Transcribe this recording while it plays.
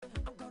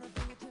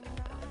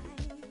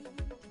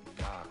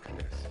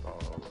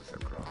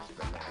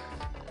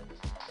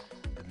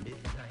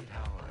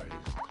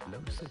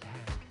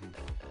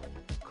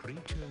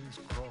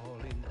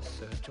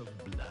thirst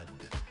of blood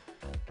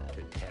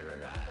to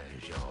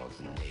terrorize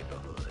your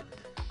neighborhood.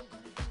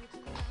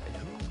 And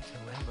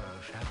whosoever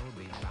shall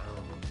be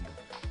found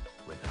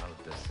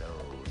without the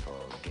soul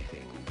for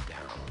getting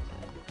down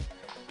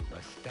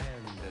must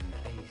stand and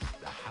face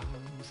the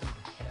hounds of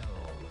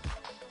hell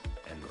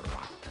and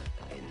rot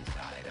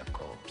inside a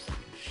corpse's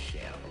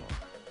shell.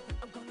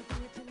 I'm gonna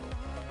do it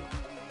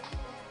tonight.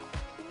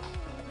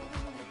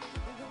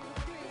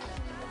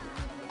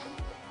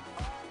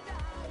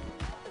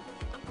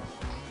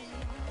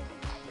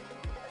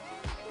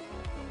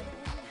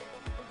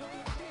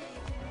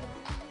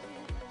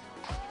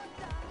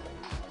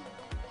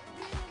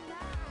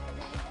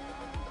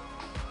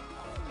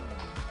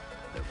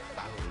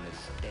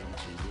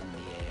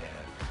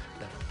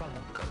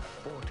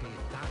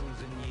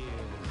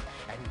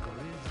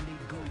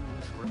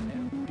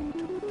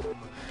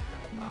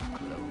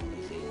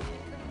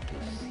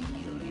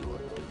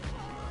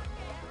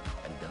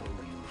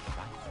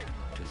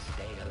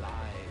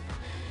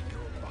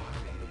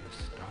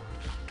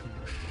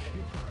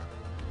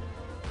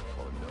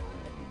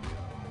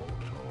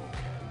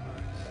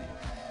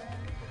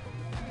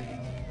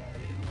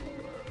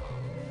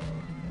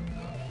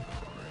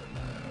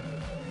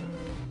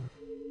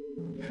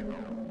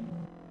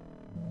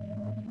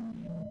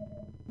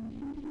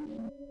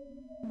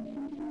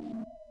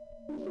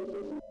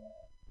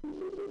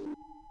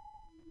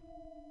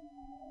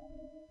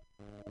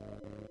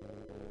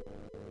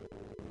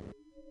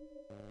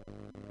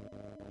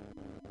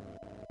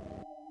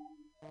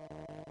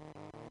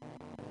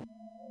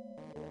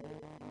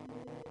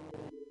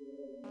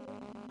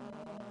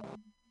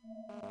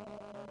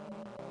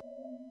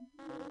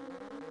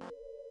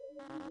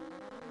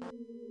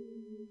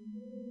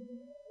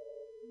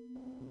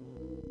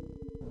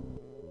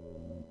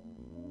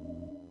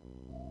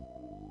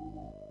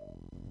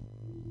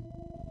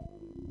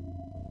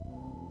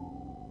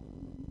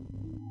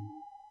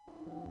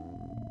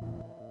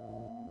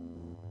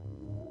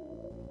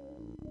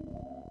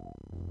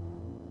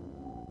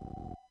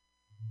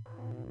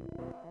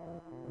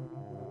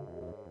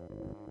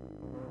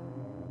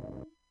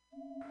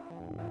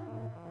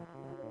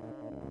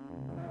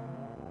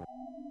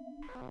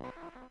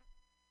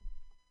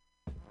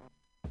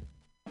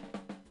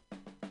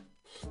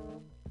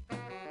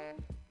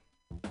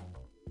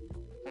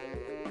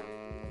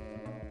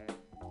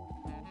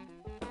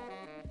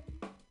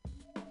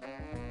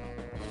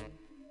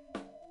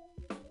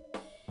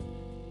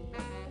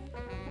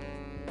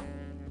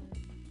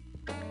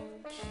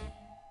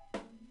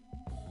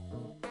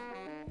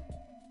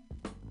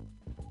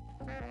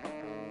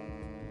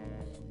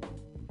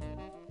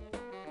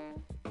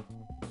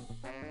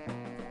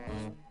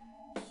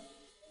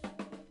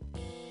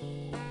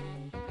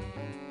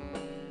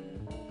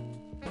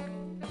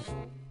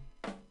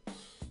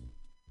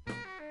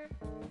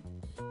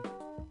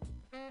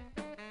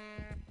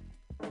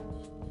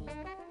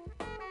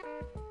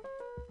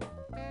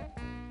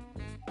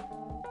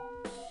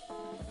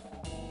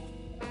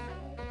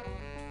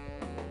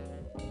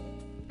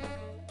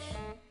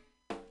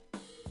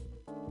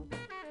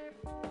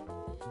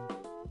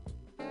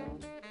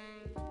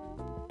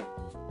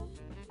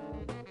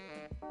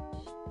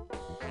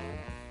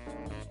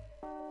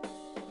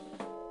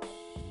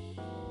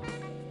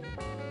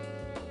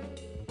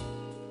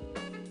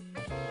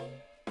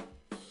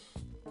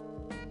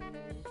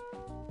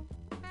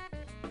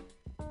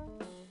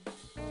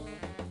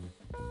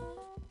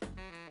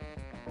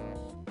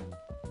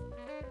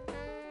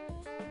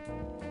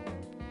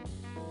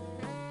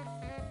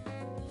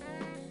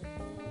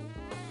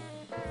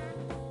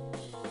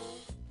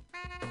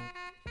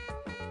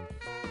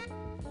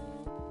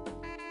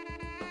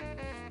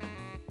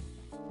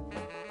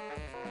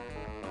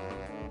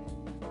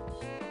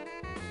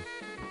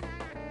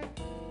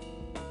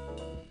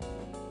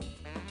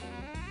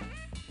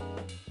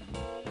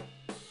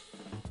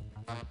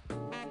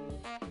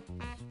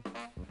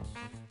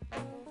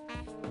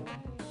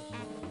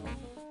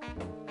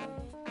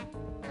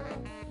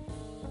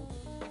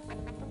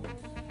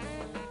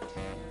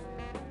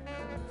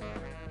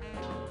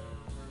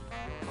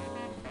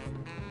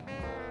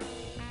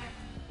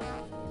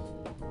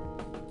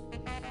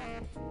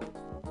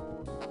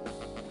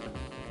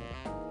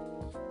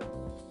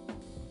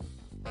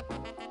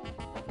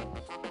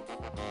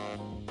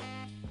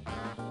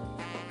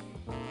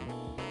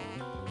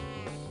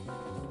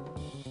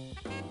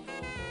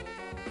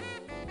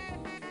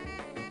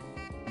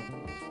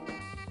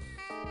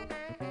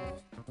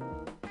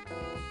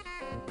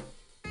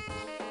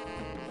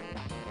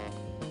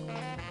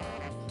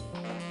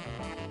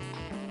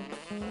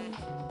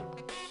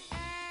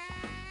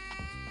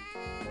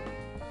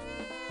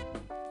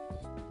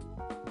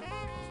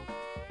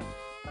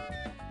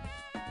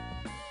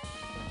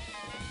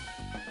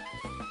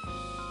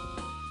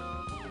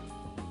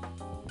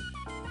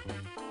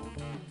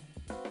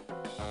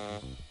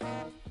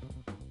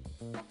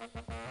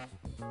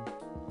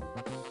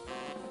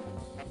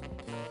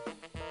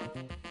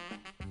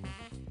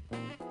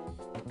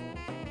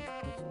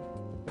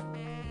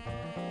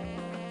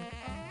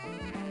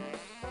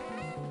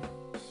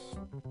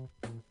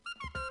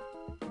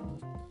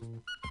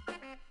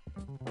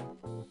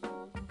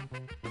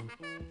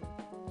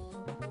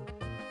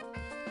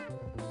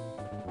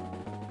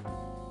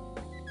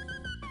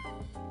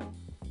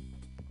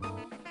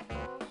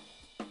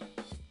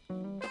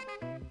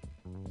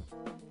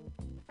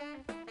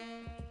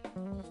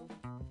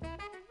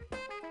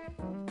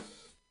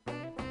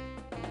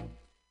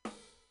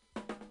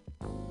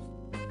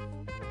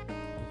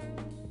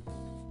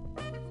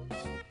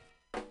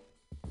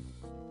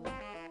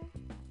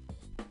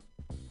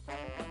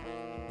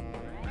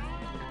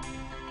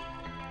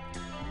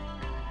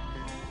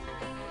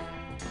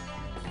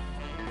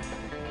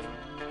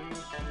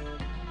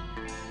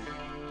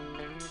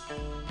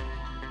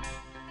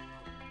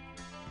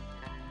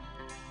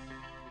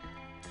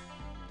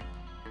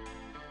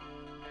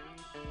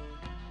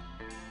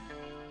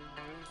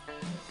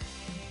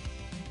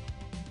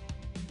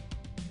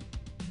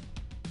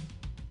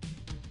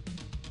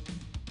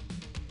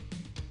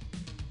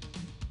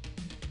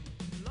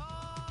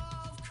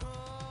 Love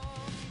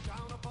come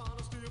down upon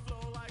us to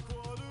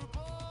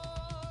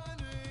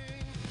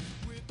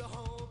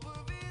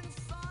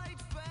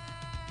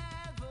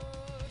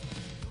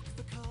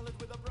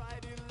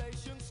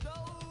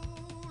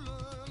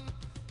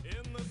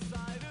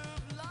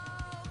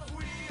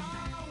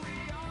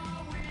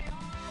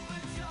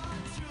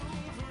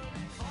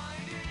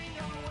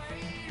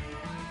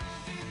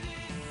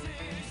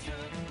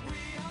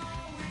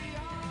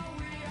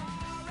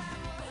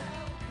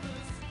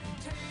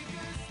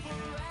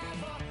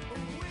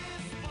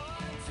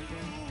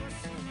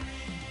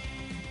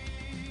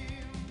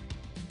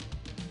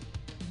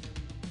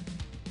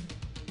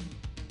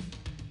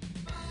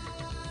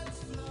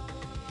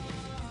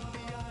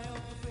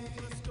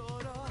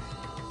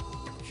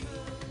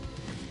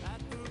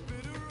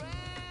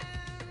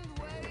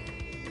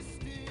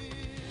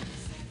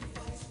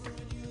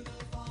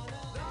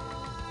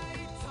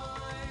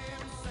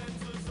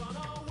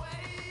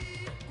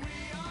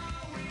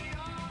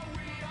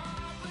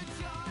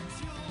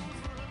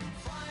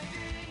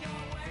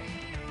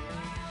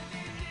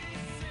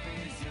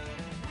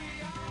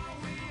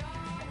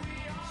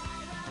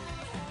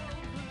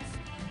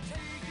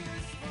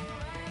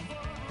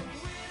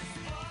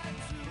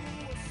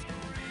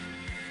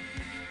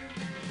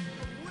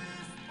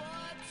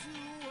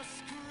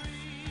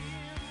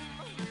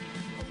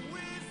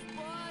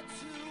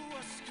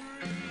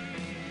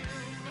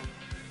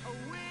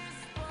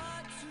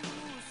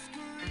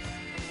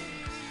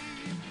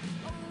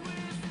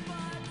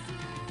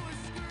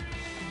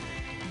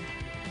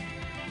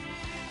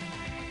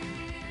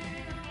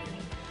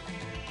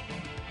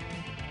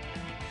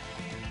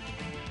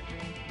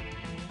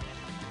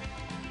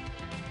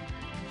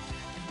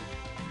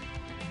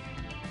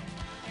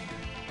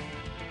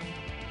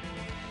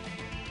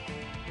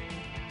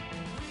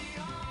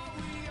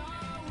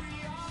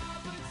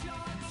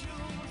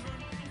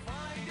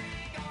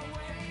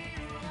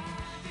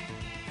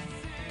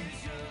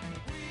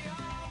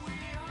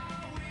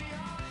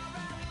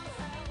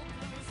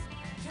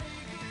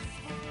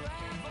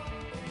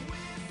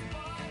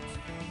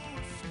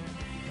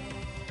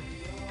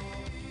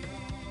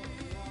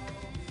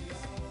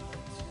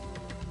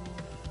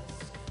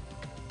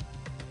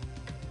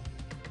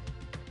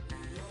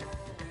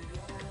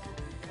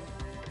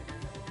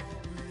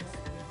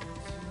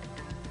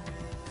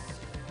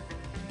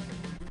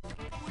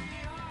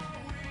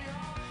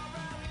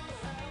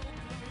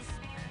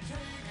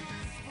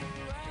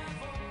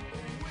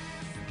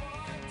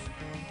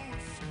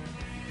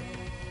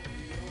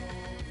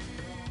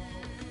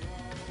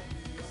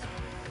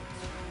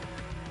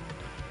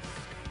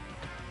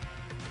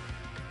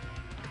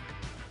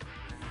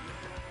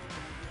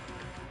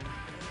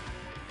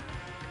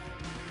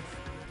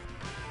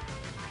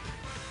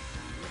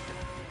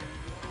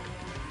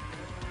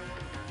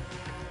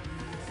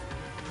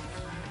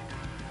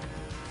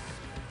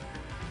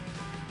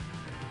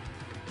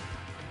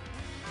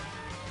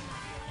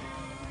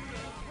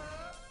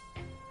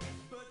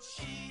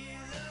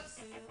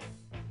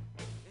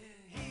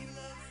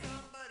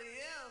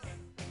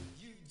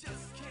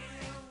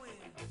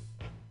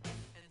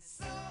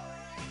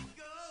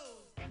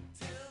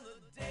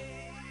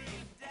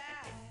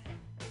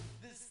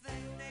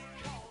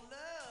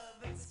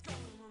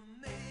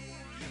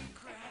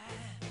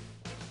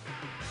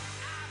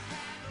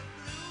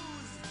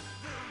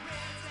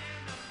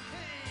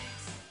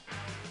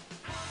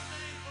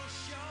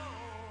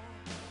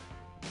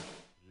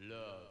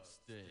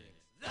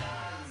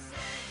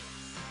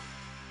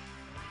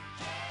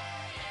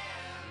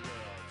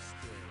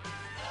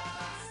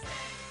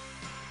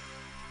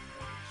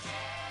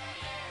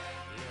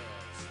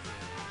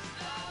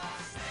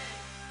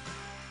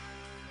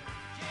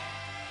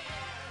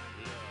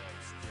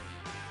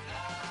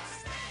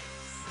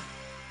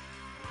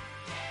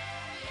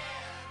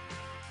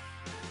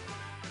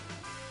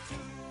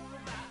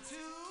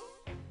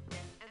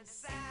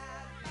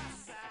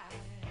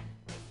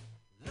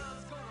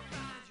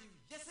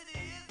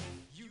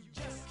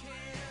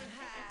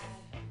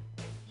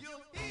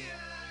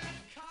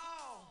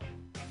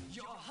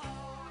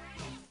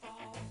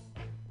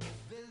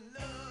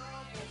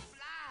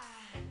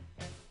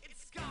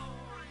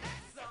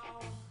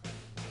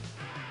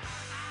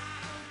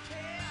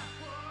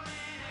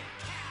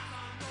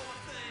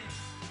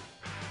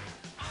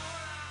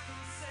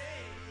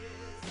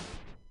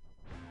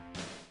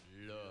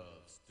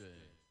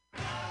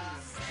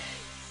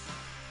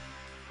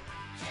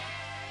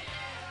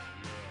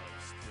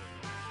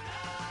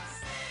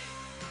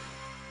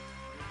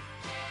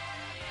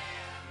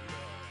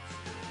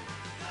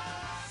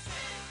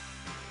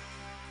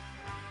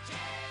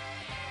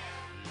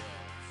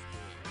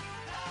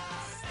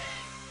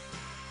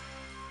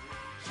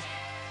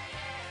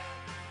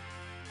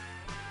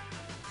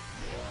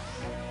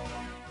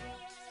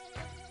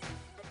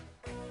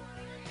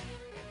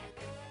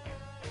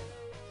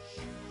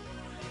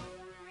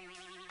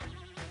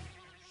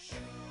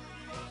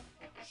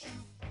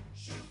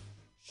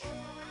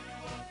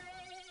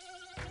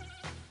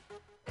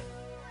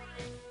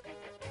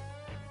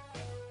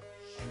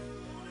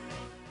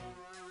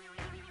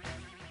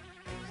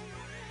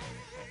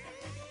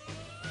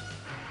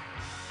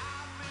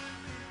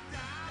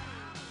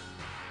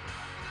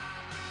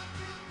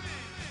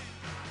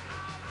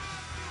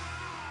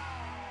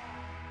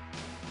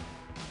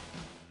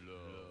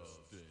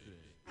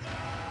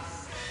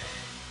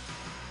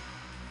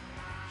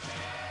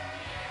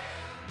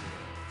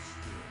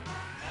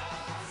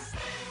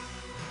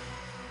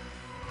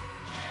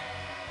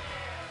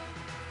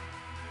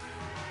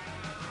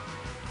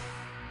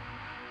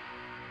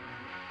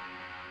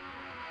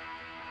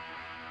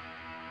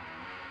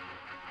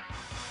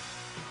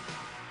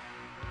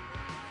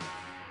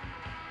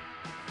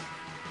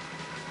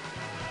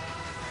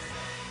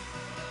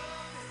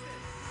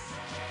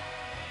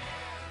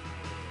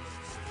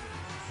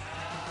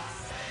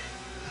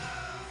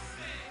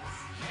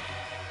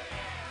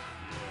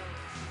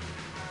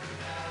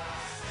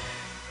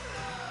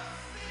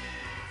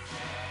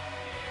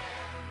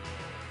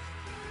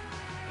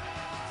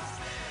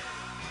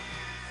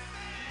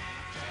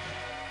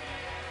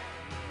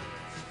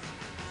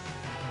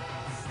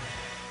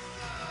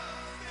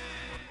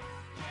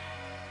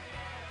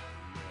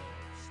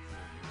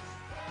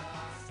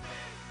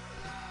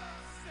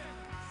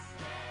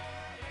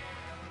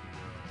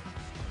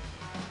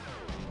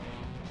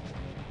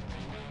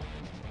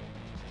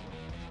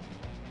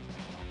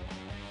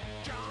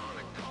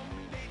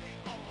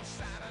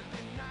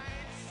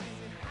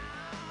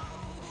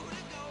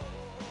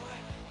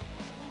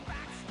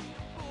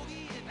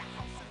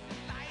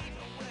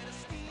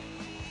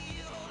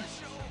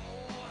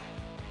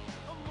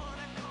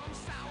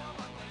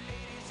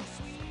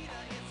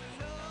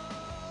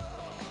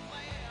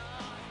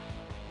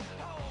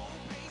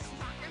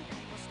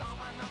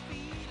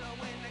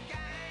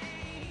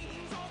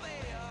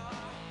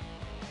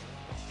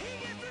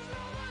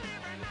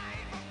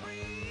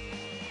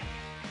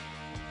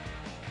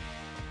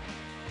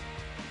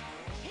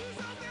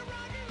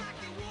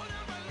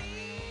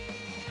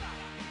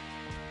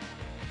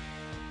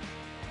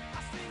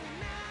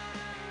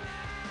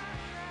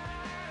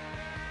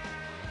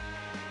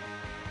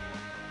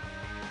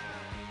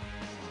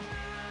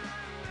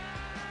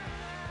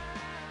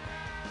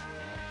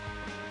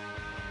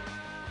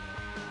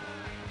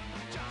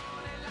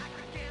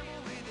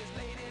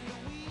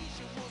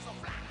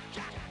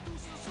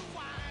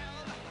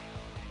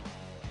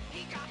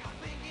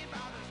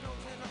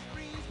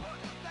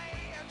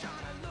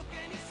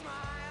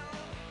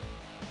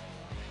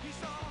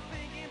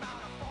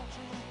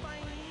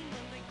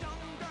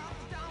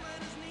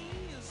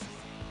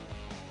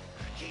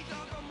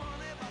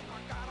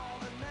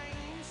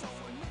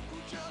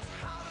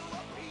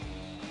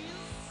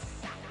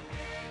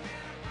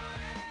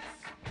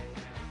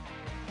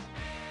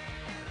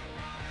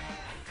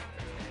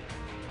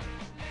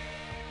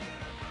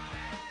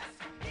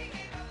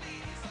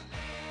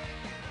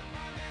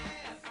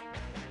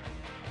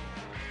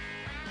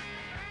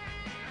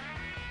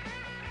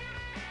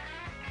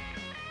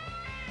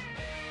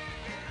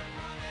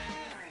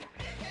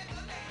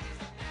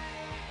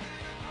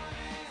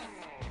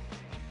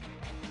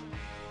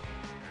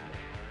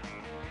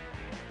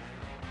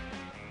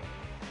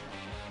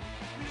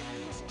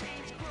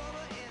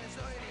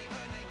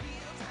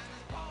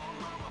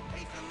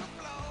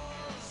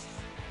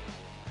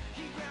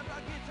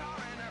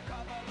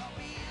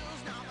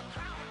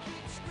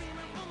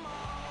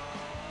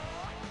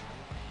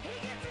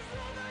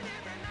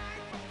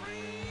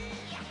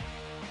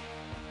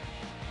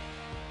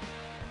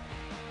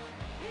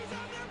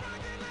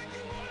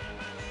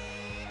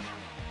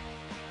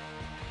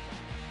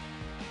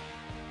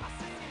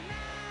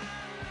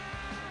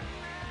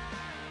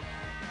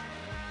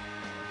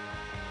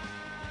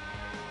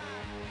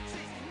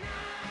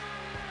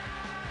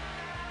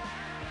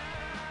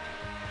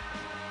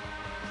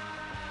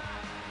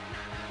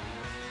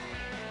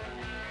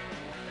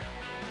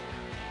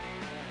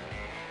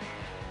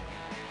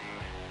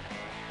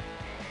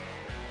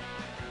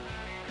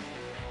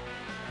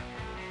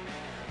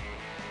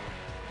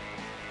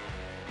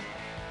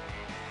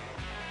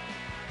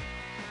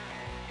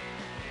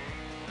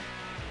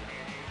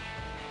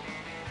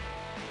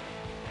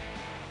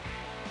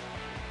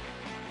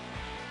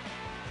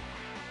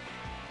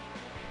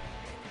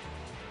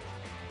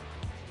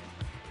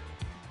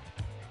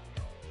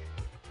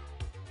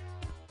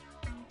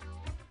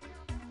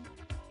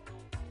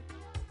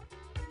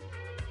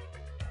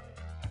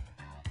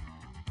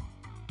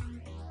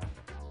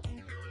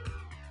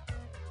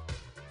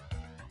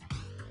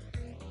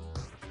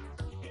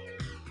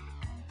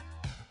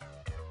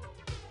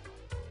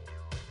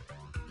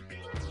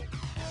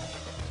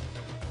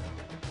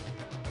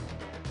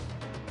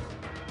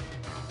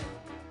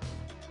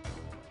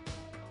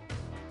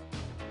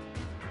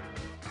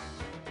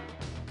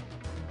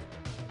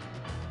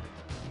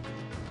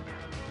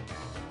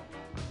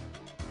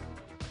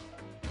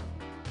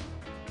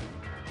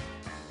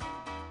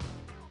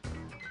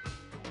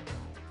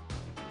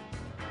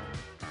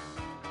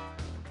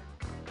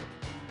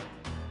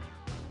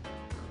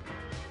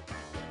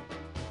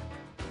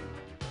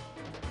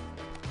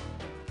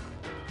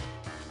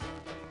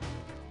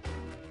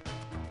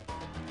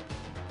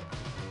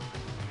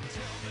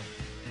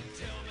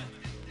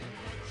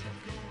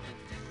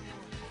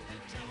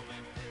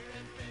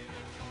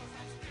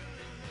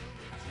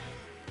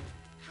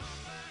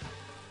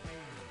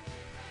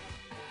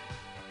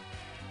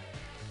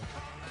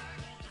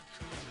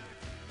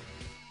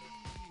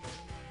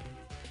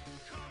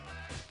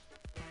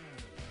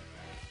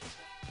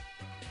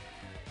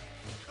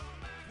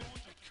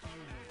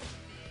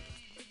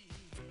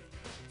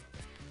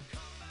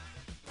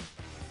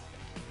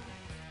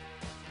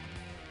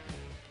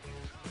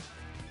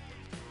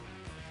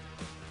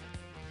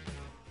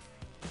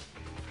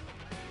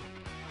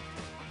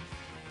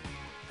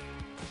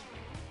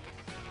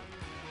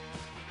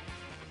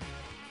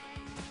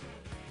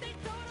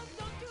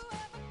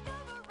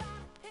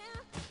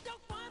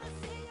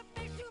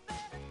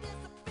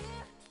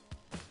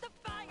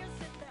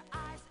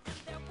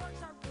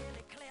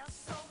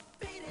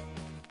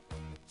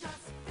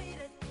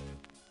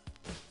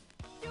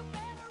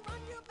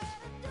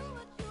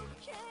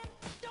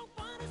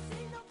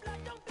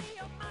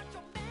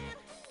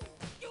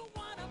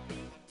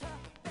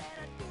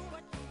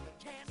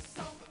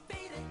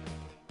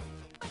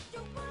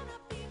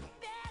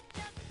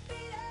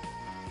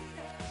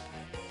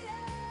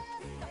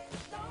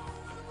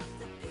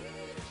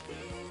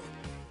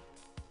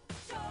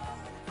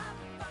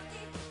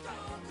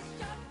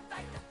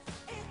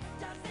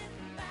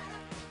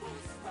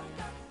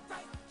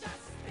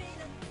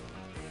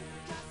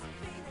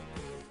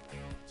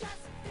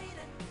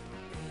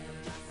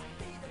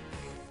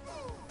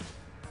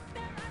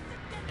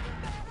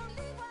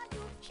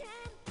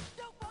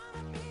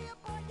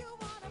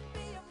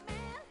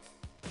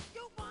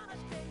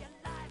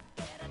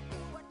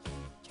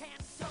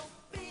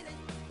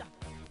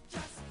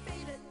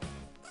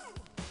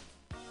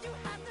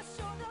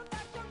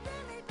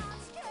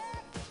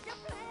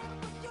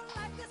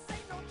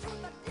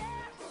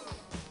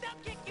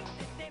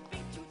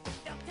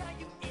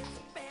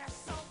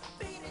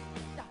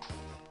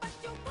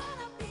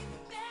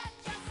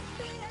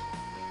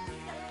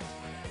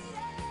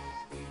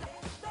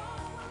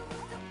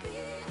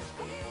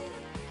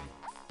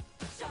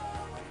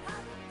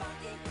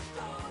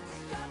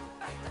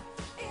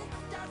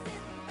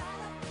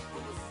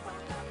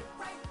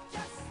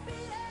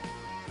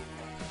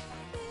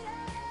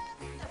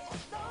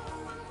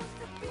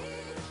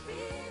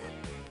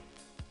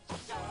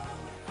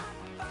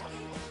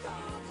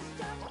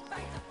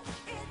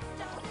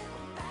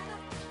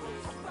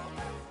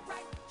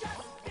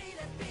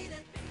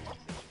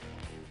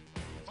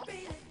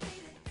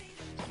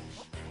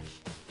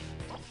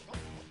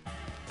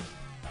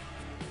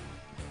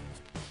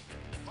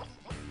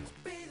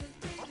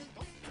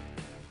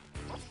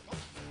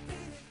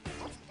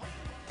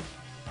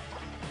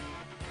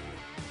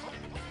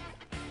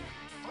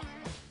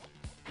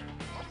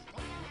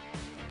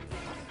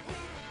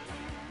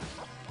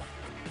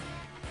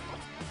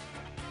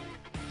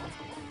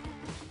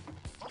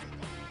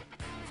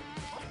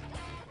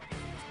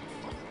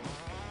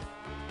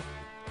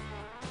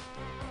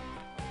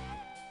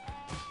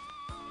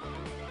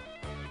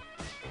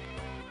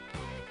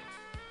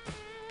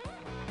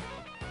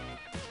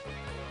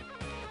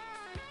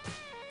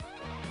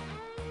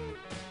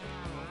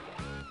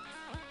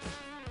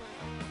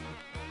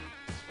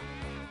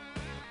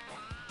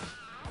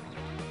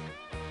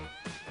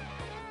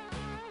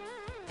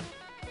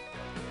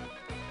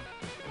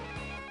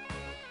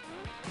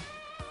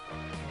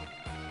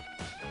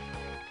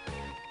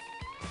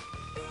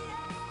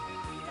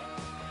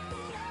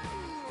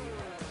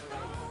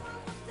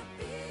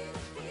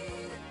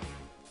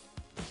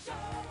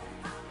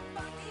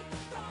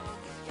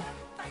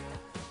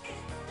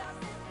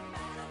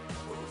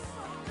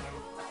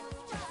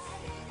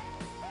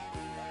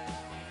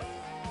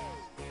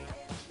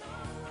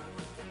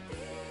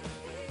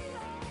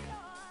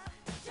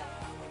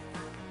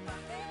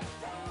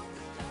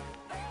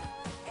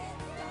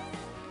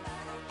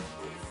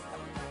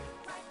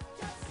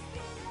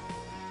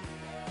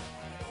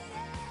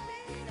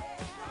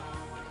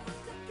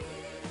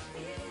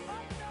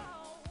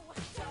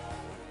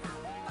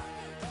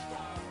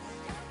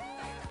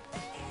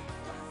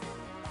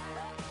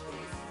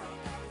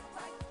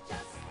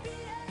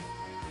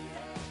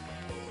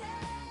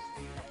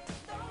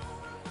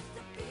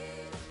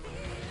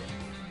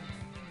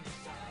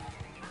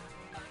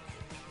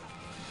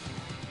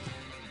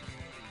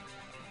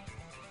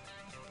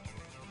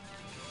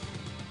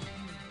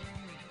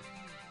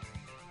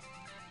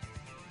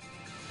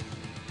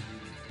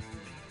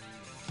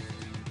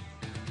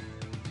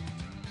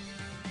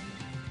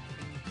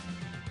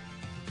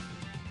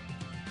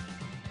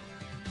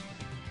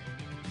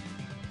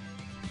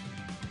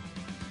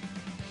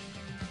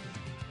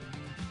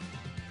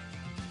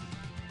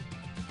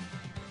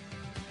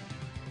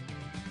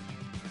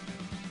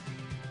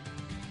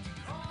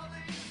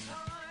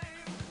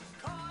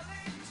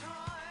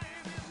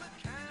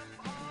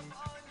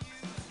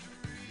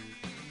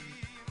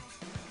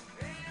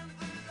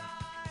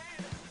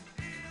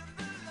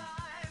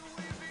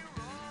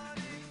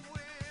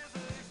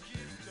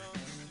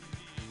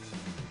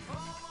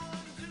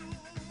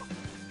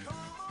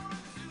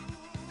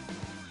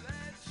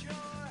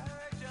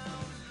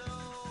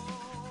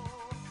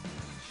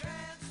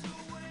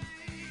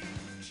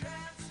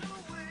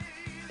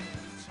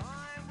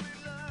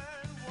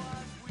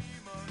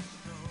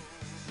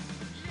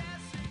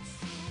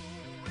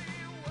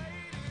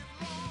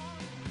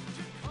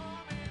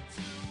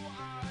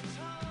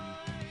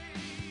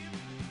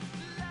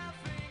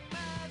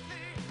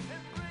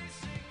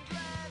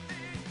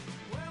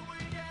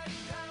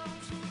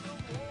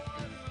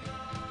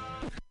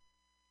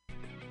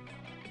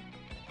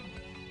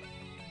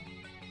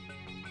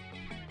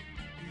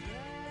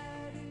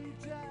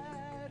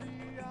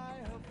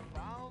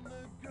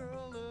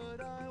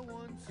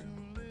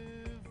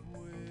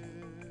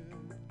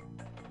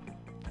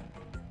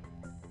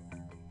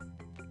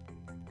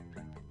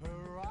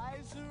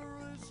skies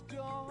are as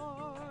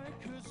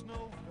dark as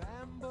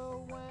November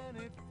when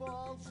it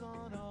falls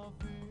on our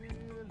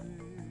village.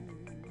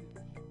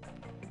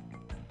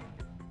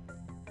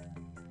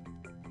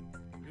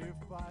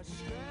 If I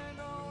stand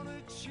on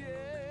a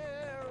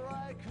chair,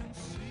 I can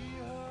see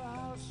her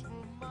house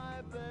from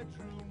my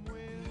bedroom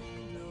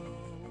window.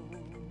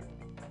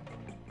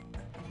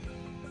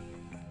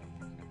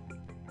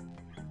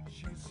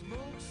 She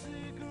smokes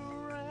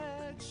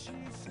cigarettes,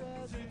 she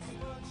says it's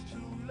much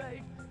too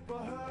late for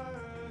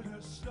her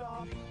to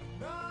stop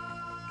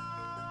now.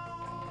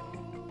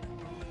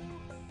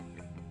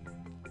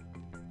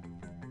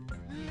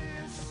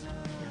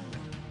 Listen,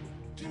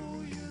 do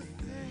you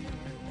think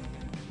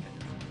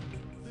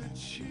that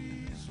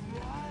she's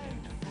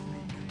right for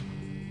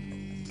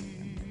me?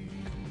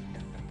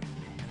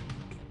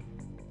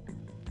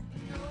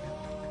 No,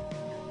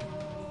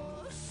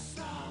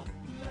 stop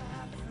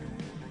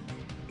laughing.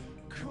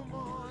 Come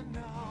on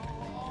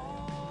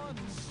now,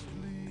 honestly.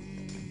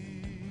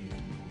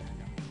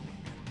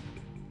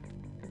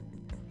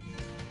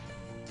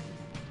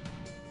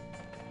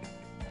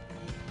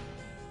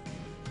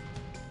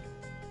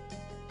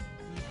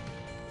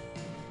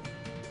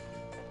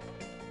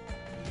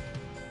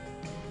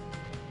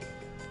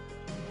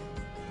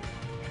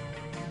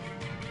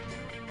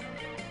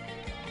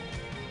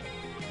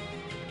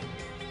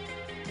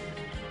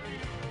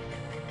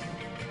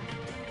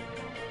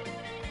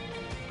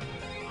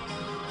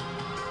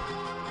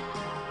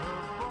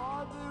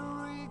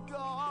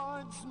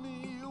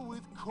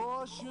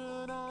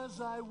 Caution as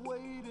I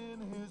wait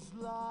in his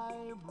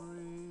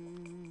library.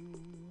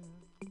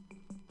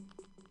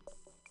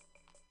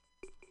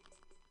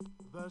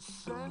 The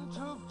scent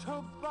of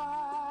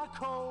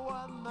tobacco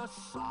and the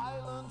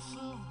silence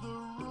of the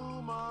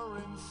room are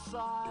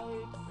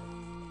inside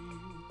me.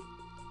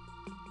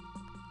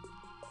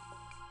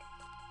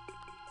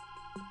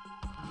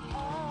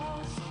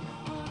 Ask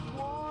but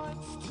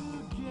wants to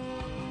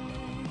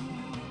gain,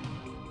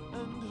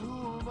 and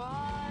who am I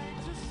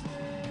to say?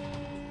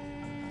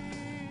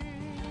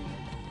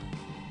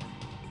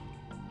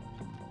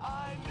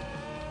 I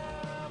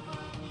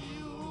never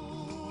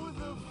knew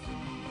the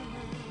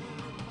feeling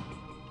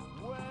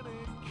when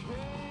it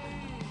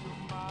came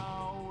my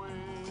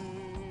way.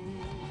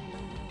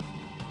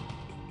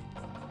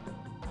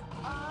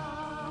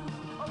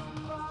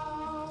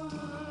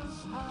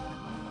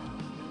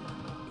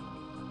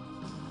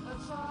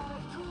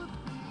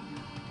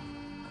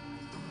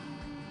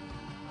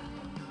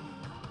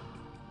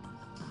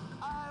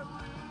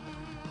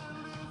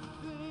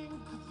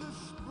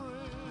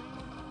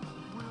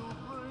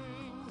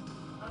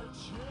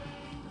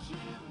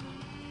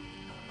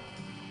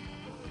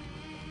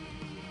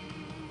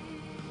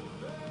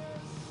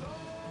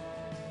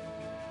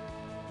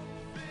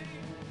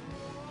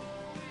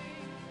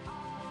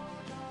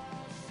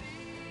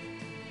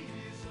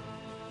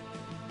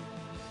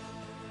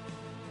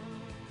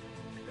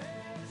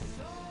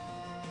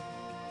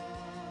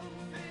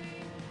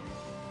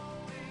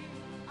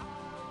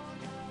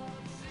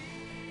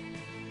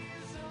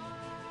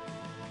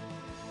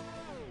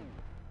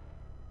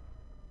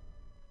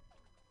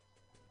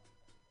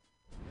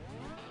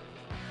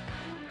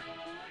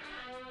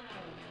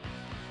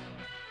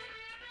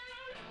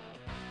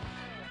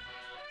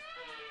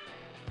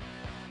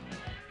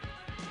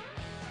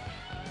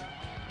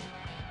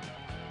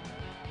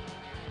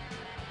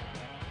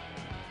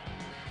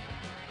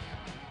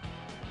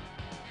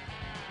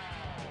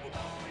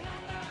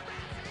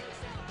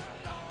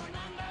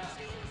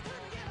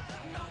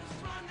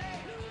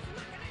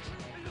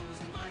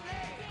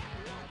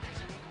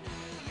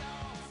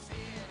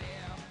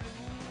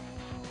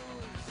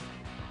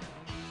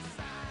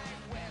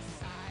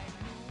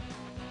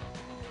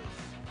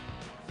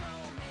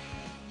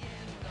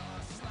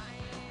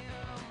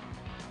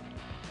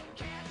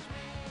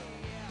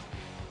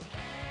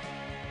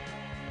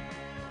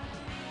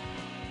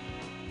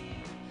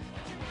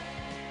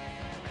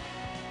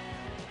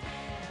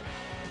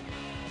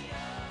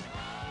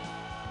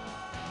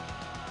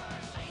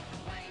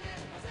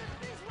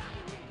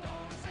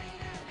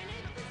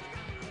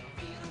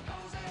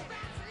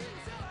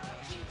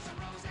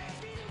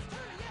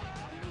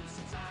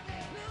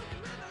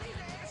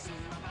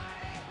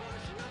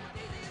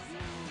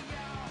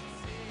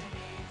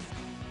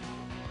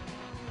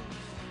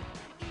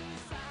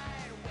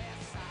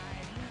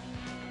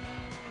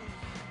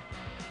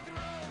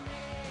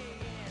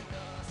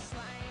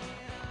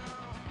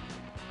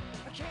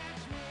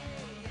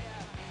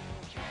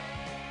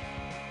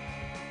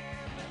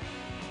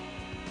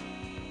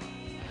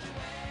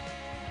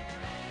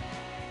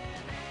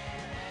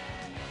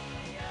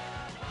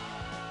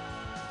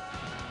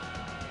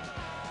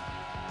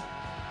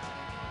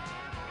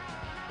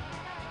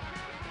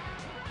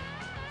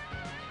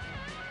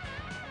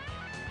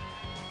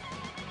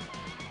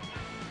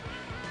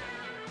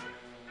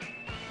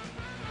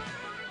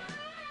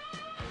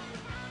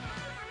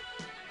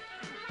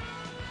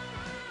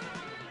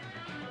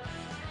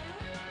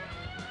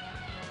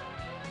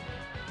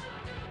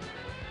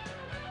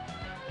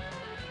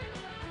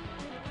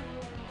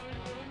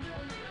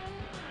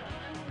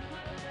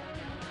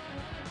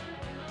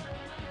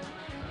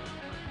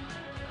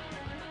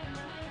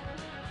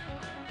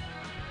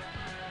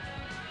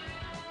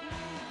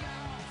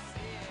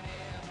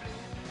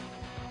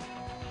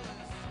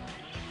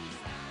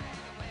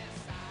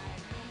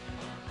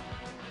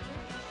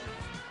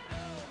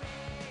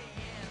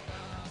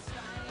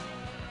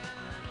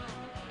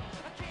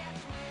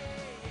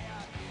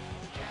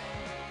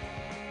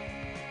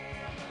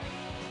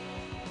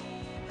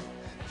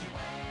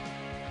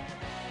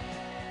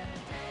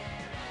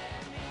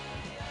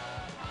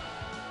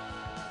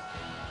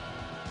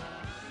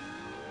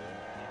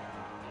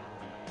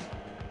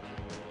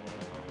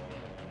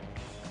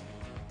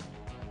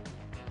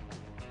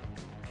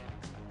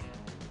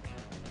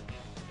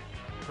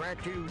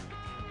 Track you.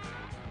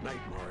 Night,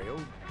 Mario,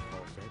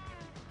 Paul said.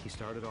 He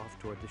started off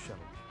toward the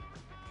shuttle.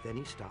 Then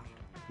he stopped,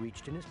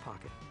 reached in his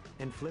pocket,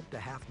 and flipped a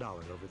 $50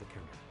 over the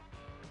counter.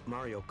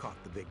 Mario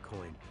caught the big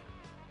coin.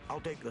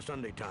 I'll take the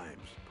Sunday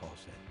Times, Paul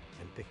said,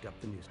 and picked up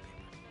the newspaper.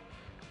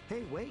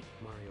 Hey, wait,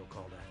 Mario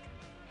called after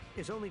him.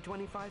 It's only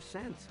 25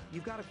 cents.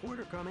 You've got a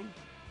quarter coming.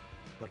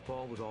 But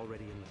Paul was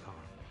already in the car.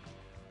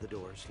 The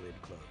door slid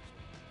closed.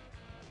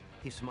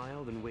 He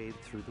smiled and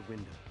waved through the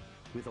window.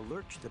 With a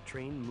lurch, the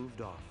train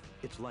moved off,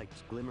 its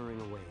lights glimmering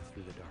away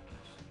through the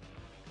darkness.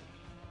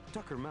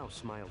 Tucker Mouse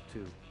smiled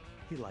too.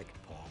 He liked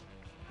Paul.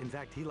 In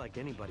fact, he liked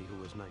anybody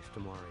who was nice to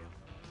Mario.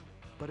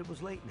 But it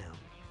was late now.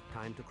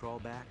 Time to crawl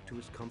back to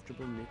his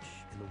comfortable niche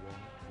in the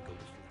wall and go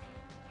to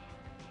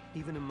sleep.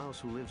 Even a mouse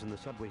who lives in the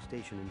subway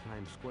station in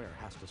Times Square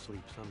has to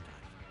sleep sometimes.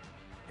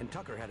 And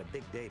Tucker had a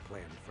big day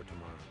planned for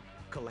tomorrow,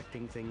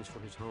 collecting things for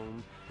his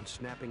home and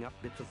snapping up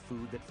bits of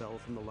food that fell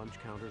from the lunch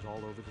counters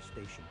all over the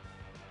station.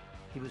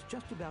 He was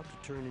just about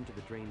to turn into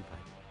the drain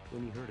pipe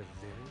when he heard a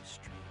very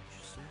strange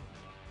sound.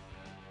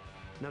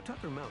 Now,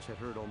 Tucker Mouse had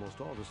heard almost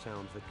all the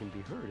sounds that can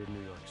be heard in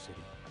New York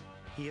City.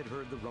 He had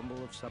heard the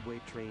rumble of subway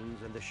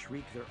trains and the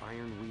shriek their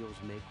iron wheels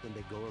make when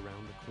they go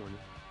around the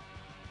corner.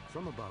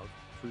 From above,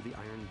 through the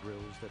iron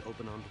grills that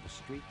open onto the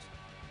streets,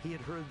 he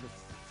had heard the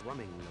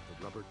thrumming of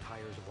the rubber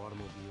tires of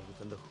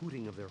automobiles and the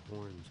hooting of their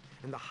horns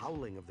and the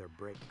howling of their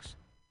brakes.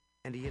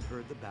 And he had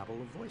heard the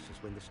babble of voices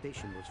when the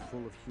station was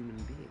full of human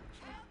beings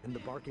and the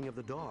barking of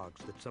the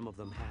dogs that some of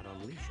them had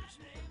on leashes.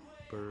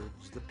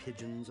 Birds, the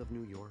pigeons of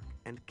New York,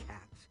 and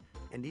cats,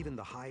 and even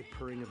the high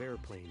purring of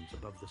airplanes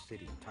above the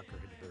city Tucker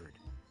had heard.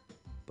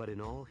 But in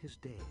all his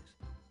days,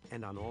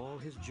 and on all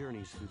his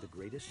journeys through the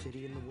greatest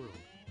city in the world,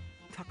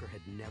 Tucker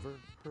had never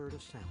heard a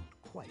sound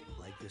quite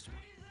like this one.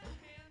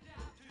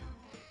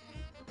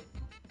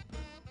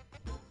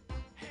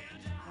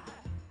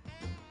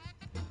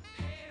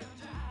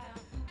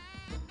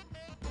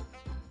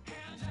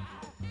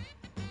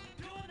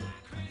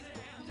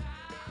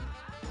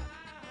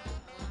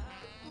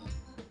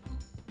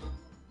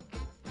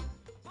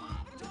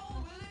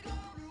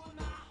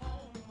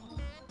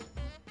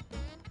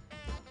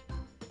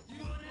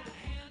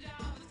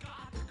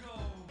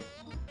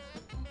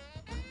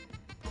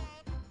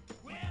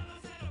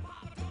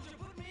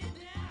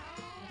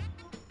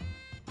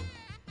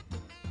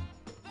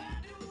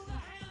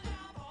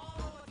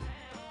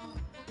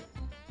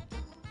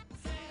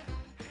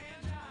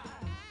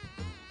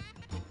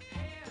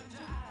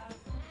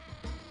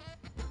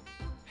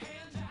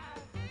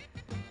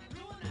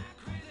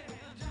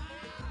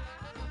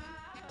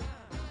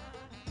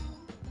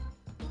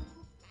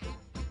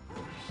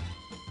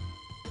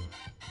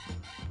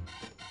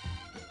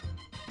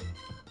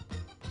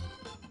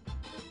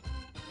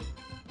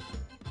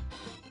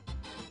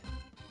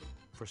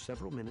 For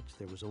several minutes,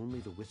 there was only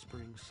the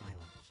whispering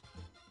silence.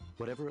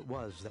 Whatever it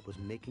was that was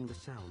making the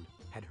sound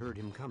had heard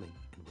him coming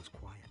and was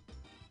quiet.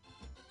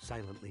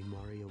 Silently,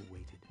 Mario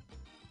waited.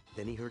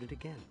 Then he heard it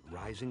again,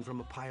 rising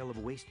from a pile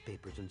of waste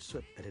papers and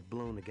soot that had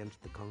blown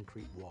against the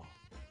concrete wall.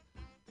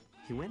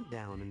 He went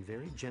down and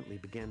very gently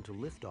began to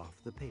lift off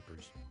the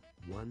papers.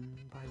 One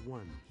by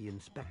one, he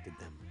inspected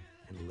them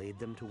and laid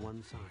them to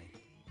one side.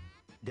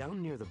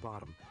 Down near the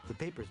bottom, the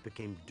papers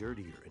became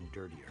dirtier and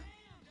dirtier.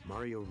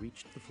 Mario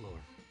reached the floor.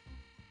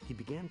 He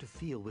began to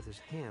feel with his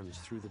hands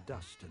through the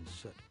dust and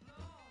soot,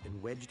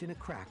 and wedged in a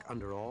crack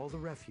under all the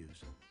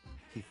refuse,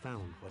 he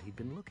found what he'd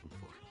been looking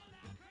for.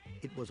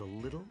 It was a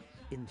little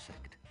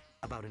insect,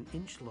 about an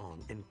inch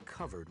long and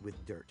covered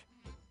with dirt.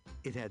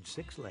 It had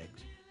 6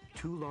 legs,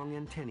 2 long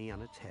antennae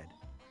on its head,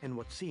 and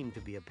what seemed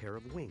to be a pair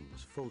of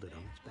wings folded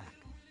on its back.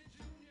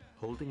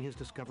 Holding his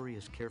discovery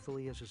as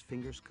carefully as his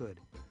fingers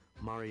could,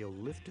 Mario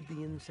lifted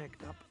the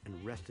insect up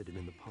and rested it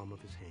in the palm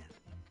of his hand.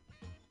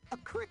 "A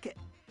cricket!"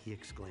 he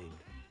exclaimed.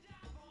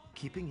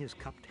 Keeping his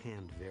cupped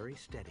hand very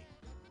steady,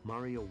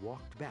 Mario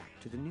walked back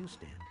to the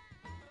newsstand.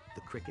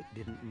 The cricket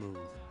didn't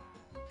move,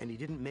 and he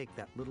didn't make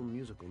that little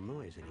musical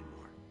noise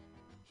anymore.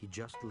 He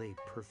just lay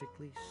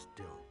perfectly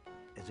still,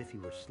 as if he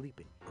were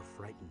sleeping or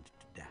frightened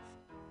to death.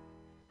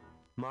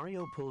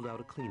 Mario pulled out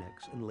a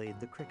Kleenex and laid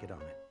the cricket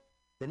on it.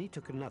 Then he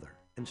took another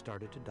and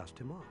started to dust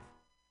him off.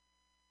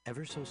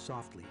 Ever so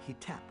softly, he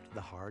tapped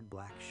the hard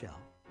black shell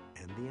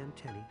and the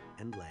antennae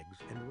and legs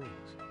and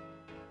wings.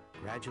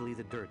 Gradually,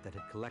 the dirt that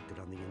had collected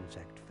on the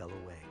insect fell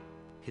away.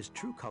 His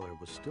true color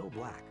was still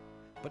black,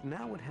 but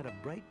now it had a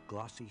bright,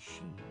 glossy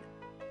sheen.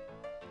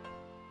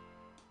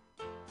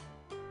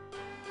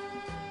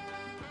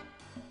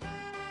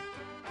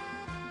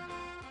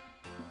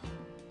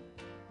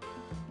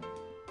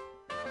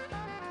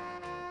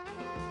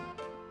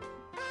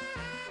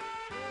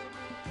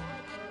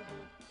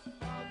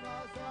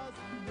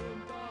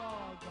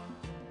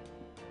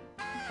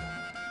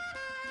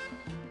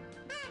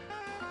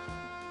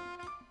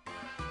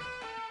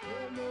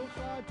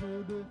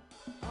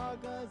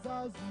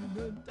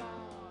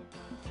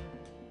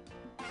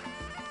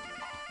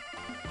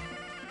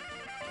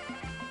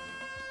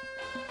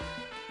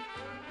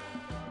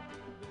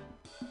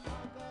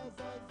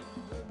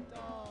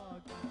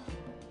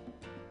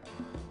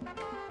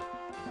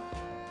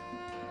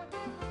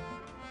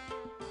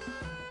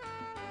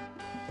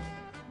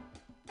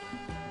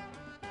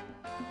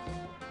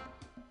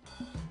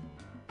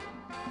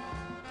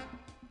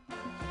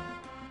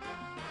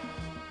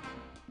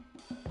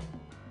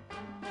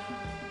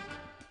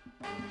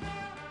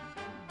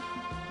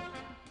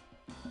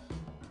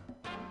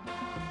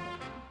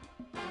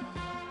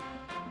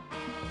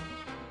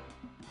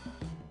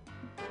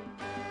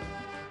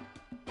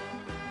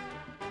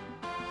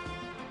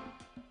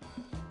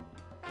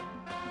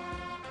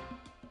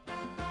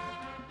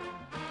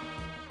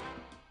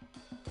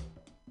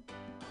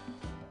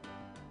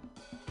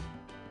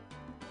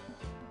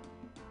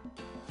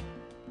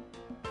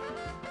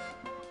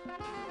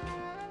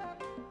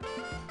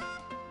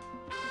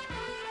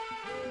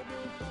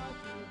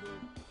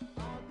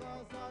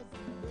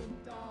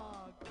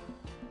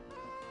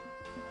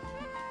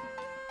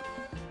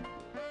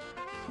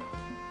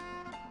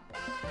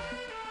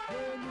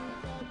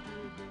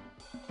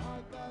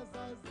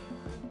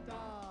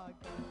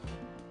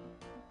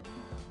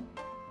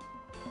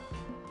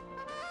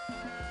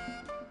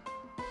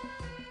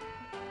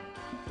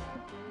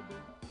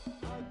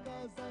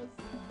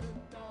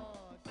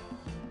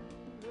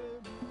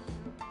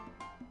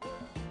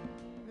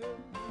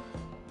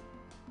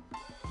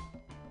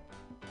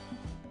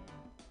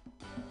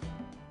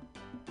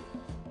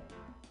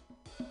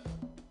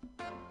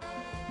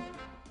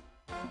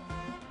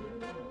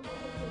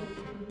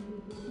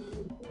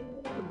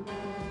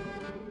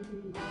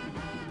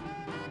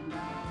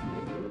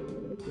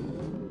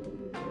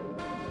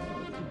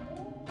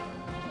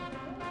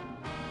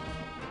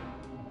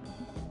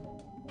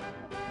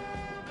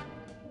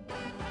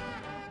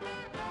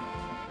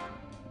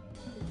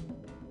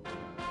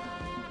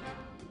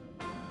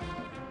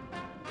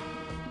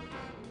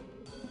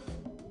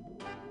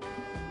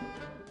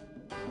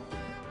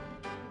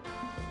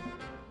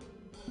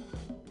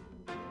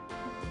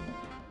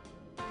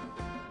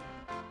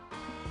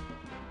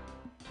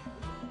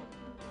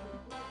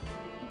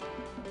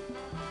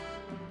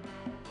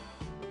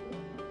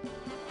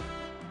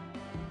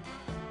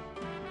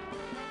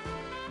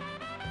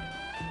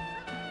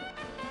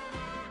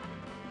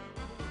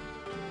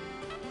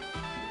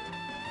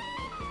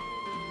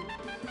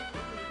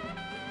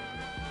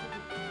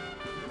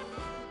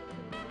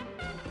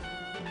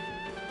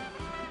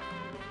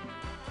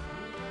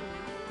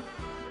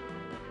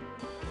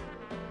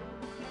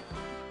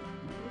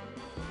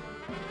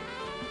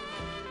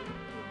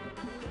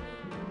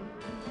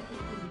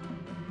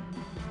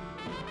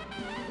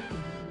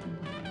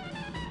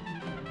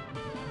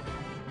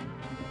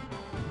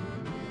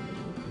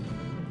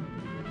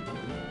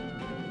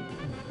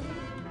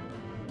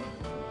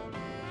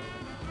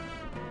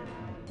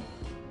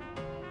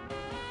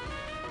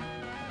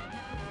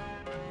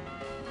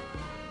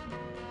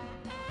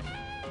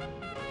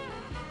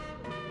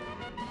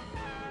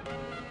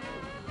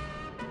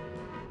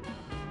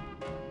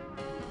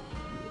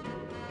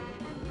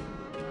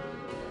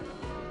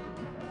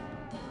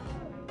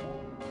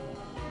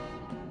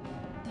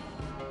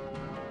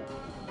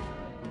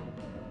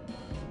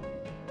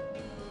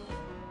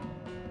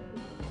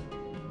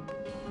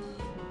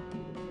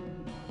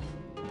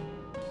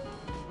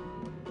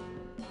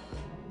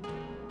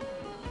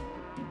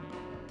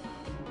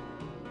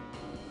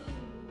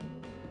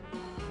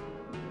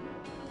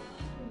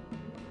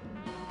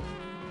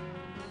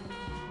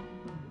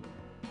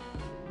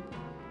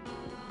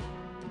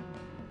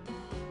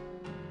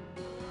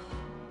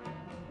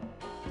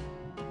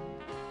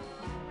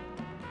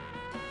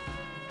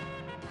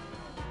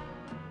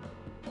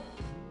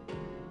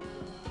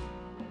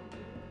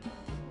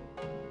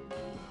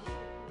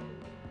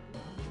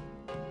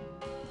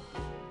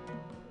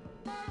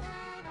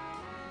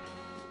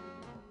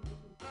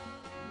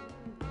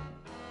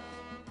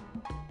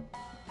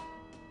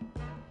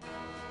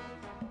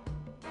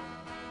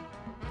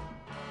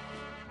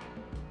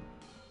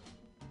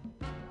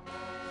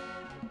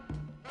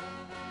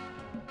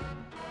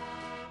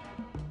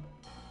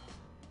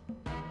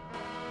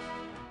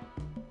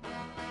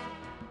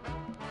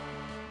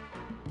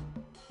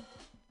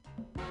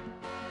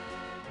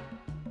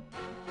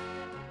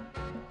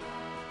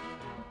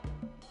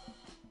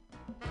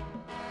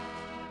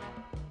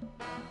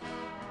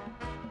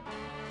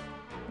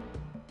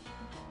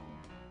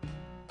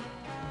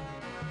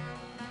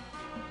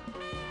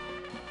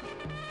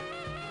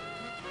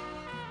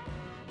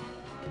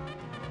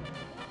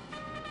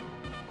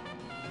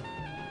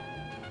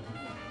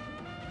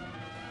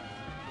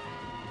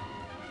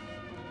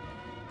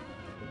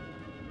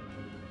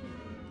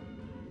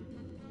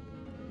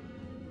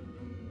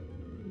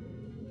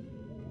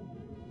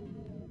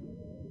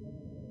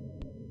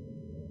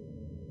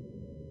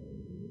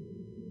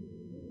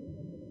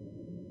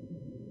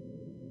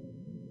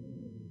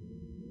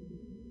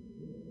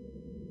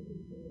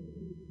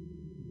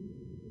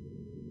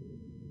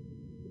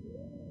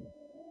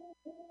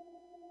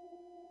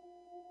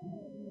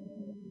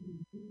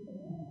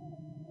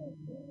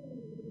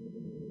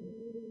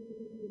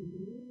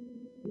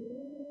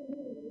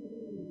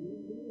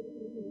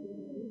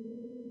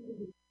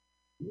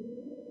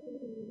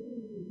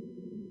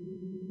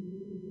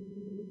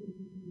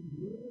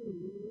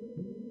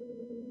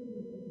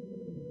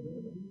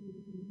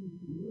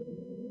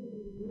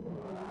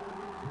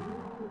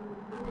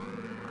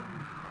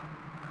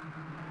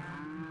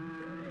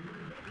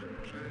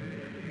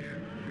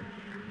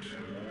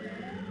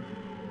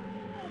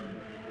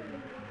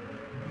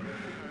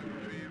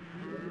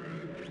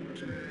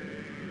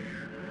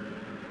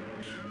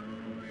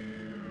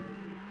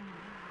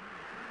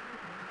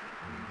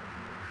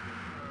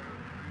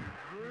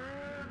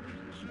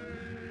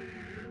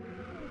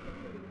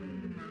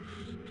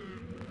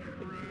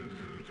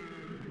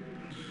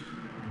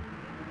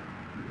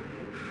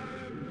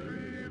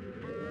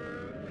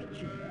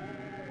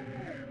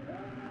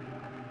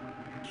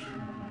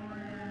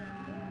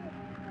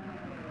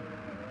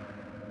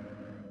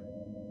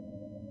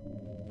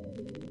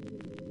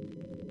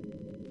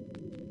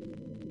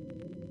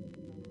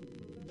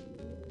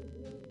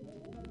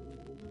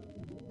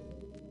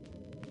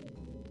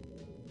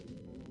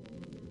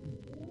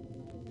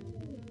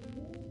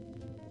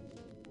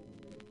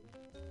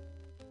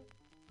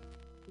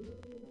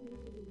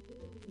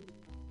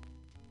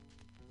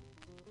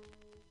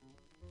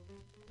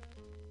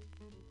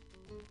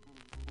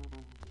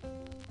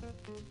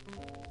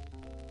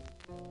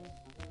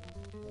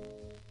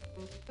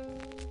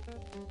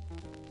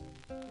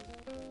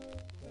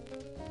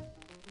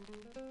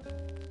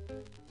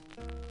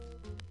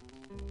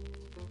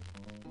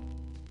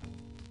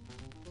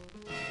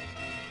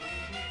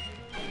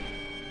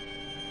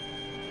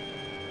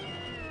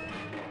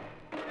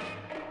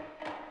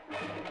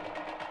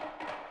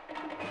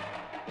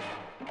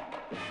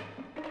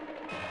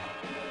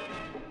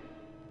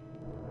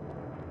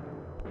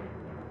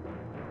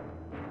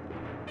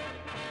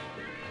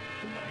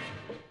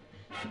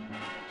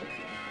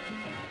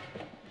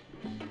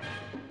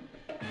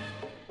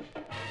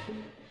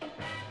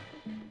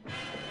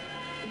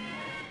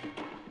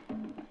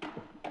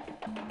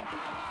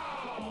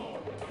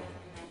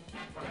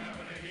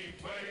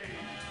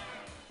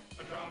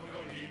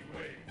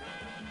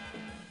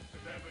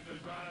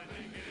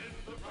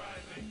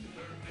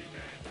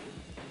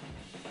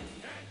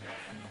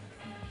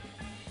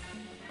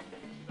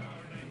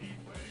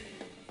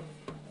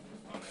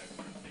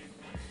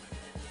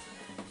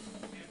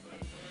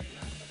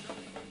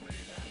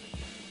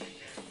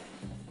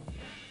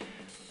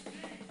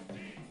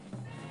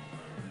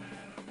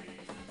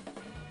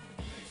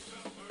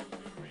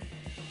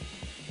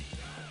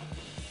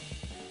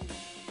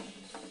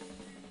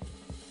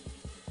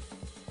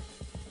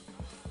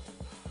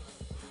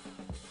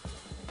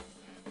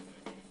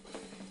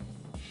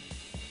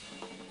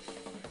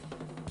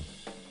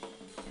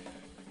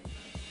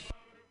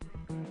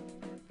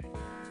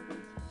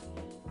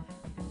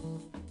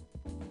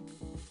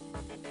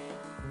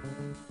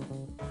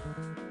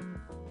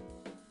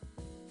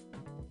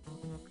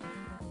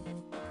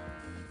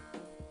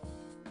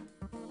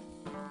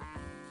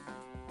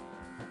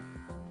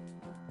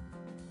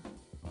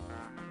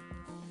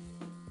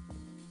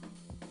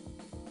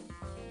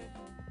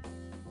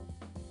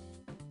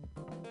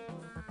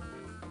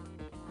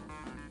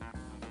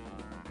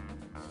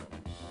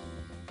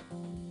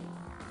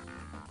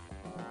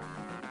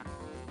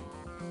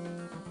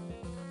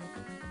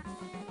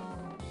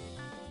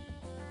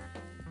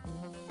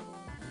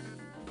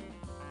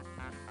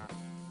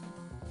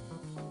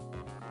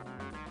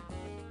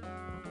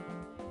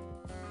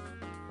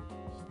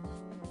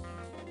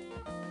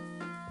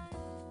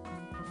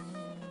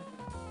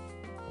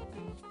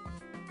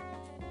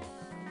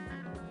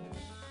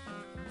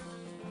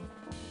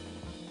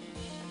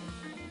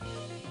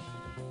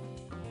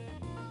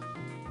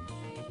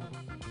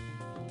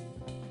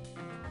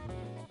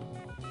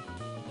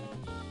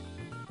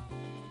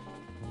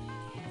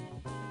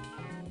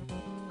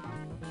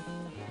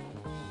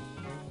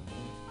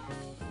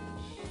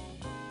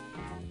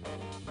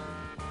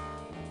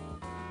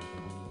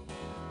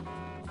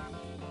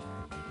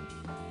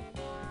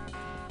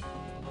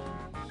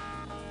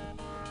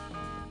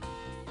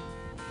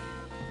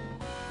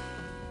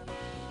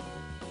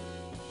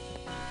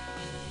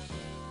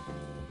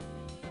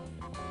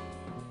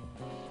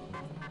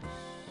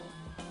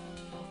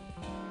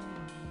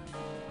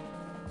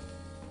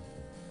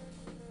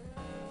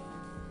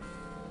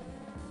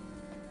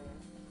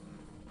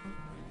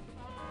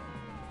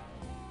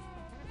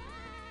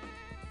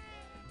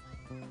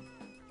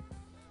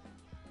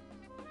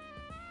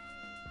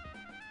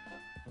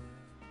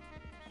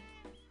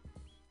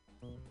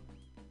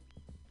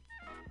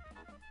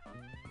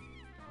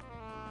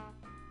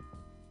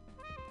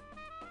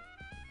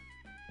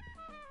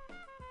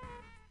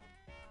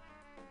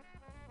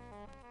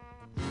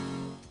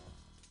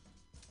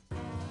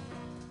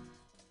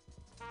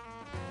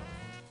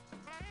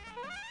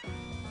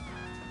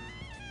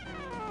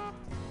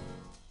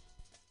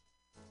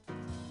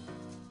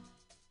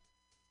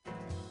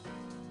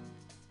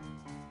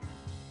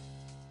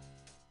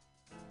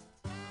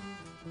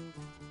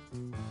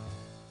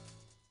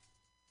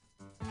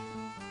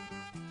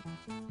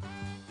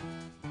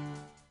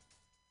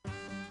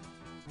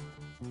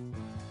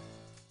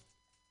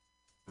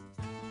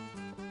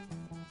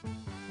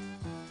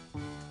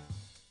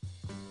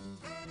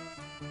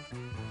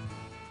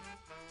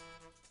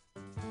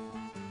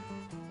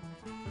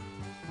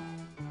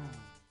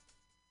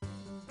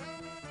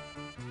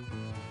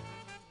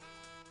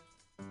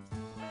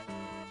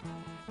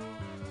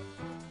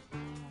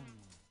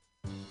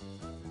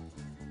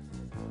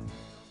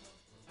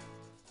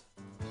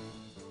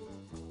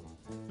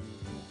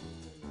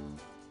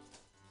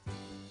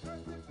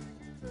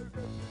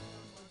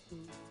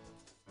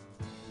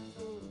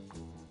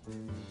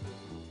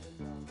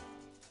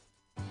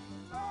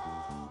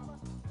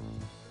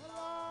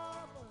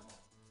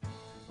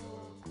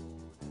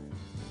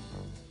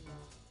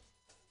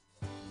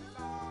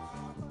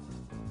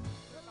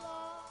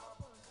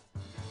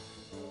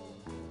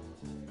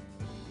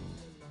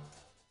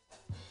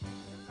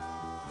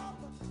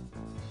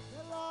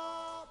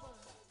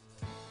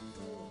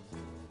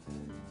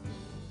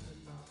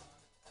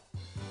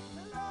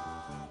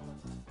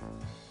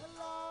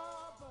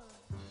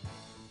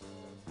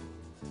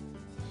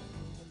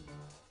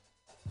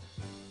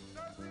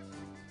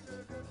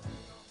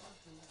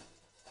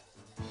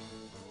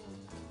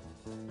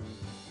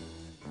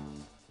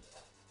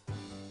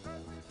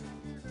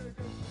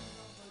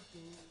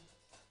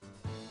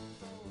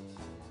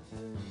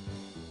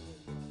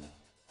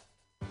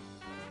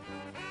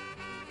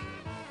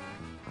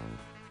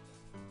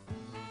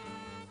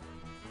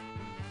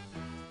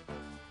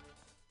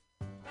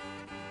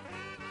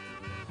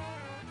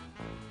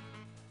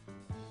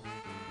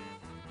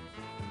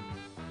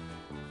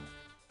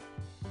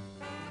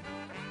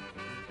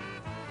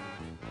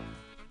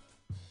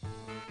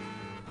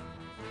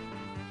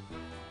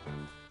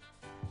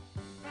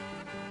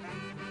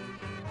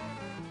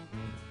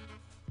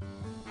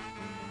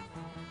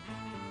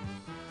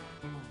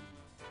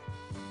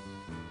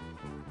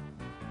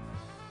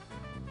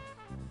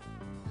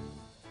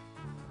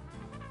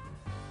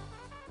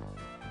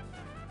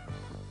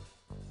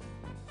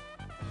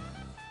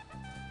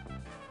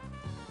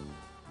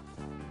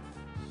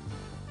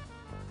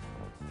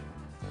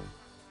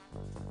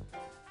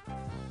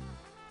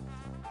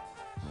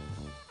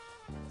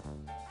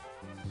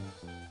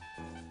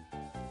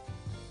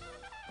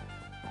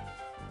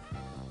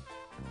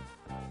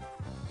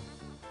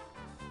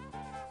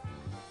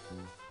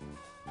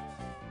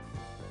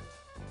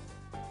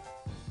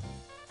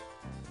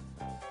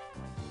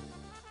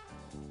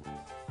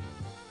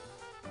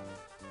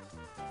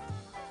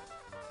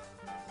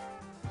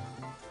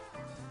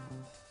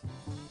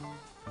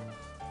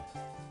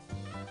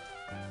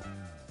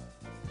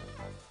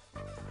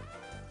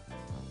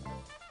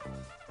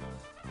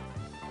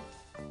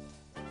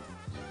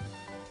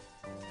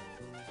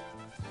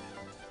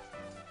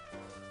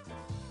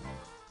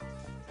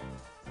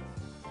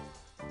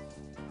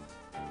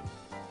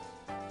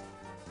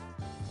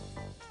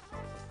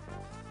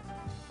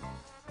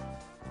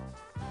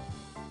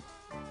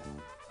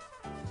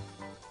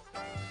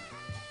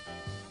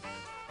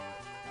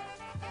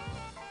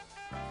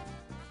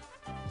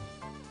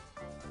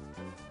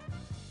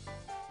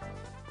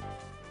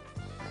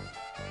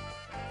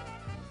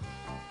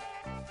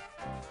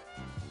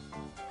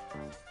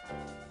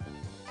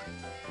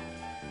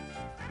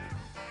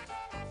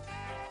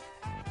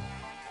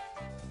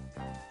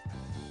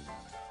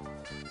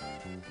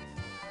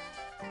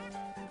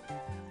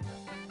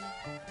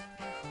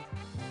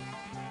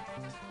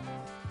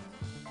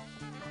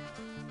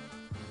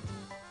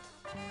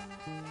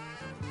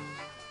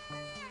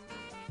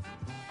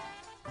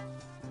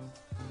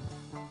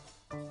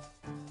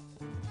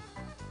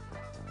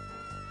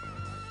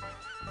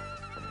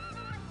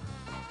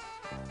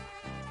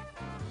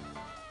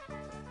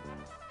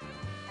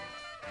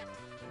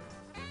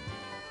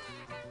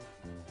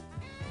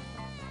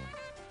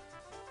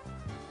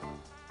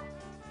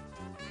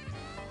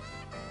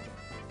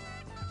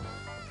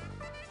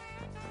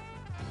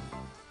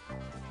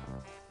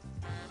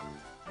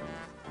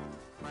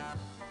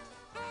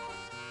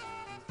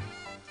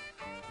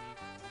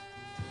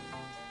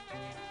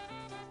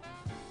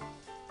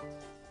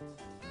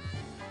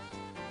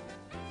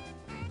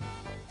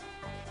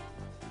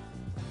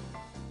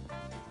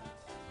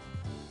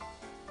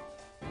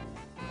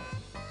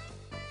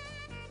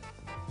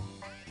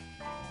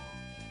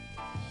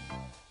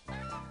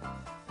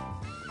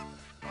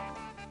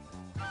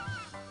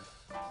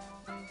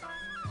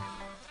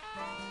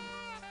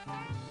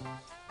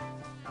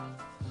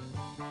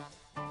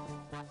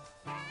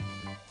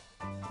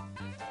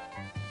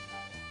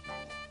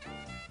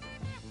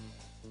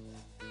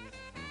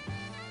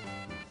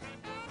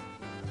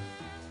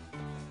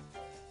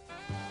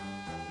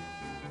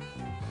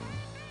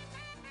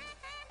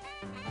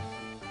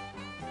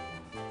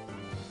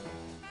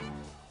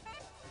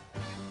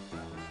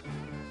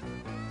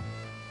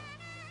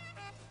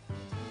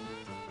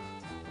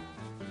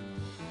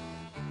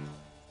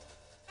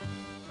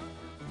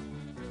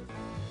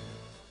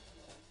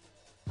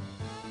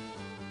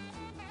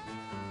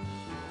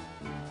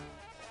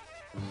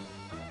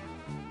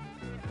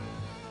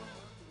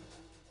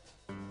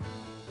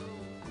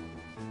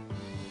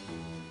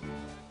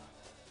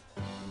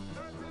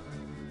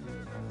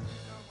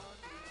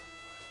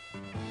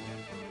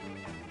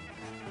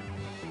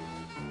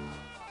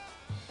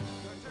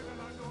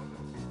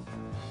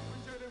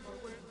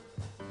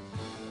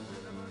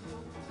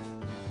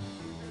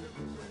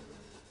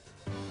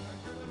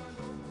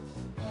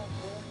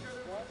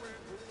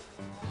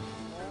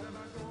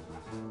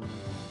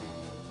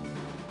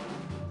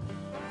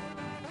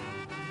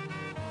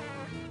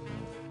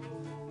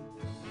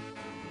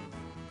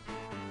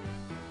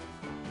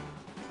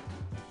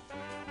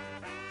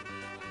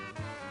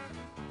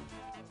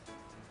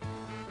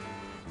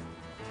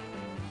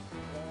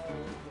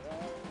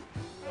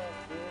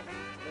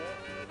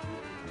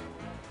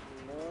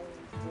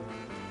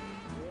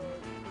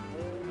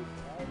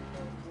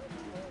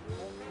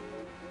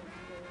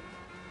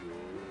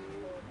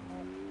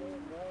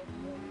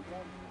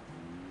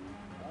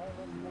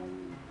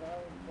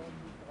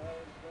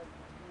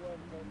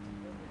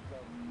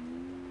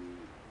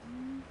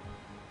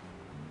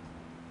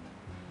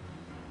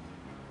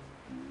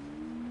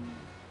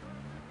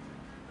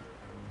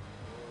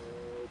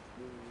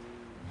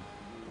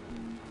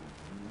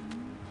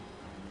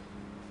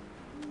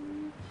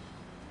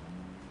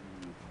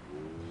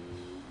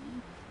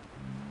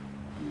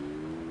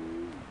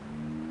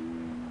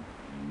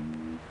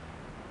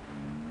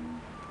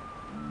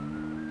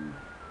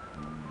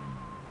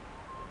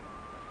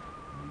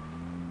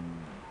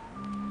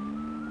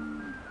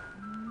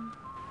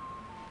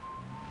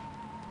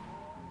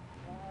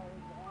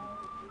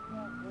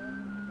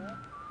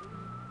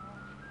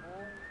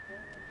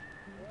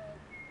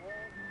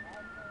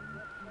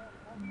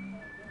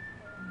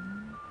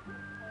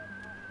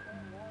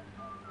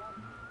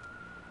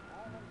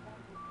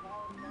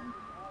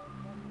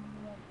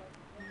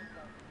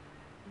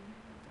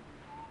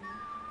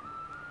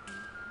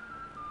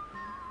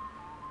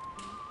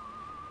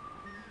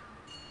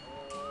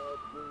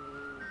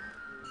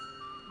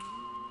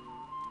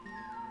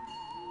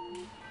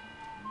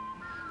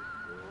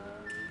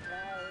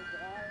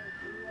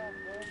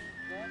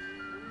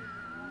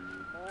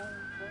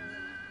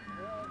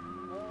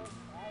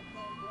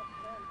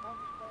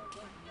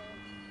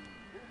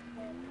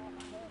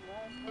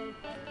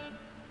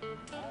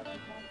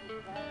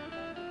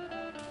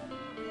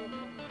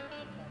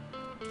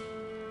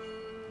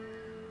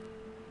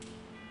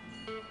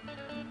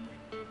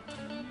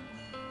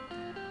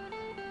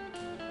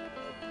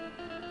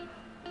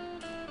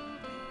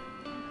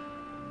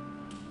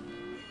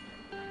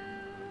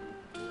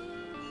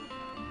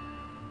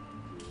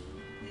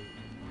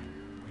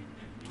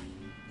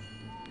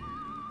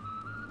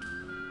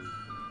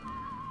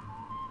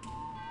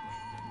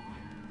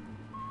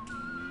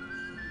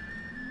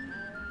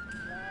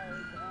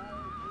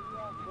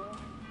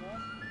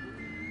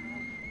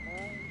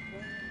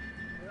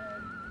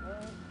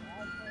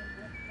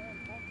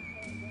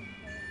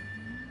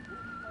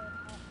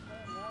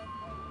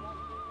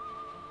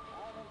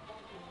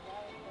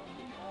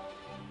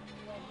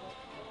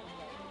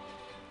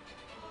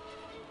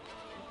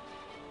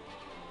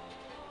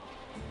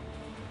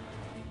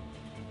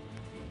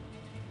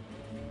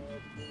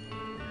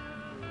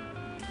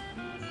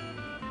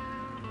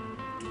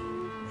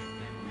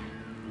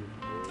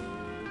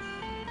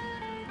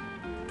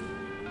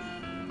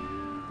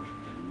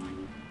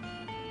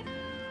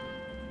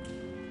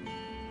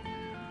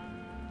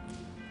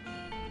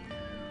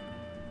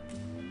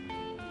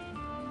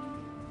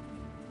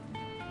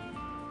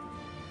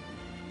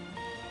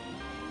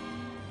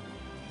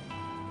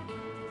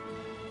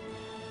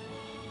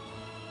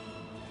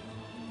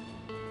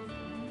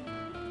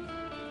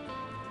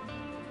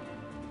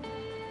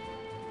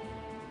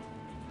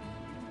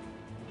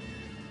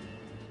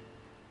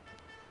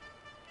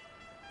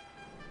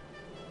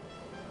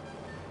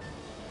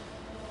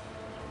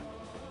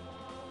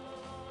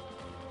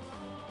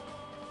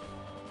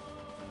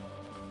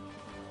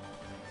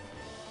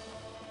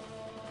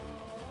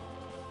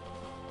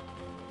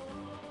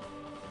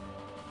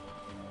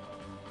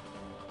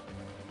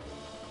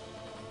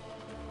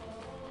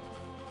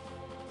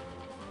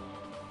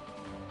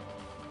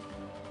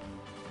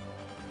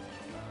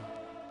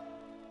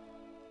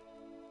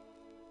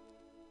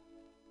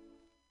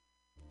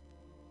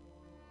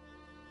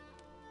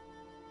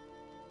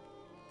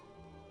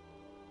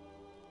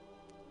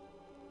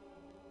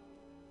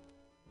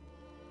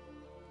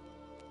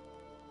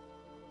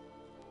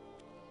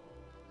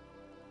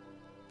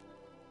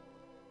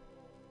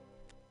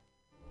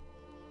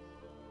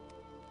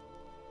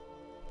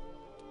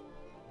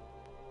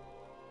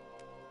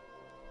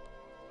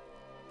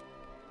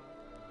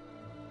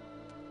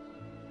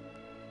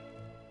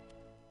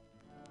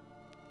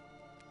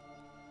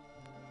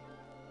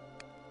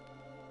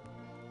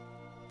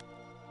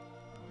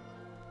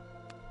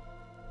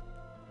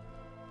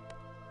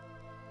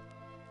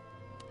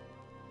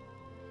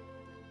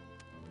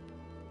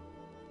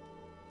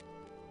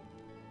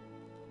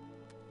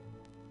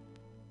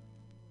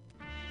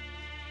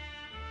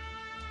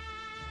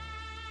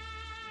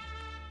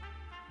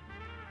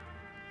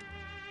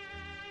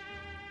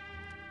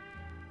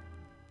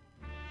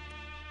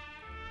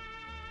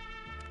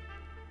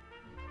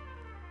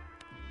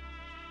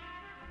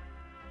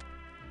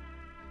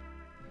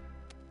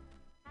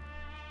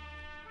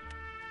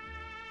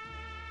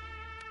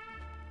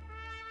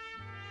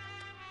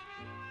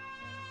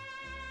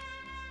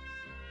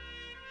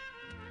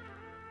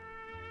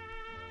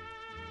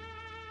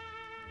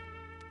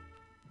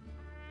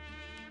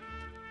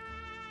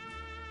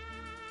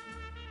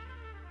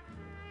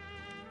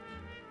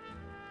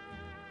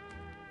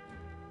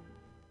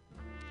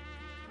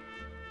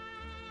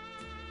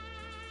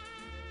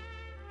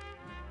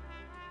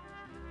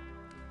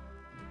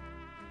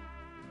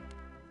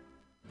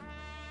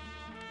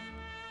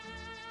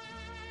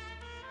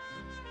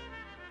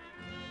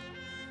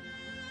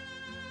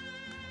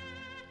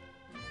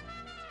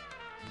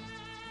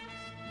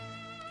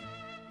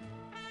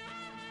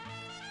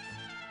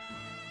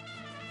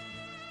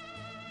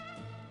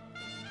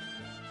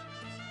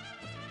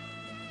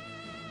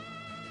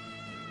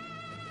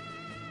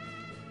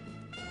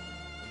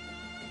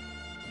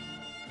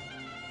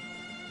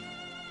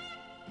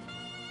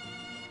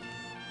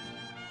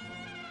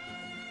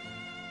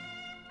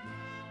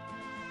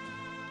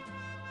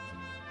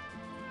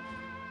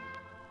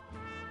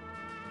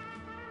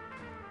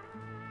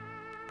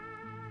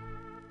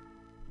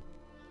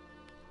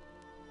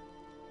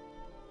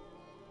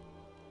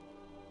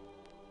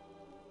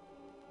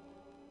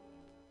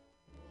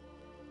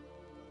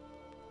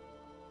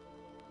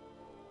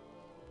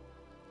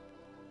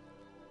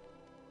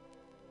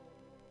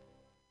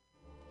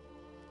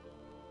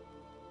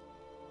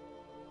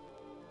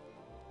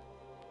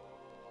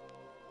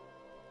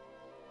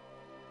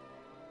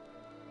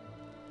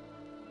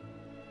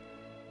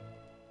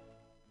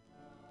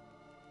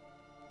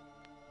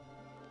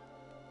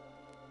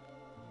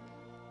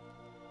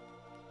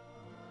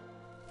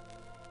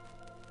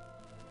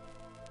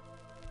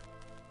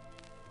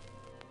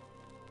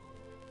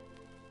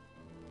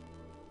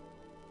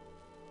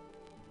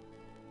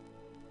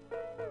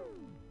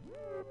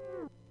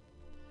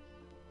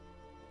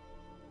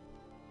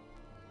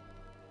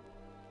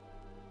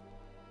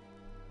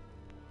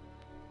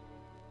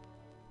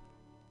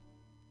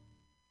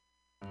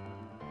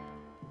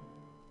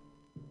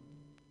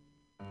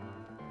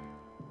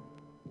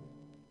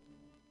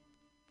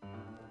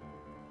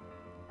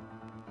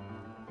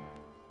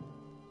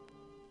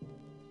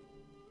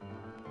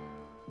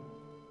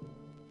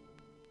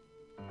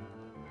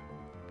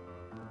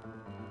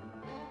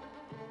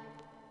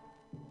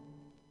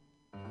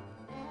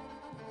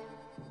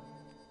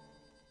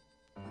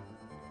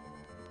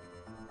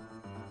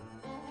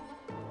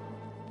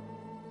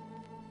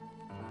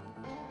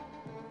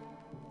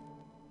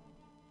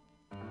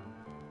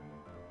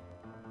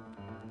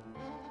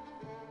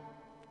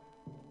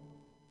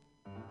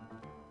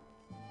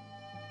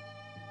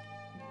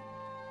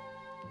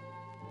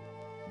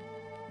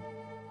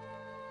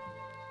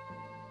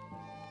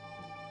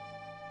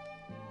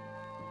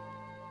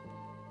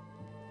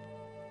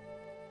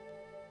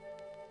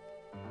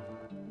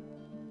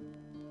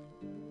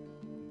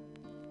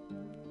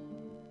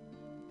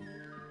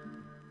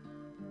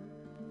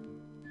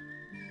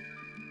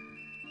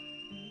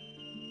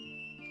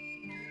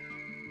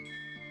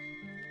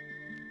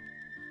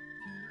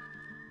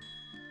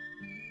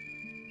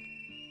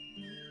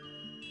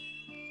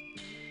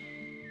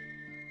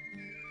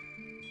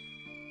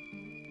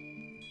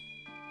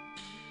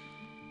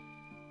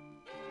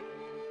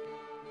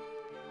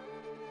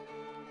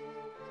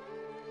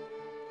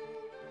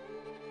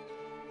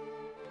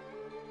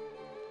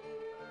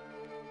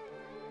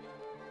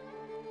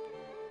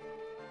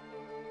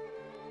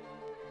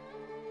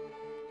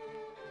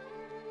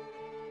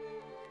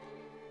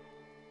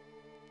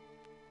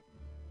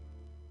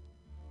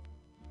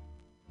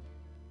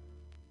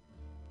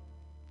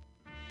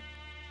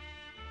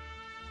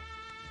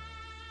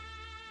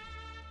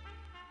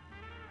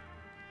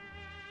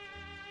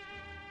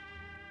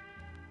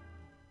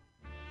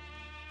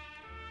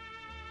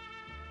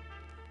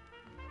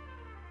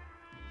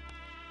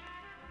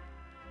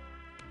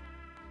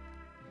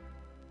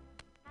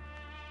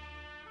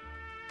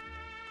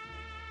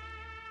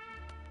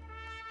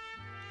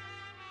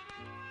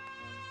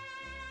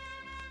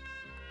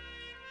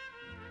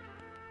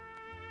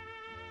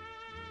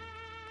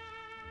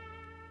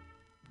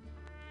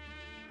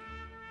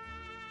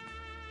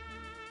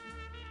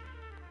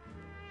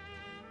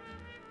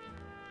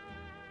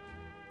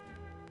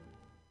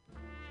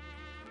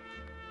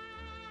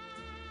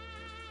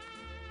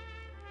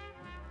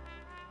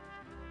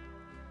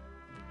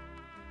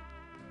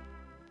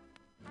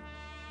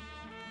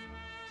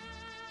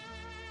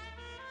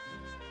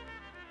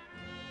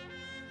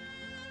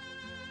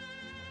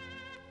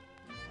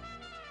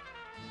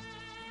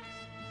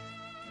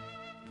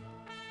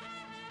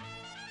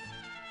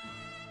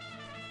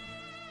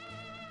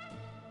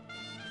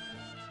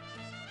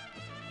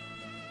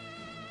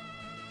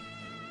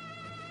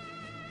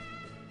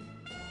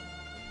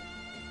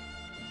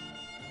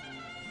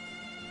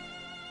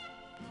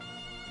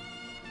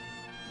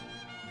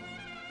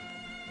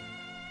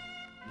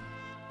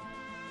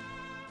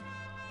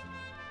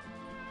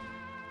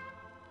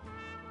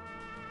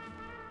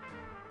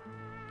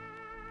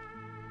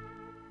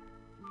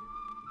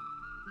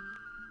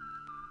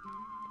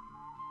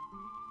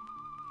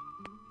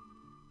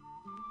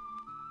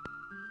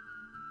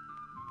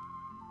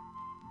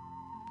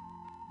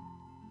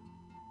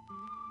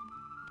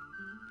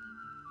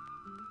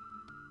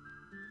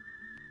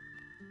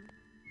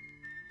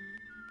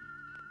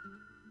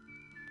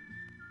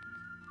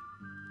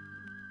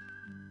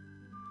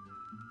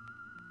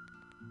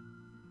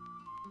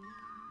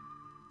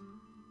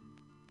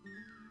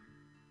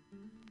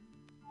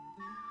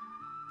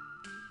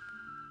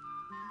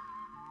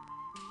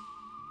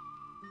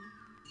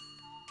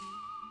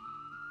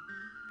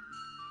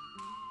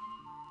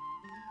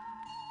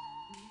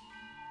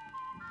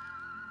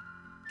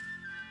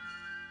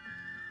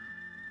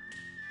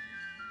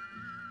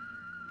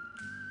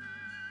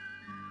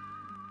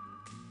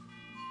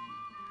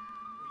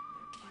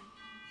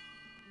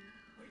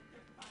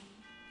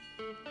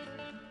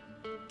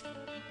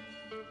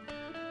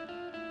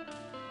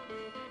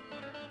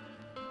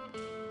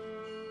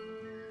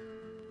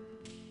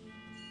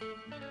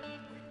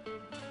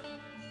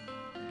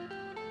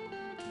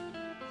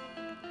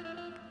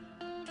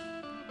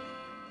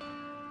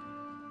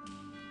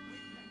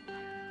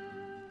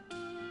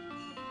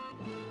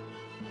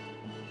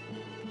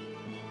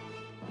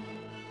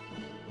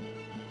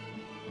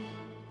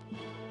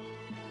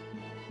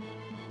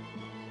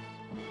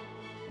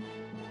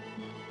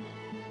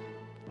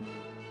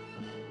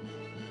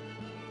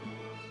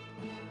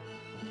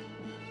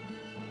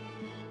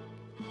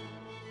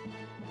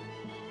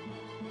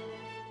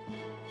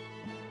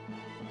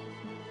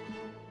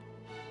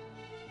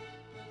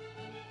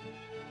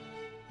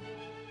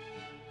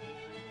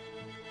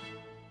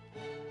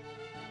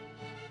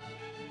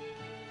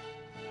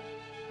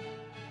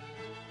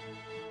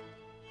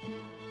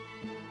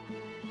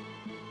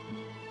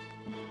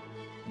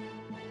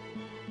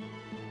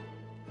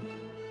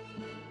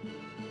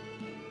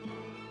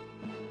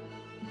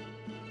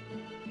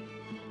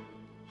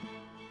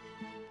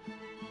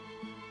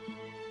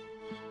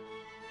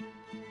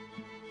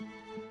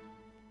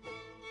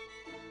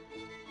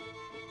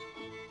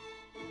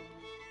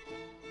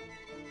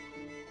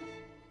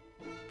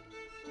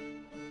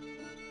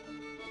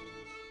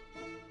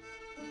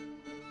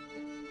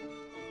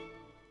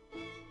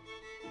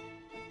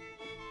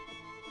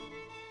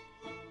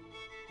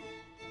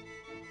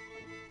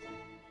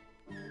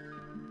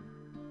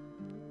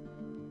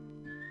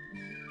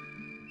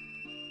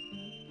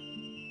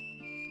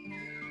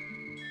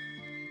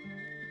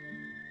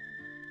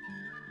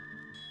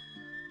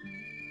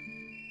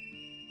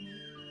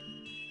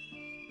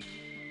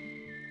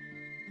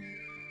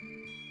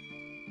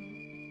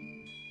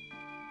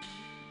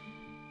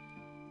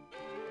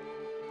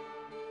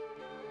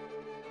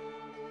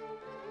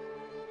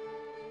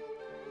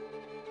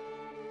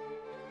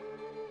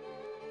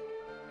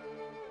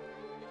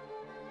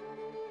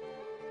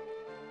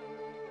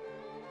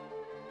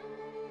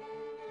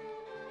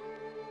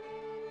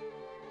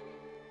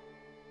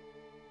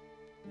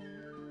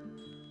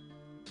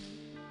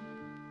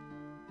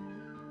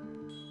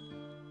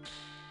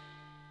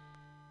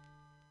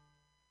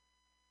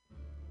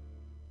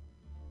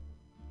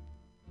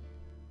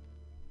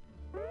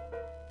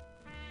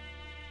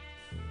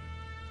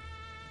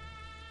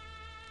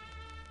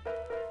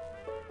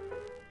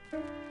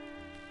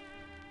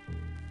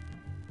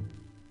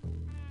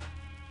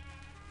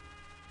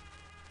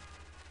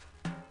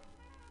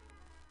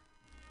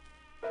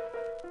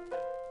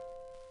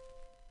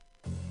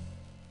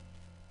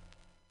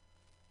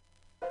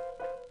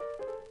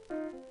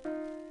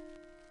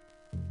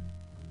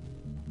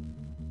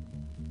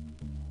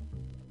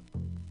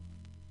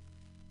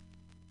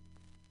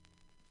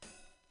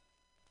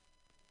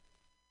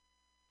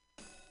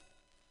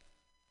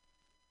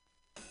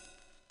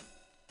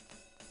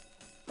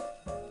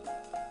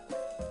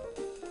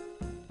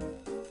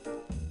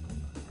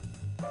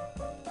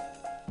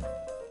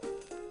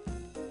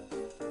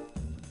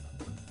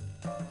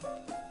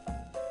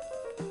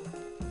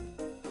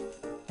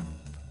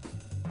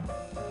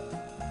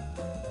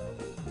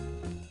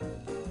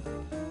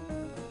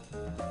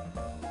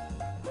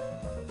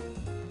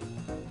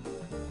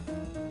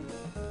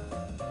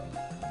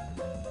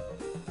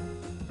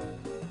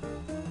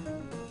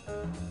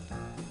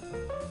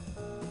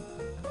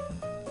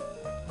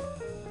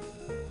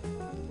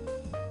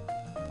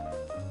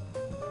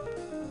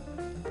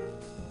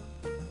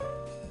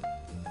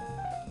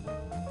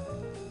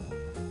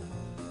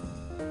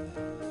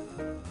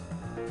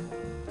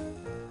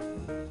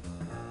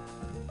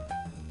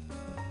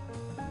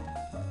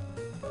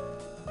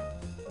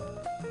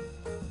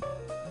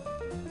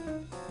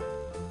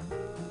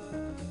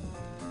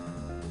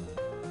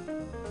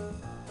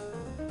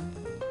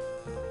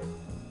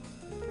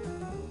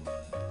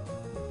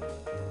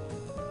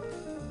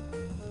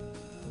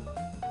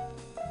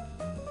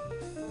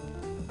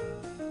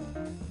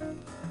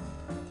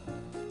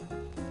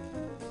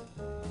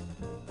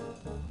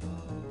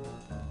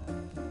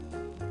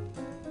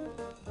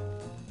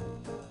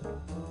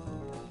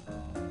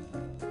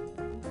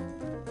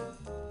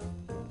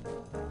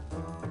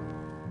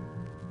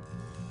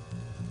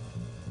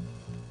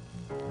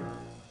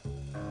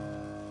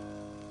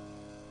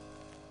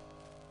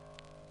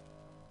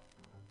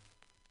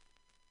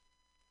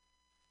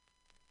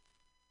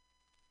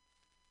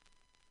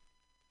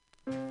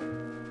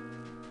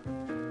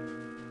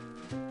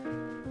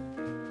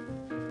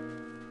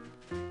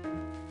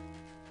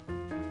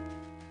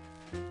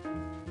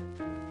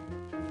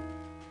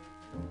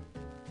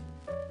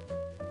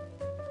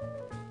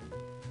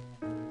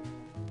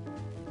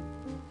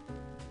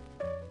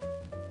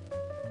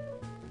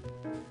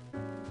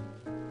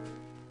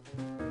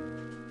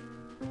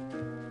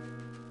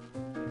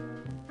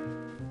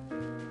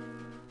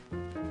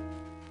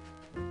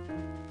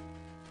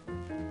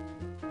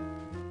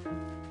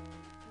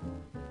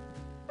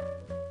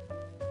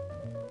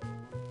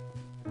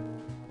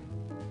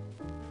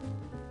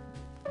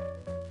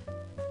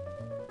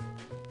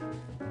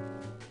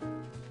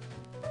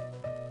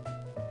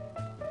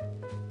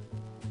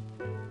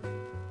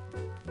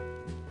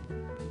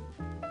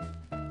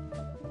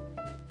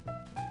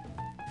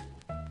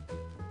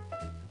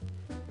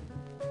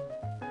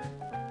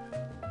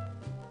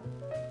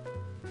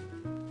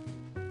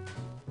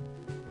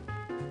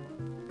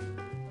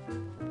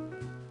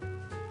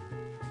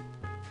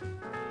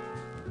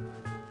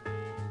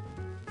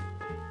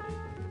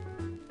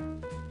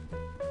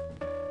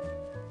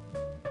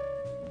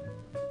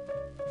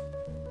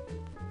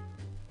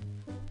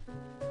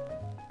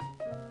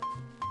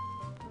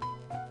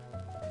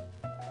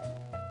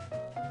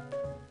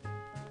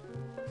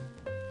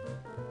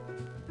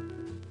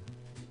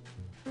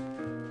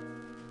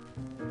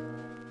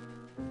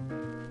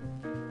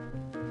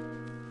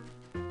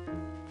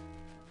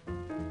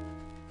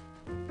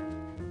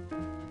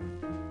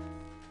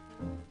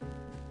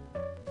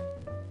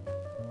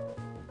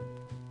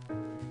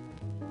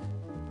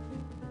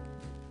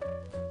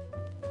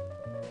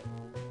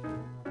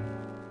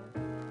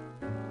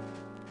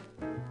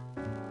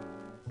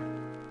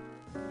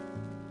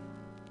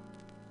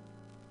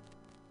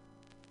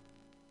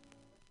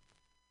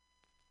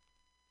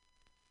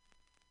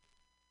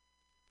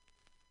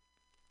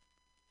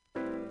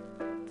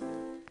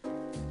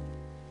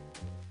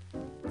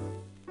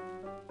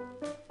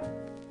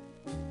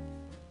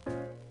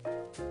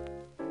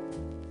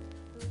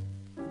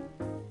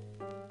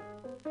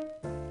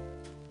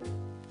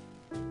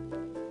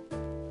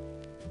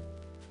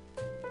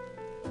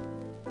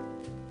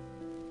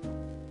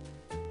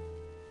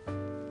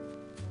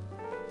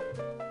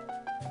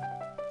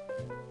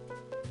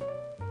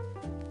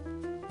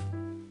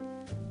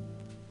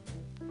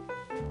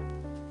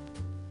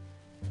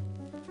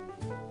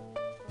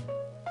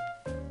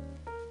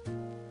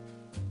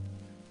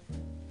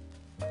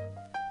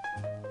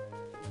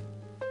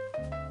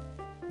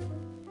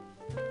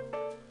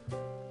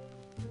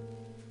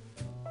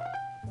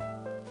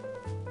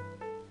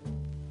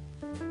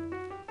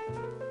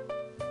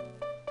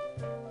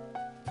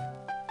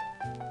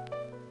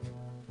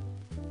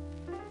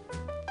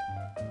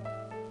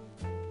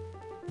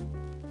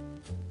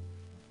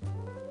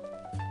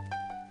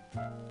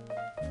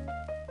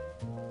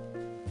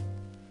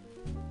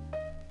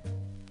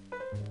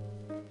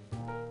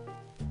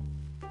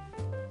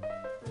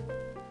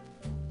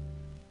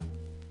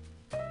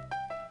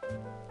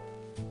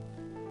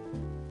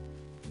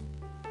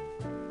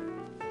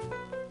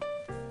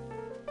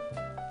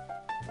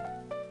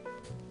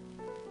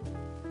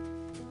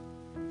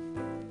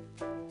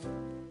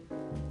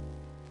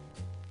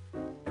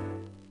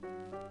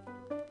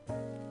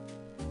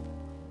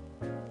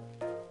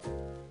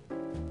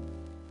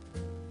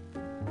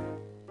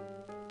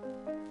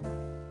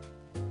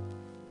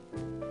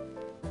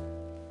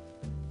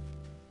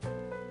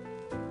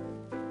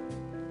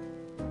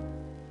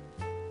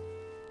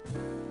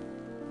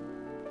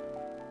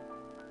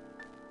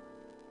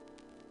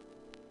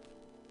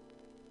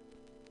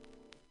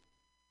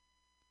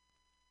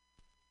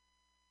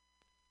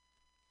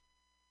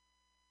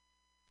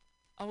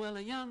 Oh, well,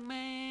 a young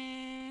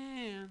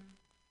man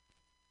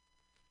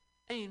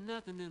ain't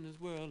nothing in this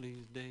world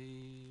these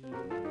days.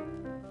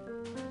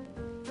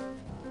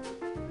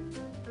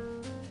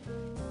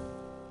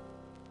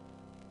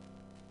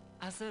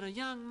 I said a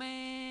young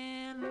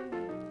man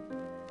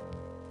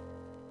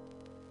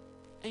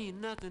ain't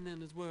nothing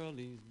in this world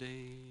these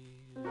days.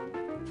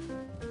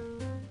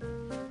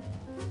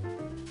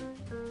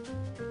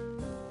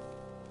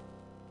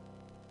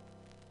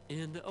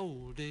 In the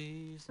old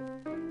days,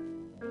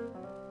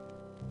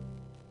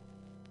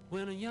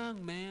 when a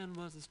young man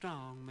was a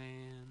strong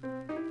man,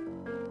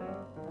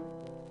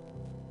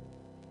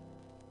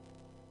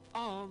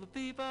 all the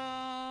people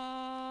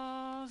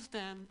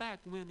stand back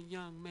when a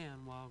young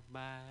man walked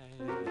by.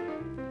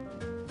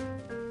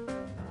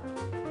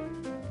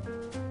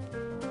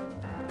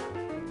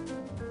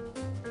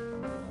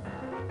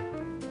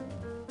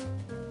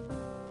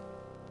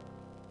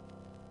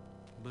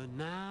 But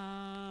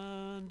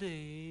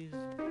nowadays,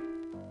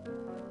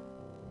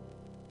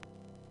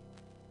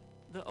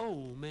 the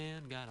old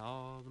man got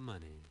all the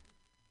money,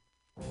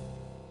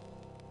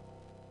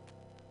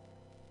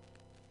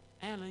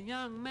 and a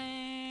young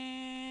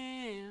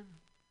man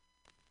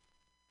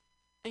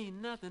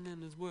ain't nothing in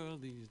this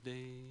world these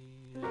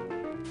days.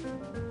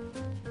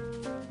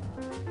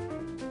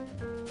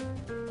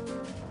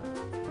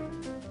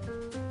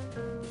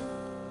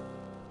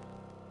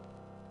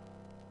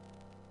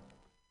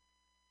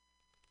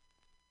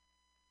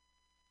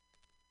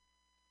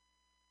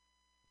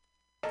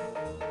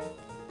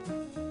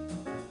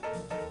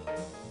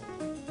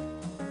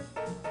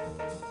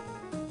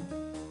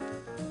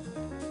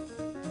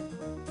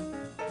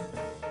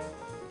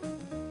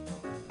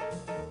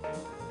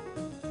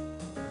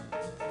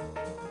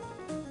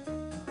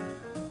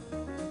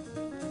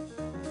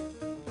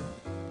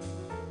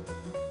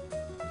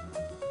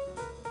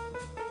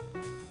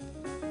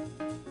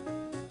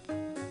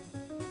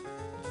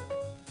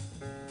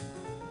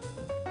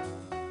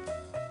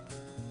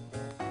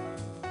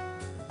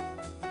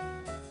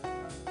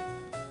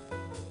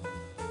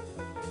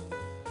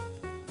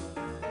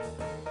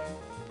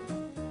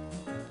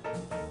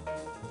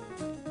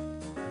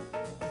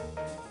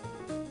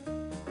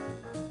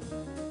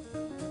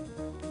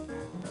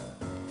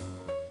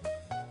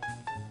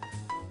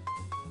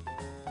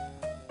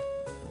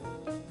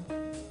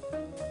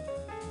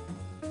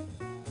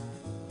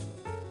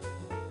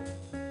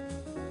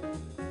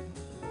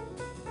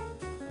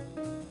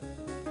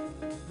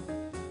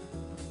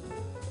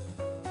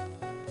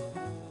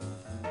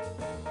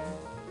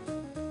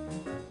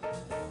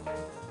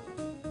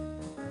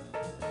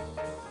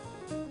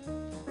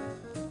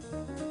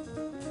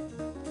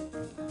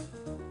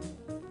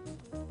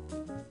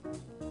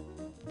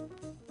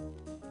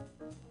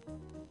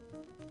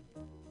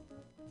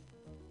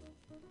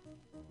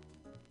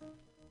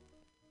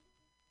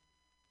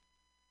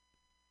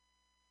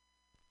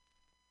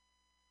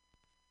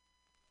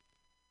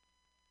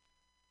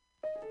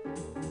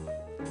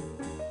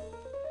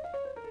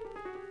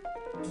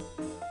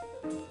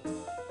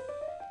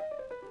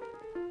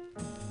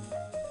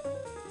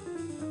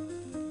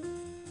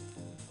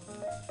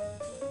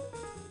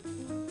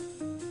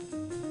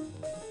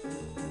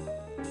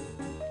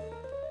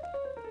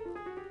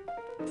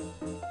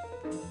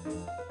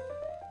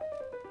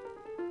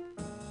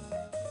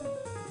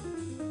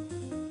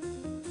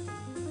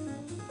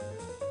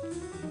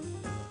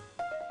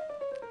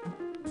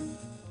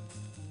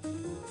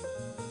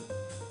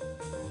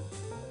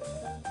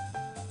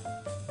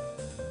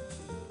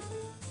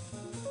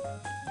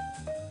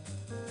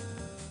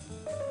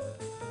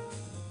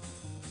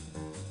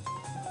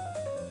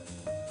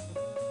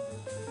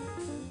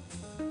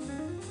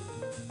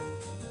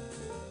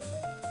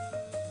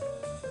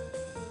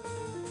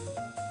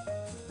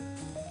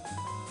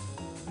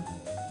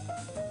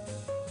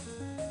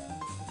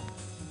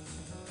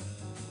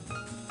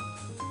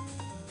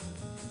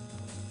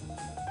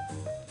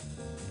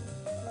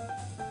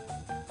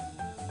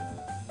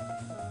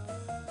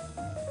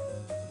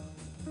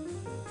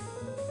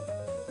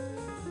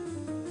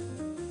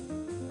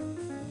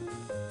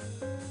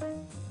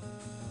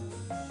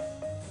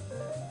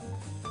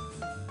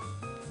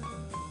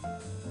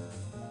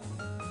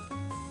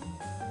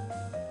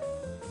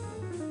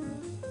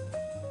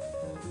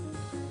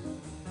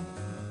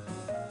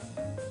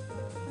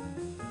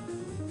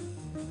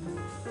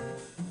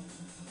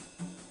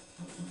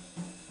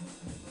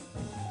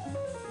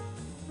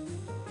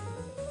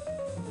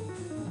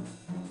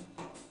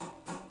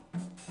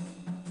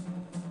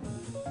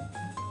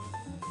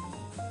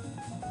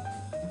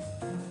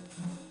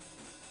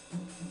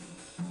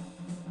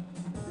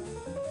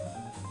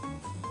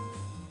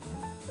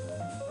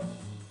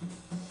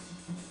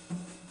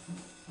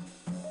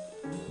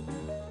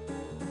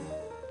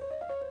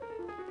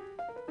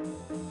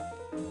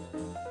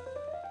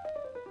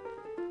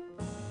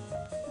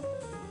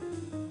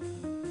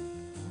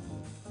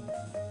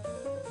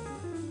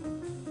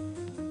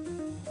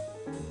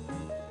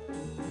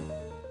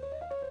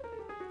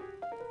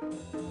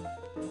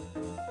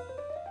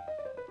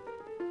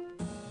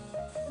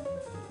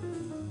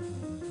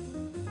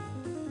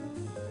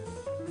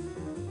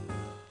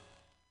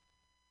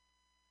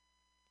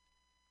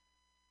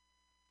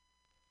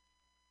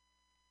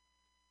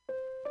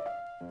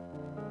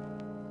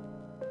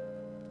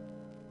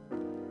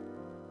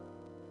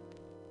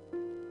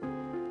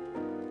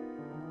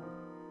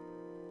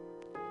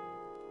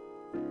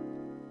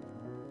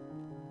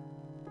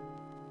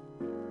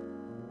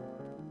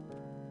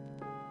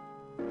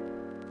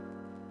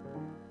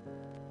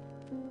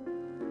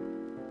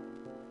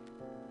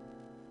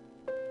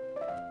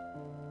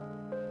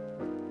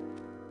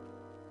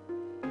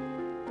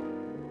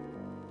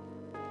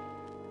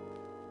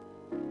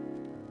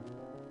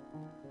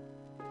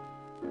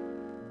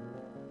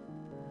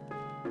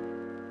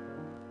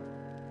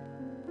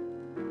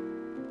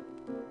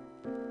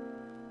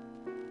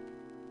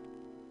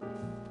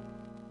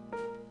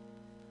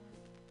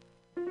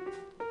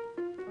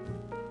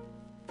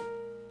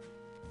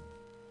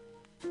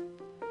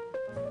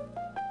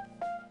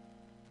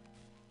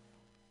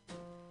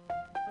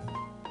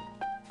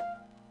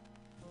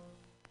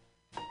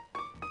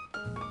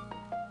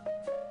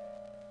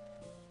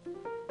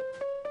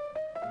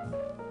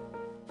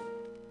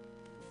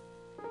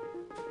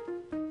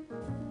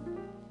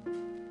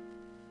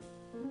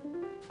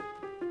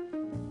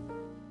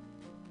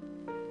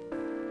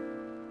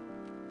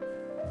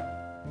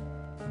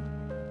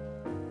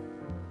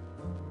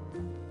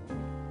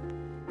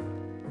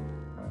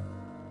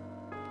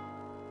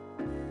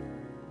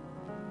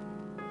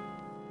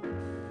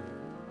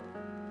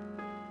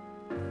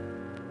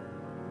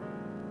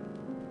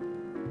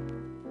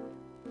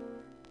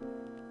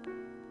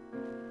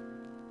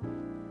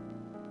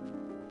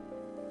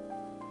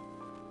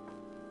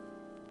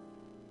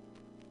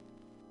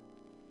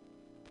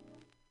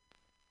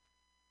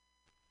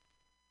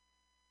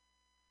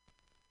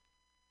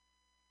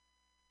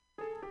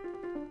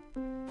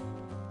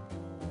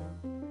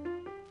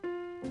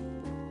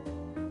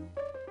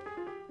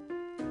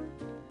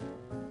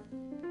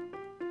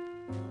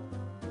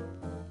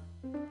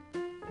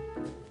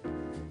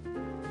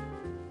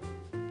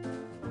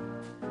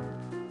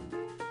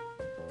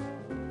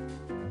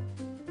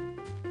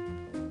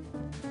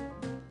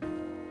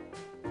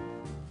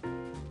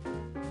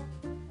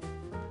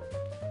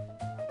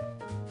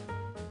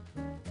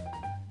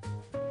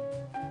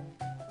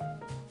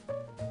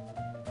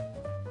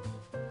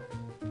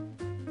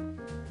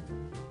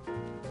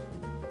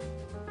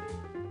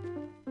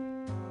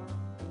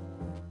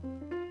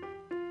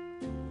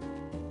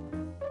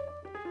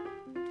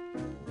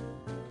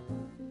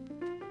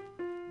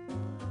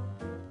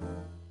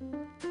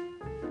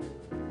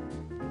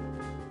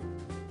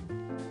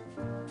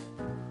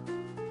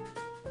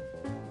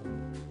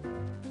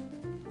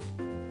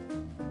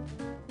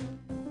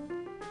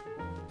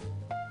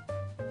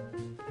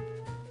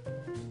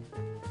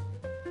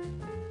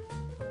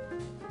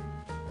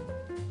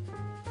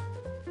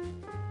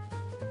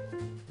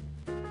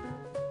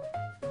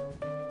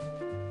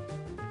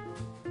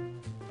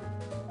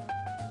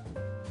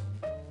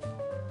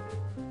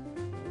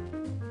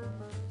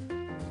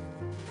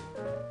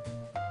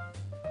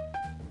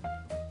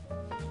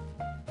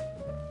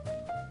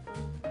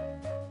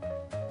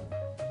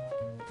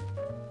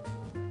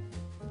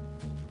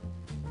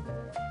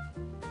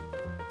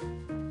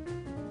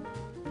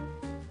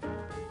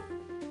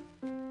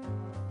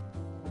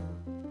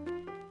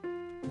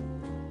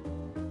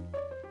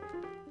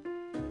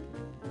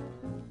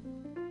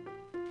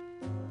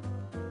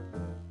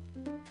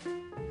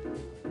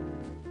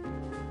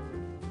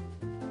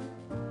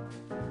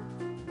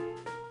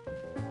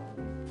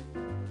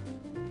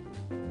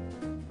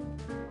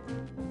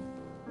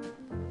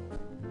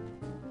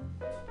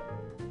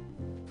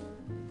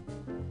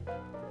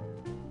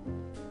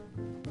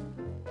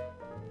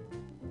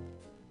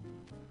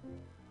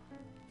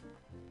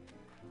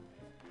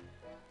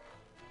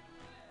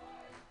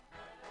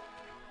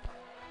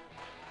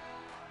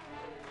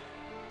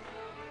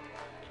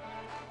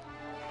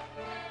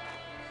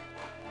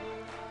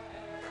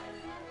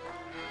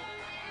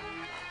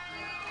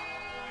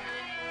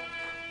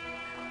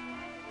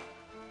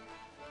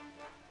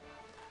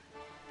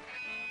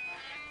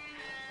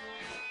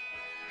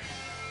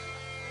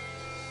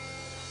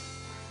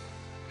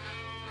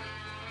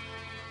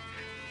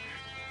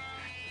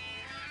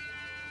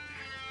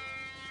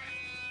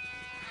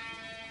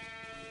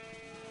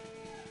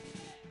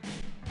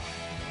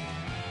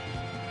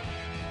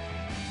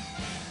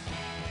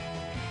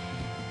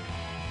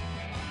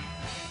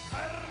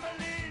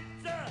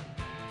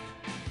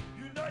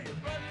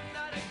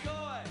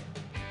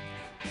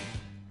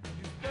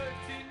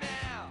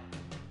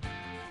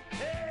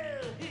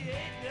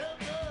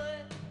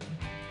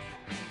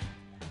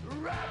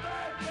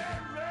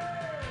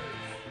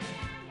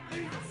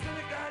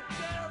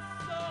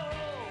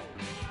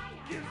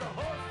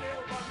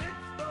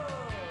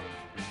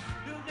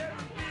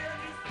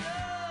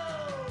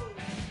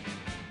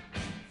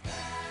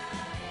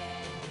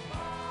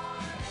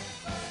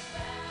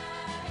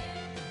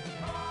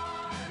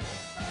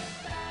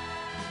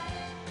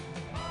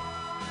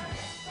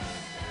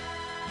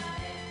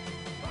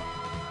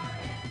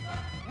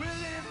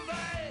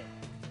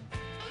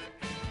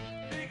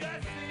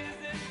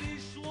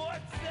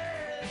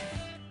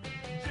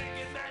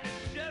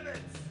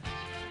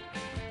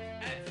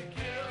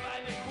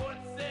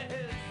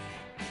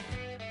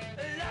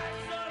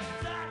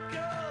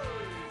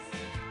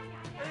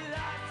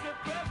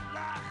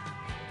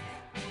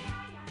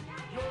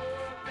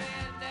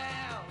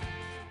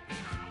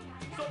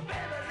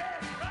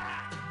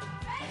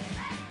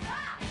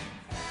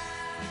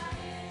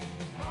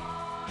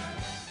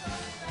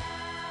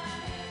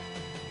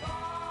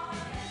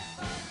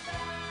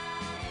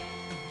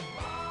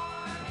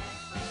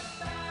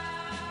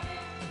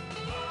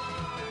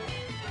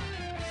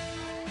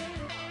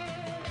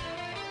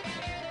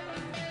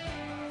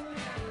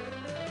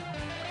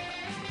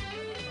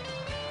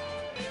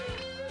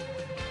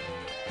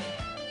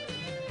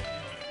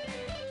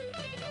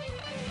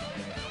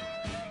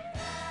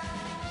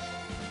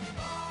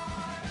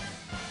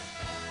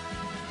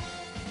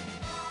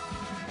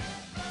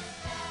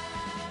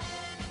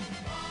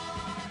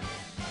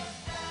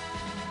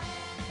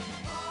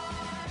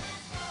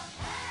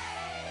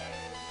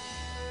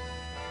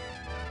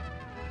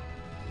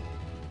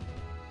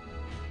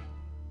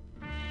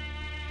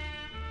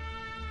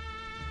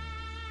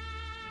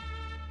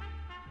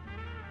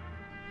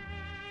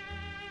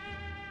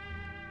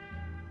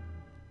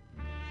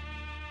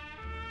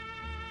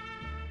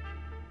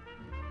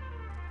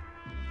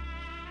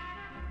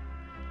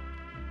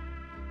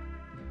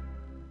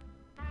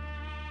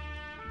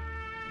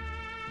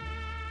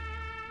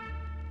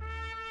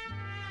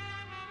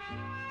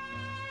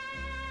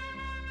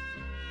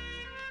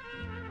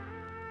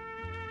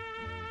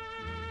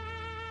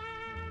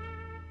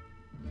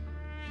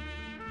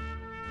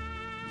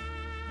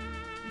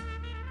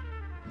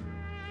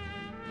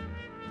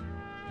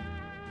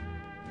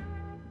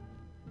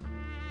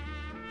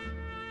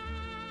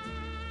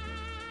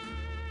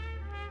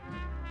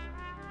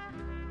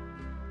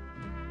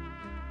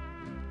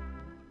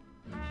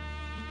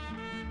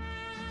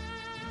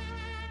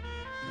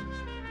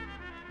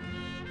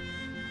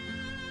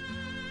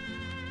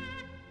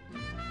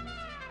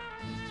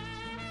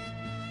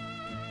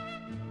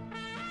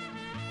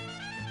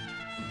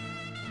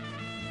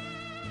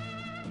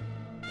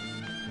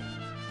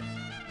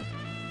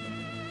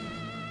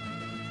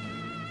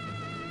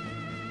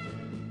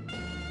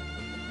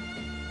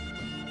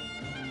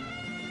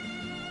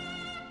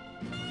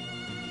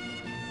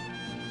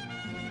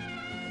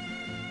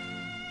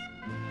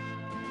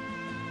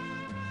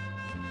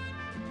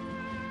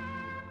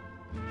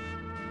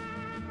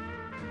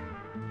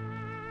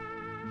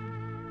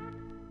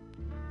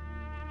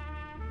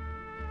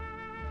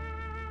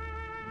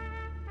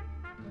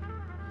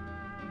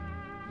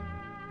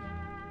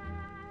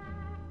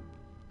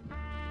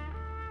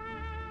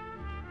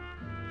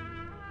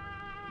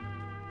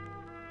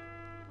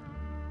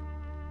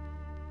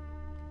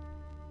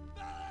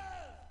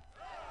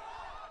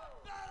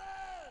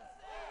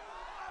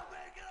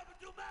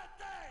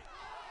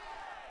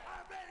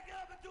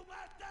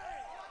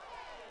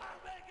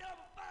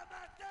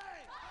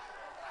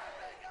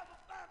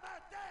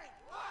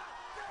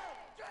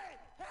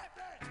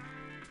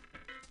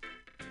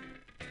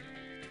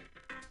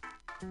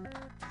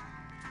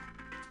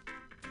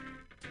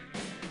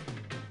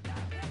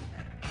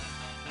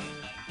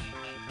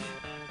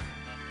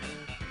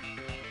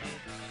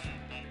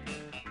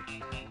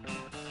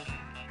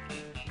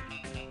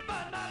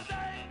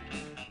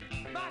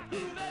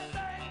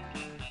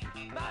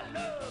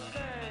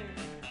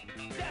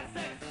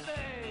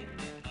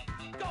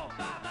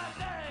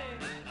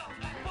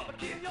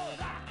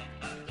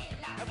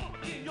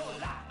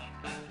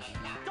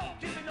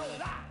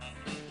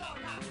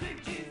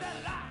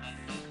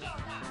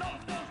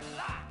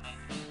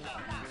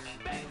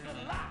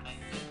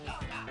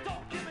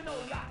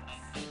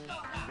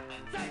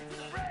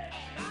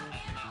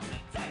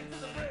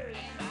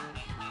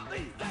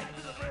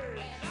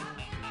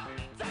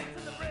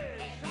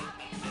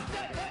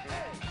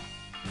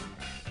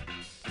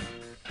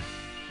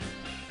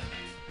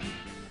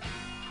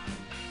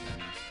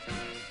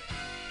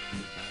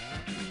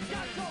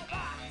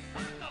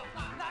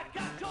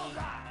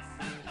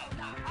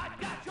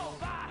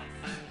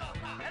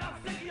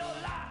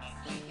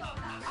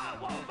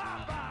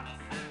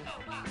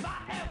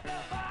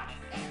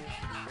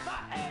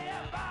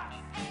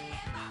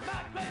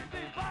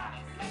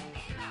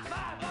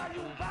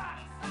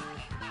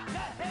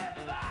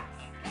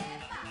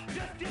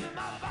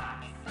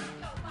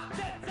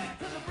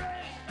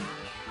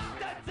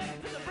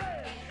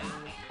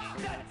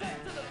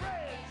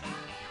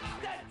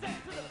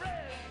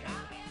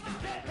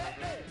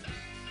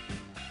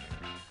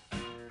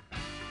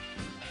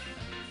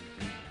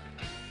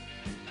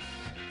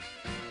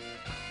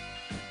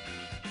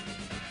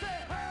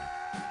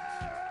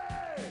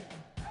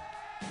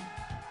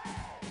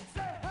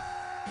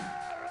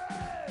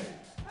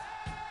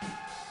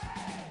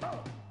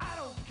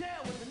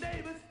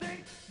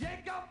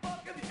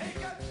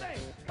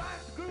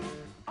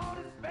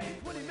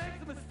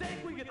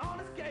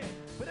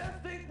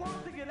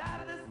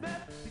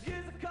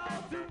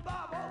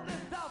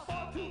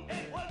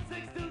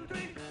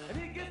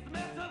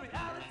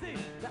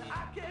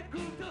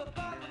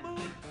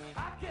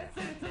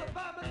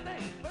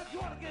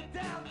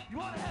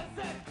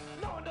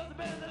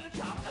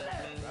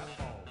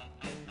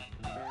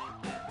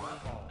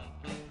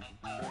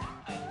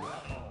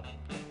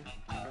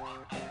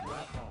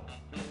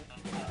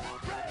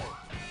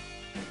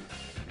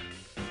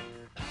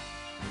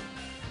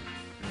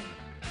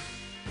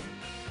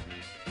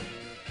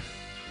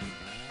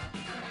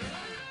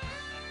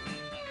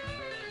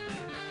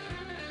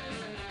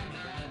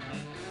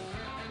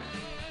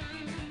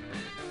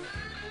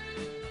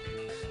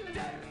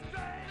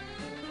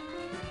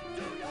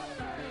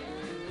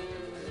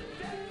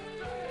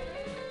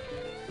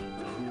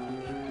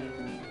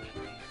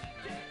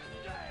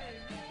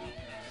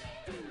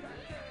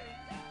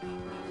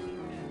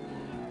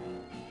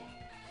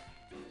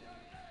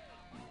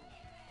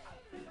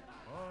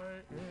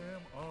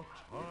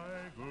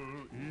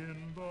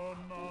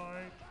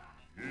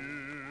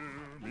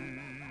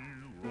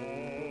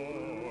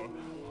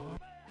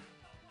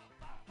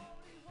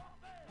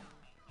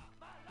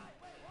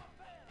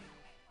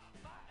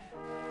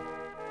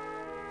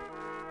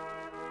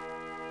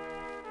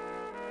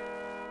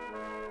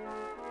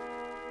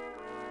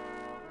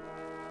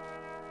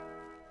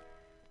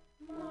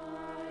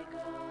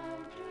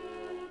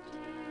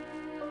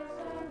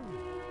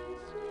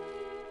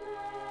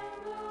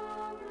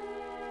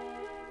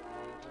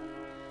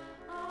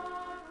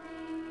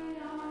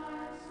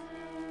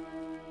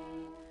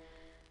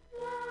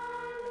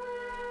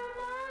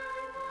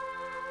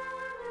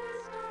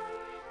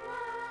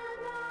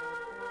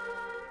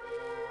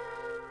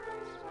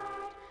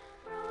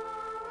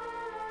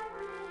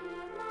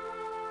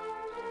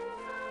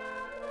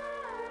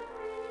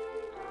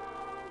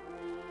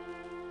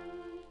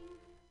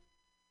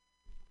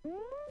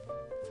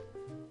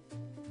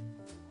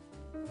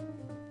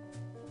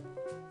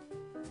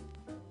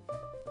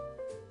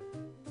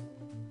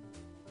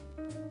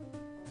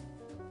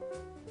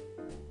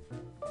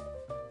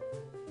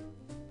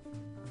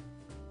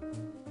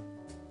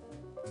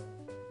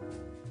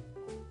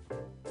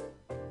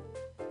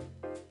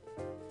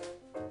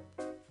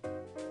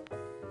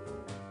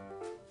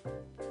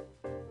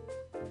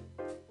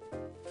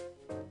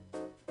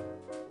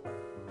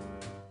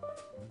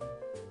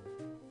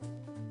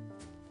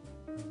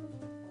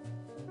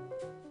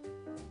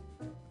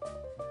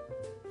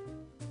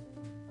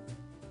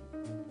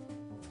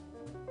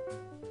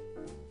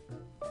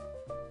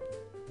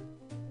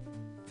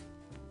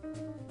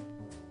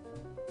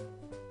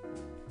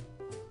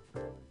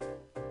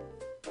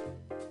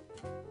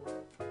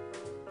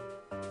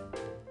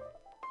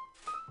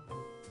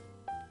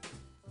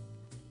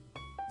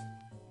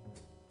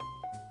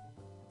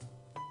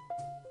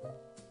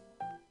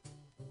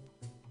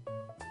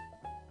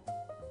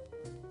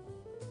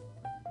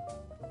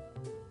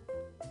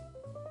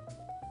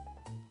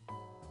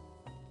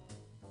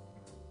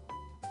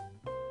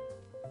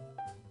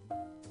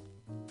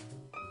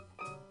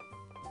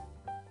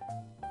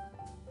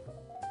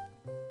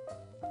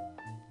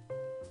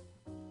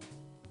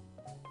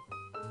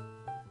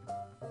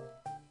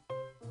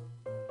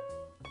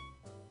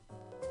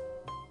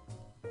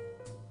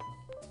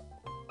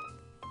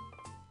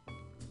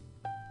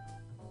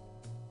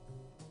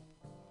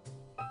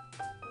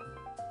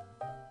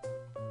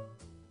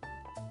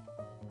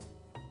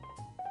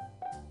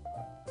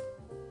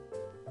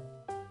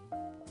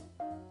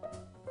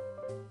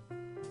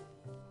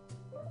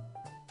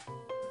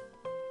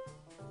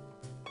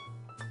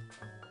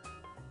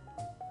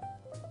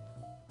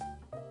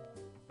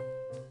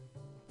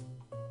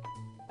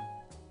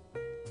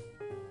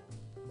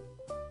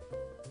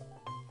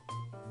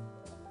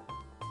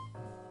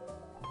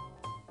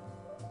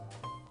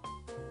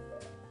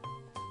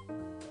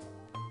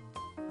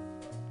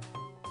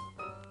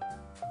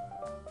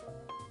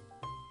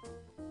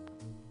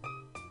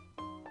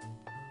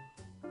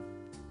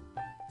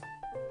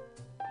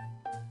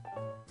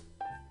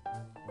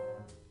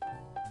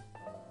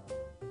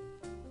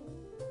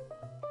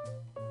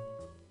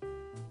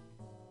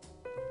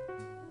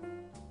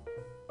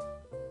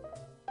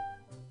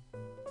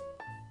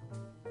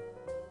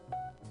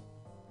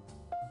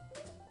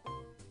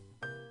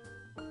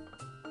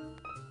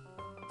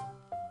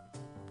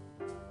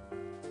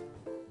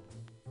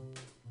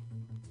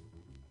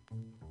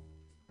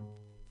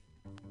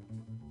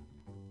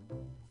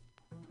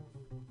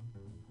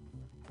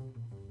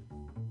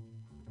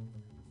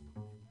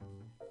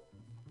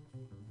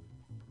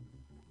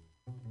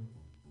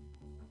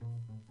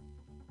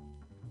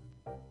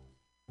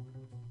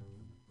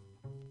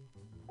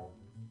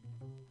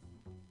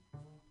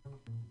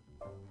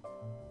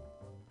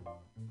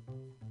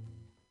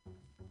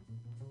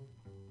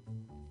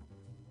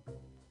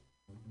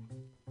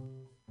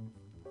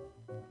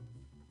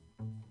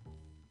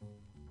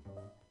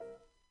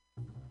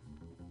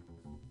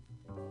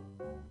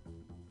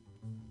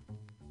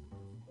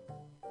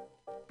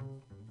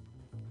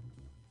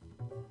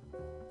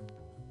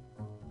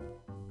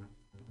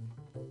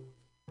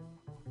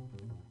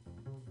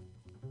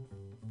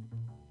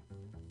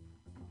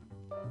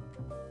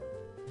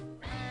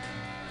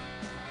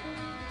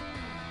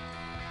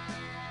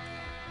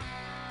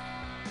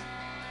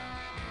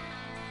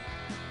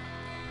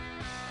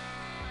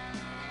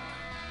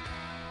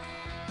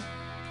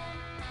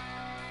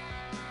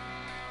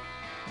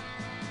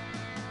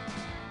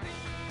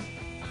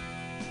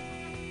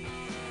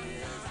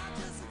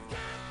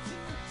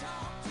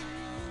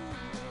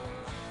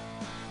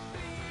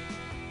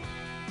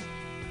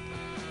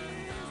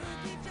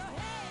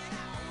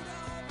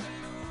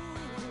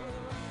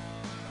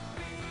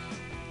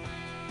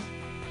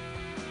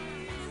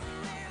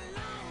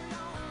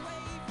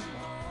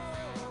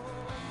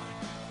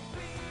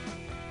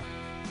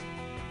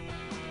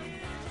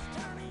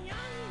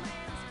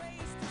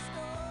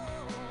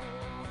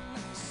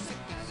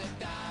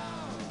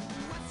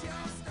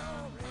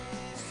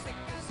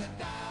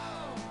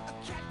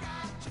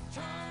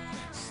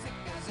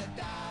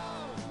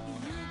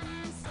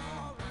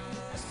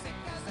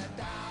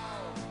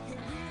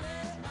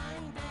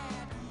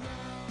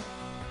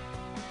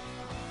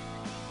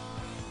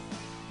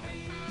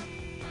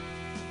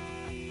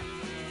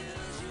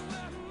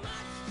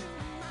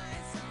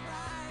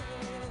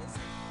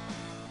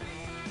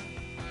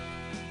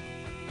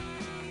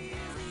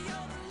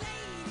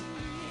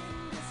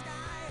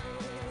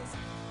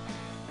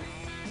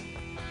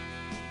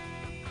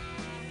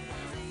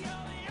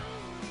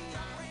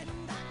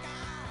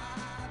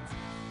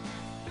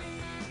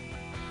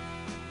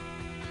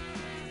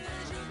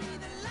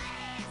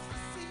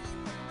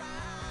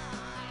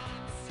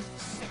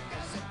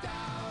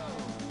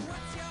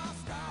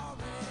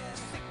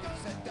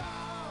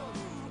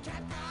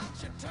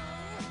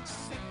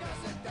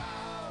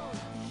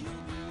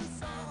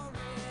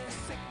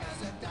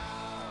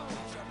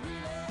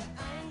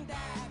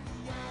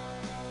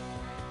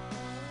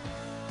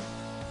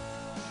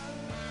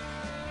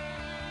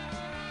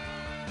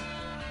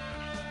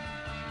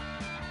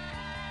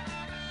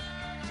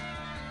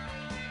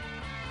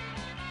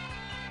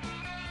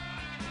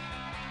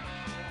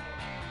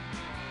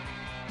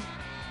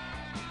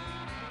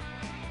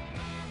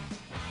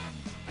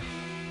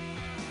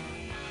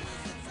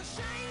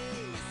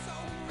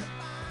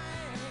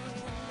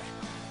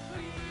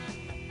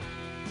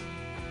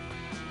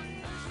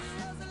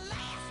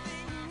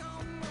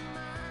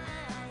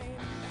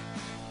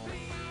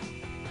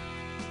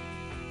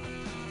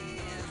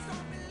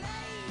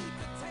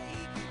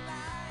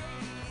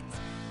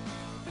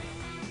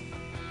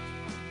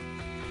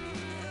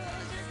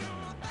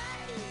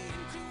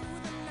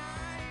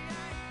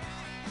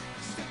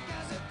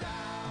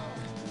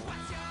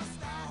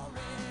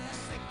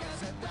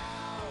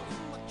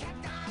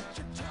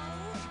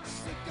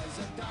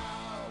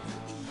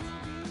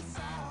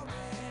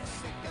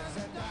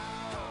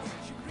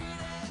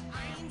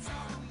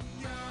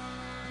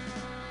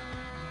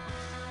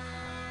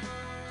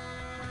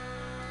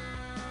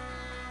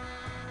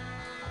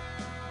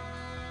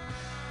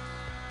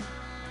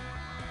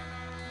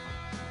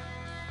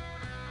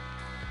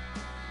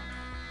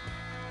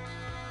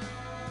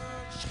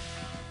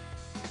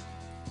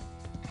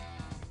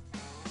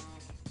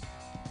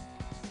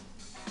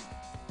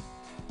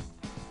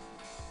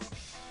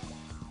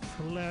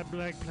 Lab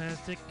Black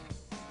Plastic.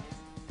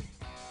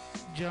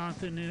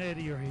 Jonathan and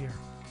Eddie are here.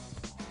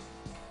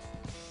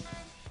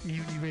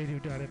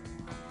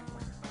 MutinyRadio.fm.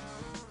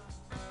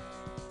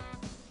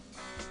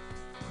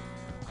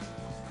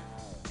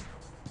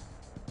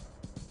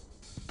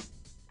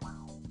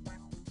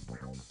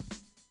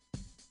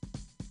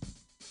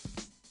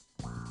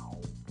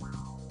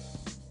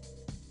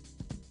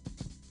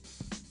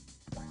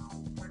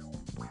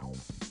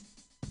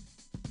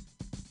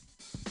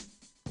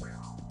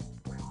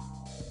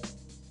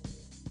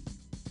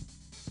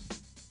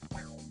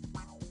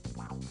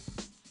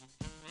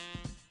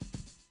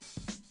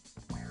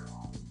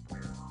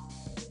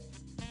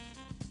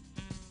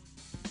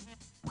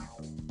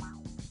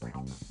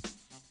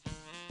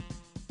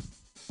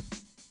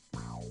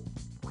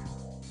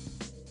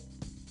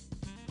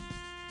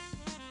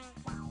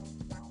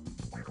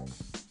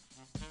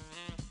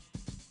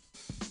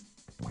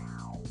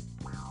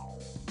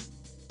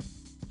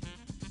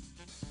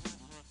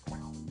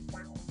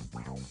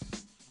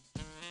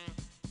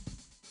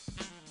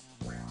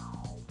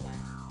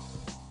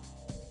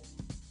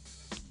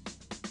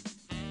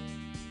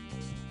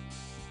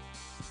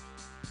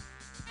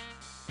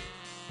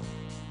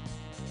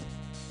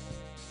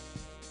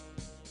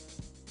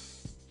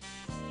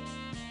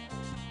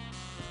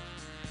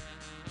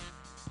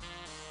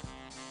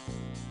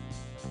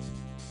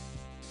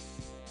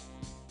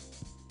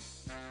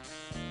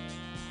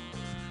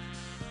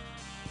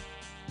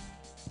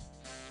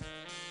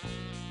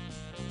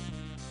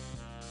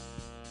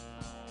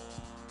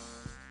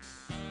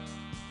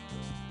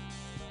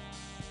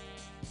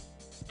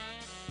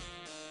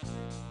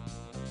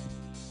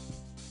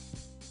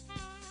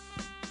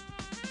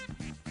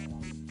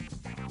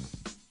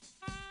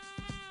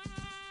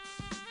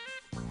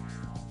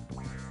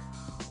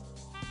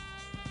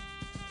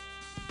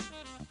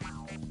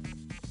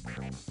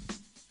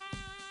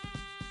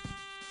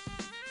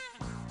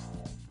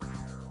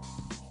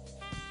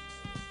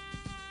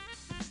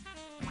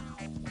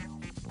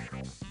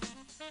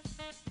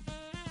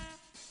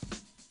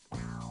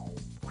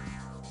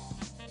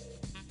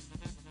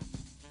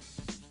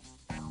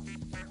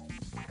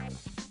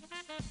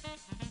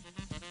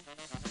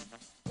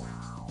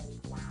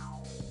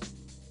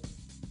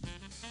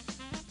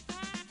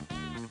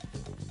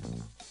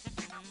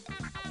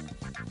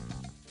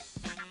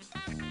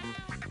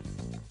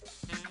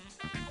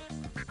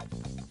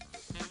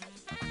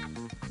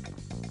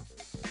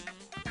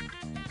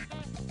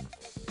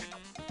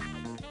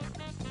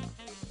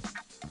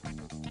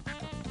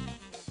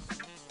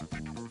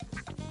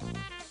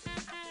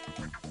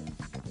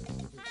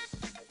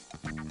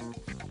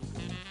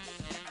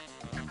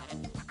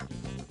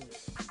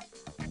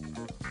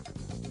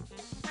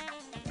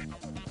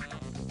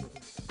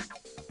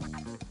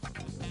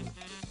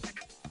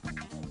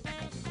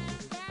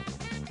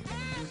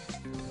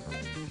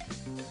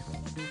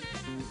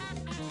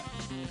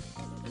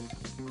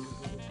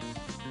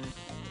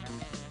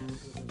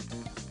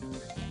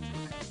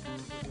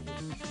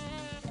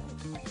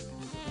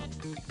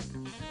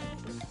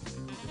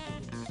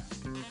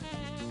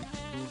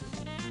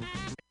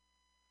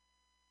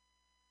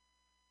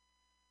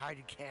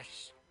 Howdy,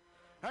 Cass.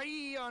 Are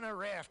ye on a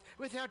raft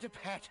without a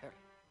paddle?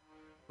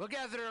 Well,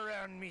 gather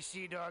around me,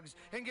 sea dogs,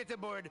 and get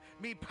aboard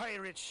me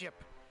pirate ship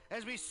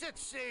as we set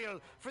sail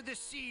for the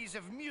seas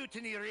of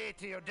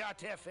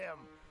MutinyRadio.fm.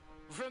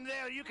 From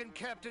there, you can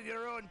captain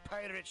your own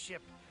pirate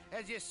ship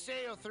as you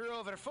sail through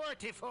over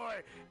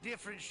 44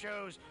 different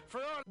shows for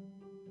all.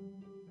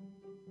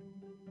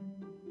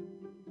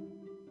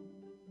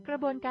 กระ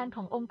บวนการข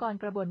ององค์กร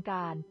กระบวนก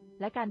าร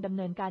และการดำเ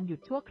นินการหยุด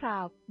ชั่วครา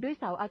วด้วย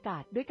เสาอากา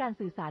ศด้วยการ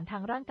สื่อสารทา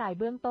งร่างกาย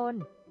เบื้องต้น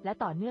และ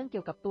ต่อเนื่องเ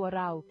กี่ยวกับตัวเ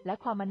ราและ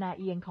ความอนา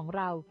เอียงของเ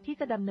ราที่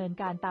จะดำเนิน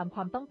การตามคว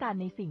ามต้องการ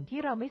ในสิ่งที่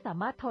เราไม่สา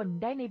มารถทน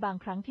ได้ในบาง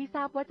ครั้งที่ท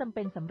ราบว่าจำเ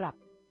ป็นสำหรับ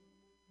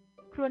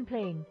ครวญเพล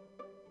ง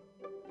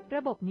ร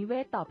ะบบนิเว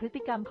ศต่อพฤ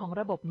ติกรรมของ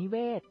ระบบนิเว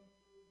ศ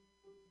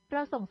เร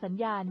าส่งสัญ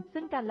ญาณ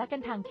ซึ่งกันและกั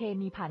นทางเค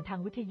มีผ่านทาง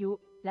วิทยุ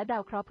และดา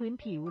วเคราะห์พื้น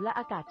ผิวและ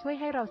อากาศช่วย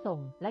ให้เราส่ง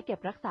และเก็บ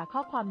รักษาข้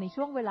อความใน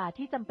ช่วงเวลา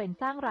ที่จำเป็น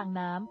สร้างราง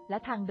น้ำและ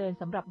ทางเดิน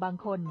สำหรับบาง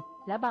คน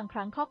และบางค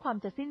รั้งข้อความ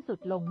จะสิ้นสุด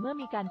ลงเมื่อ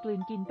มีการกลื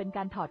นกินเป็นก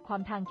ารถอดควา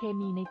มทางเค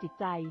มีในจิต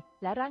ใจ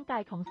และร่างกา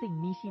ยของสิ่ง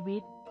มีชีวิ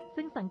ต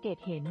ซึ่งสังเกต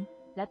เห็น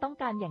และต้อง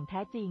การอย่างแ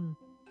ท้จริง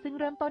ซึ่ง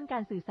เริ่มต้นกา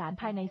รสื่อสาร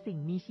ภายในสิ่ง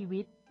มีชี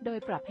วิตโดย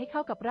ปรับให้เข้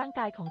ากับร่าง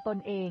กายของตน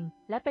เอง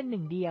และเป็นห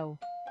นึ่งเดียว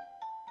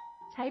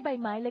ใช้ใบ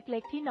ไม้เล็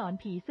กๆที่หนอน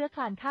ผีเสื้อค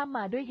ลานข้ามม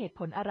าด้วยเหตุ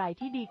ผลอะไร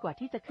ที่ดีกว่า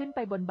ที่จะขึ้นไป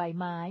บนใบ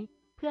ไม้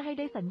เพื่อให้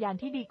ได้สัญญาณ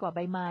ที่ดีกว่าใบ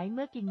ไม้เ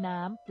มื่อกินน้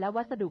ำและ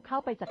วัสดุเข้า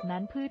ไปจากนั้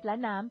นพืชและ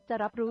น้ำจะ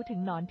รับรู้ถึง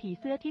หนอนผี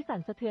เสื้อที่สั่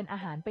นสะเทือนอา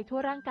หารไปทั่ว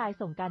ร่างกาย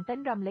ส่งการเต้น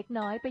รำเล็ก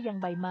น้อยไปยัง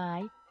ใบไม้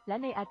และ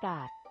ในอาก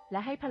าศและ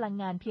ให้พลัง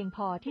งานเพียงพ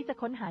อที่จะ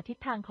ค้นหาทิศ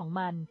ทางของ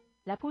มัน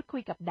และพูดคุ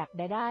ยกับดัก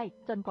ได้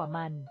จนกว่า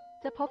มัน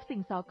จะพบสิ่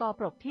งสก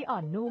ปรกที่อ่อ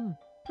นนุ่ม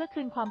เพื่อ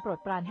คืนความโปรด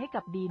ปรานให้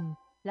กับดิน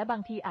และบา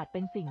งทีอาจเ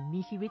ป็นสิ่ง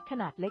มีชีวิตข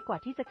นาดเล็กกว่า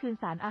ที่จะคืน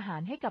สารอาหา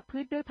รให้กับพื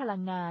ชด้วยพลั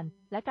งงาน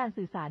และการ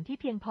สื่อสารที่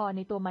เพียงพอใน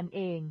ตัวมันเ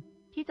อง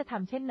ที่จะท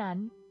ำเช่นนั้น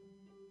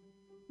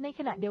ในข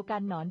ณะเดียวกั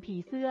นหนอนผี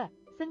เสื้อ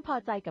ซึ่งพอ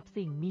ใจกับ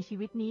สิ่งมีชี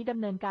วิตนี้ดำ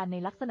เนินการใน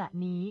ลักษณะ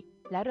นี้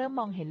และเริ่ม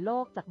มองเห็นโล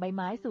กจากใบไ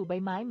ม้สู่ใบ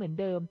ไม้เหมือน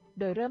เดิม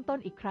โดยเริ่มต้น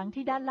อีกครั้ง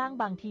ที่ด้านล่าง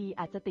บางที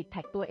อาจจะติดแ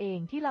ท็กตัวเอง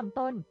ที่ลำ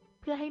ต้น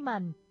เพื่อให้มั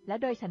นและ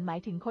โดยฉันหมาย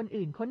ถึงคน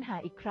อื่นค้นหา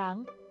อีกครั้ง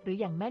หรือ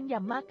อย่างแม่นย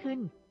ำมากขึ้น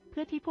เ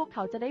พื่อที่พวกเข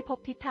าจะได้พบ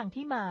ทิศทาง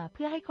ที่มาเ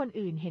พื่อให้คน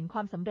อื่นเห็นคว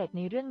ามสำเร็จใ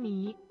นเรื่อง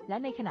นี้และ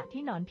ในขณะ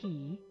ที่หนอนผี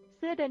เ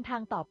สื้อเดินทา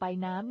งต่อไป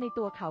น้ำใน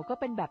ตัวเขาก็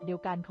เป็นแบบเดียว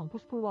กันของพุ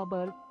ชพูวอลเ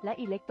บิร์ตและ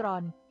อิเล็กตรอ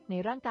นใน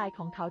ร่างกายข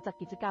องเขาจาก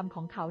กิจกรรมข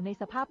องเขาใน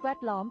สภาพแว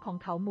ดล้อมของ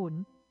เขาหมุน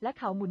และ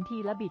เขาหมุนที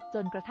ละบิดจ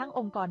นกระทั่งอ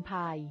งค์กรพ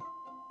าย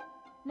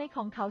ในข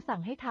องเขาสั่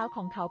งให้เท้าข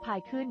องเขาพา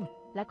ยขึ้น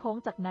และโค้ง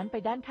จากนั้นไป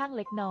ด้านข้างเ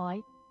ล็กน้อย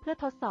เพื่อ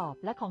ทดสอบ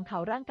และของเขา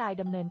ร่างกาย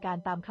ดำเนินการ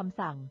ตามคำ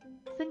สั่ง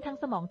ซึ่งทั้ง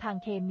สมองทาง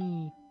เคมี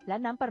และ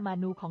น้ำปรมา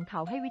ณูของเข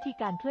าให้วิธี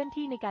การเคลื่อน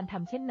ที่ในการท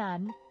ำเช่นนั้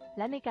นแ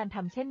ละในการท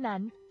ำเช่นนั้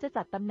นจะ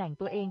จัดตำแหน่ง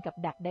ตัวเองกับ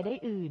ดักได้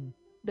อื่น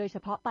โดยเฉ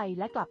พาะไป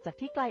และกลับจาก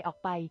ที่ไกลออก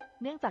ไป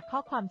เนื่องจากข้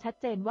อความชัด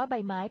เจนว่าใบ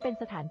ไม้เป็น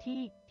สถาน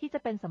ที่ที่จะ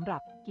เป็นสำหรั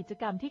บกิจ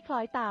กรรมที่คล้อ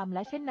ยตามแล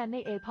ะเช่นนั้นใน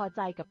พอใ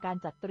จกับการ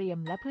จัดเตรียม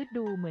และพืช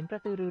ดูเหมือนกร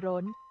ะตือรือ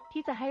ร้น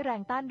ที่จะให้แร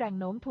งต้านแรง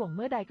โน้มถ่วงเ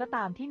มื่อใดก็ต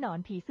ามที่หนอน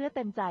ผีเสื้อเ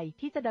ต็มใจ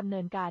ที่จะดำเนิ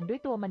นการด้วย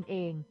ตัวมันเอ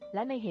งแล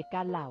ะในเหตุก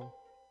ารณ์เหล่า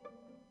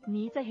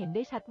นี้จะเห็นไ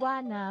ด้ชัดว่า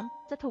น้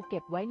ำจะถูกเก็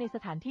บไว้ในส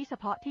ถานที่เฉ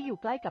พาะที่อยู่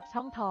ใกล้กับช่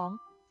องท้อง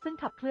ซึ่ง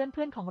ขับเคลื่อนเ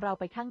พื่อนของเรา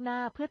ไปข้างหน้า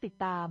เพื่อติด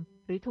ตาม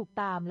หรือถูก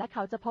ตามและเข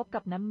าจะพบกั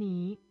บน้ำ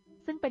นี้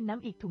ซึ่งเป็นน้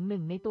ำอีกถุงหนึ่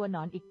งในตัวหน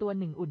อนอีกตัว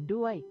หนึ่งอุ่น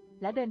ด้วย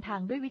และเดินทาง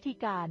ด้วยวิธี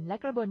การและ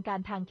กระบวนการ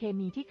ทางเค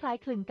มีที่คล้าย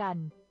คลึงกัน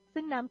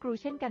ซึ่งน้ำกรู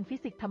เช่นกันฟิ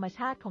สิกส์ธรรมช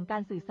าติของกา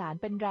รสื่อสาร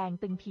เป็นแรง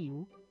ตึงผิว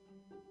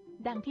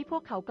ดังที่พว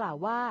กเขากล่าว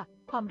ว่า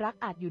ความรัก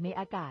อาจอยู่ใน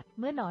อากาศ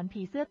เมื่อหนอน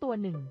ผีเสื้อตัว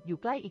หนึ่งอยู่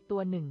ใกล้อีกตั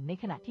วหนึ่งใน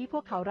ขณะที่พ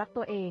วกเขารัก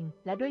ตัวเอง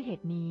และด้วยเห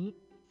ตุนี้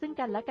ซึ่ง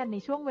กันและกันใน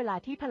ช่วงเวลา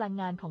ที่พลัง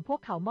งานของพวก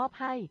เขามอบ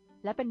ให้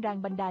และเป็นแรง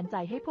บันดาลใจ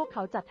ให้พวกเข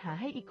าจัดหา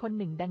ให้อีกคน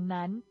หนึ่งดัง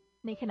นั้น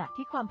ในขณะ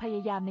ที่ความพย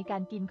ายามในกา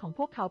รกินของพ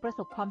วกเขาประส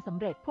บความสำ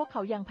เร็จพวกเข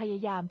ายังพยา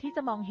ยามที่จ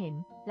ะมองเห็น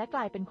และกล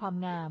ายเป็นความ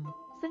งาม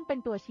ซึ่งเป็น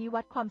ตัวชี้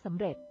วัดความสำ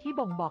เร็จที่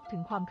บ่งบอกถึ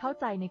งความเข้า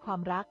ใจในควา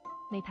มรัก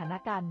ในฐานะ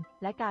กัน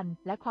แล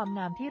ะความง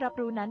ามที่รับ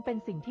รู้นั้นเป็น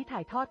สิ่งที่ถ่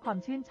ายทอดความ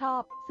ชื่นชอ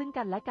บซึ่ง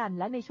กันและกัน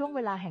และในช่วงเว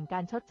ลาแห่งกา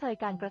รชดเชย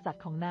การกระจัด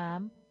ของน้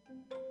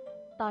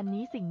ำตอน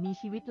นี้สิ่งมี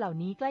ชีวิตเหล่า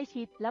นี้ใกล้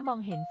ชิดและมอง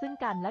เห็นซึ่ง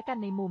กันและกัน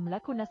ในมุมและ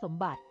คุณสม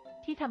บัติ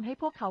ที่ทำให้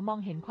พวกเขามอง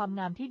เห็นความ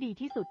งามที่ดี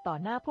ที่สุดต่อ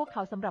หน้าพวกเข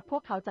าสำหรับพว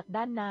กเขาจาก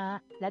ด้านหน้า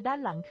และด้าน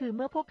หลังคือเ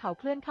มื่อพวกเขา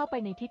เคลื่อนเข้าไป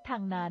ในทิศทา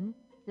งนั้น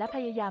และพ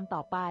ยายามต่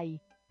อไป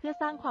เพื่อ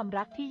สร้างความ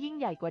รักที่ยิ่ง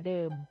ใหญ่กว่าเ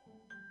ดิม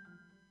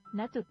ณ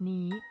จุด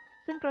นี้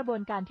ซึ่งกระบว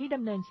นการที่ด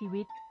ำเนินชี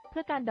วิตเ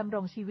พื่อการดำร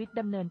งชีวิต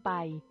ดำเนินไป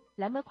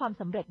และเมื่อความ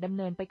สำเร็จดำเ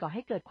นินไปก่อใ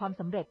ห้เกิดความ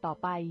สำเร็จต่อ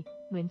ไป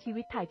เหมือนชี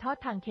วิตถ่ายทอด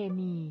ทางเค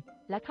มี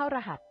และเข้าร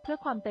หัสเพื่อ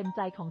ความเต็มใจ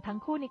ของทั้ง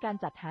คู่ในการ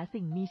จัดหา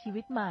สิ่งมีชี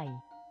วิตใหม่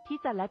ที่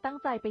จะและตั้ง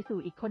ใจไปสู่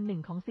อีกคนหนึ่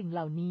งของสิ่งเห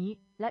ล่านี้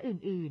และ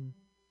อื่น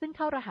ๆซึ่งเ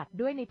ข้ารหัส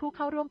ด้วยในผู้เ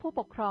ข้าร่วมผู้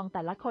ปกครองแ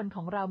ต่ละคนข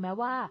องเราแม้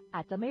ว่าอ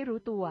าจจะไม่รู้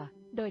ตัว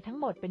โดยทั้ง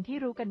หมดเป็นที่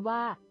รู้กันว่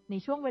าใน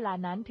ช่วงเวลา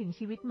นั้นถึง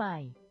ชีวิตใหม่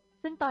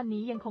ซึ่งตอน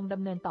นี้ยังคงด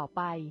ำเนินต่อไ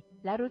ป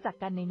และรู้จัก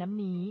กันในน้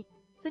ำนี้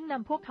ซึ่งน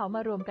ำพวกเขาม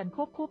ารวมกันค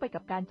วบคู่ไป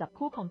กับการจับ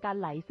คู่ของการ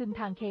ไหลซึม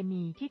ทางเค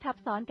มีที่ทับ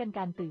ซ้อนกันก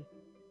ารตึก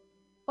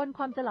องค์ค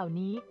วามจะเหล่า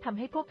นี้ทำใ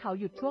ห้พวกเขา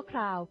หยุดชั่วคร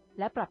าว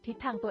และปรับทิศ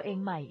ทางตัวเอง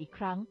ใหม่อีกค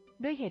รั้ง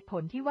ด้วยเหตุผ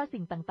ลที่ว่า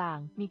สิ่งต่าง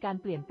ๆมีการ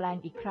เปลี่ยนแปลง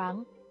อีกครั้ง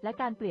และ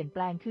การเปลี่ยนแป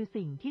ลงคือ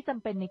สิ่งที่จ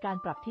ำเป็นในการ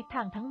ปรับทิศท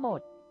างทั้งหม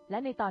ดและ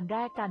ในตอนแร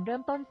กการเริ่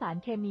มต้นสาร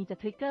เคมีจะ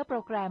ทริกเกอร์โปร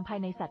แกรมภาย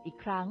ในสัตว์อีก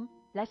ครั้ง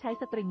และใช้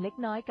สตริงเล็ก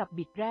น้อยกับ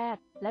บิตแรก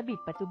และบิต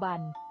ปัจจุบัน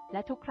แล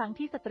ะทุกครั้ง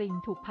ที่สตริง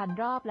ถูกพัน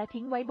รอบและ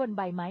ทิ้งไว้บนใ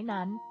บไม้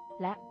นั้น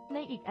และใน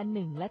อีกอันห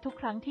นึ่งและทุก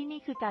ครั้งที่นี่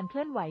คือการเค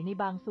ลื่อนไหวใน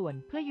บางส่วน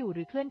เพื่ออยู่ห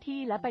รือเคลื่อนที่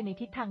และไปใน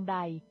ทิศทางใด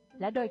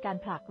และโดยการ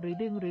ผลักหรือ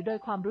ดึงหรือโดย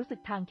ความรู้สึก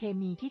ทางเค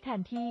มีที่แท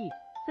นที่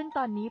ซึ่งต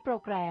อนนี้โปร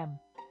แกรม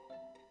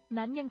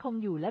นั้นยังคง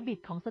อยู่และบิต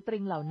ของสตริ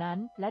งเหล่านั้น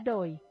และโด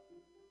ย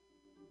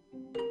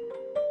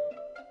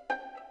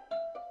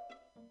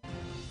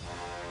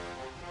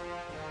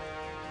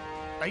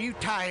Are you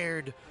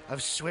tired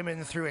of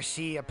swimming through a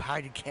sea of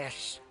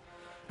podcasts?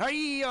 Are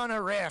ye on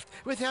a raft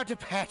without a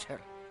paddle?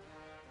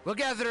 Well,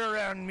 gather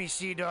around me,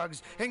 sea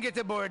dogs, and get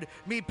aboard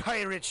me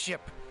pirate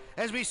ship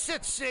as we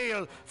set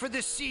sail for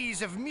the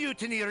seas of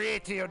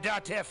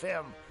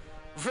MutinyRadio.fm.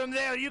 From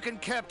there, you can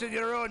captain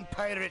your own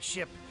pirate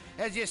ship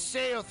as you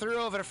sail through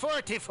over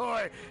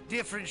 44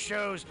 different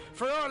shows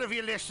for all of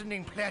your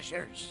listening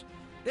pleasures.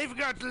 They've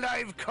got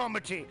live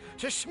comedy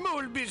to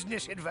small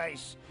business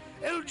advice,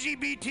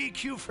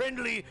 LGBTQ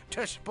friendly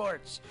to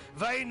sports,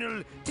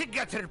 vinyl to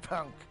gutter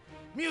punk.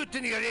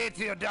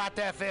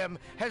 MutinyRadio.fm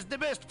has the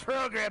best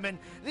programming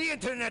the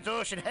internet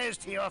ocean has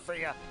to offer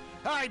you.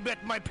 I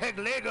bet my peg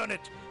leg on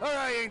it, or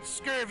I ain't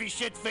scurvy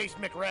shit-faced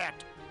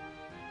McRat.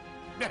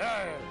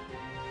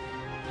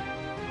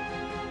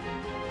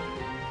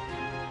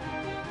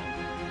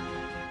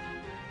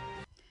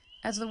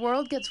 As the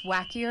world gets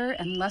wackier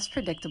and less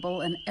predictable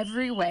in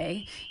every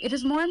way, it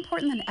is more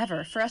important than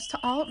ever for us to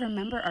all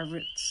remember our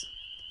roots.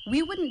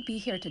 We wouldn't be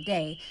here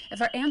today if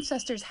our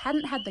ancestors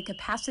hadn't had the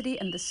capacity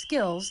and the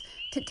skills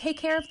to take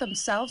care of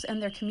themselves and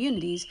their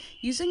communities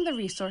using the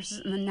resources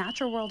in the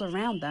natural world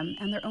around them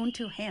and their own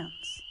two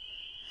hands.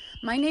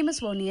 My name is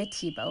Wonia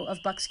Thibault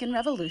of Buckskin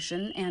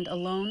Revolution and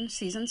Alone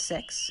Season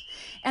 6,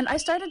 and I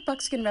started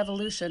Buckskin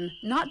Revolution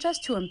not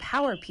just to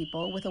empower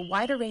people with a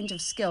wider range of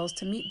skills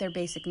to meet their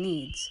basic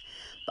needs,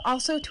 but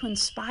also to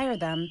inspire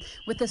them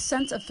with a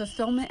sense of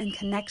fulfillment and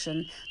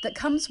connection that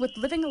comes with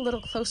living a little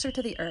closer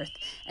to the earth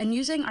and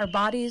using our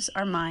bodies,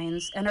 our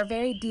minds, and our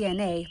very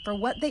DNA for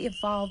what they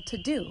evolved to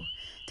do,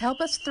 to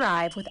help us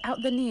thrive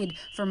without the need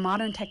for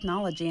modern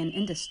technology and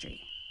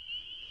industry.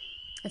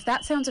 If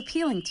that sounds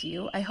appealing to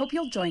you, I hope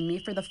you'll join me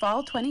for the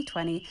Fall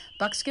 2020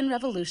 Buckskin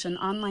Revolution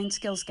Online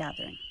Skills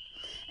Gathering,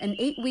 an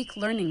 8-week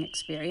learning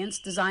experience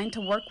designed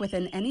to work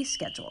within any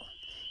schedule.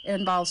 It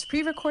involves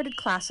pre-recorded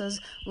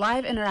classes,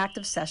 live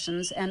interactive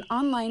sessions, and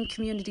online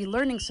community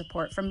learning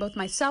support from both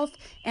myself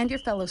and your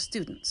fellow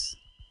students.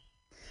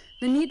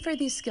 The need for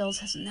these skills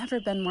has never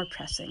been more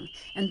pressing,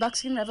 and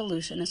Buckskin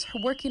Revolution is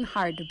working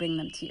hard to bring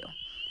them to you.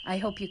 I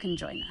hope you can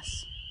join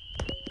us.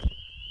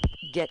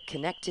 Get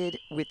connected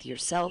with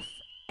yourself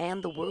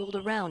and the world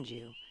around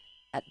you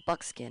at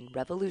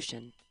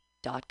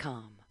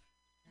buckskinrevolution.com.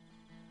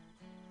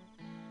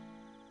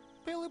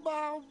 Billy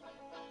Bob,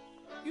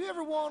 you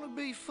ever want to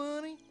be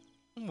funny?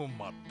 Well,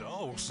 my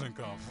dogs think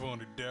I'm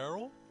funny,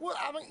 Daryl. Well,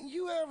 I mean,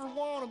 you ever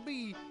want to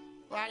be,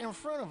 like, in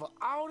front of an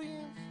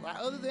audience? Like,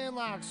 other than,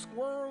 like,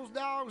 squirrels,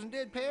 dogs, and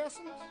dead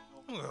peasants?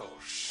 Oh,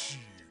 shit.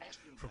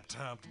 From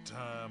time to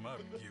time,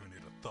 I've given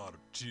it a thought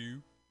or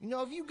two. You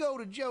know, if you go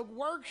to Joke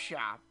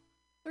Workshop,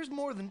 there's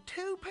more than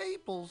 2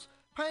 peoples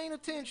paying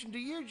attention to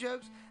your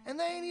jokes, and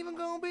they ain't even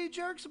gonna be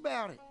jerks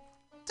about it.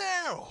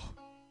 Daryl,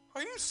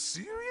 are you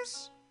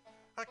serious?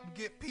 I can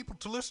get people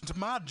to listen to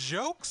my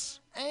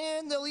jokes?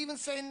 And they'll even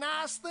say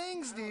nice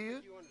things to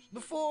you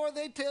before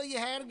they tell you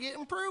how to get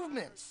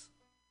improvements.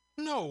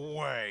 No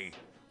way.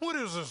 What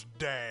is this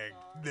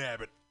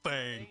dag-nabbit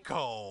thing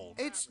called?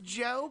 It's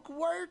Joke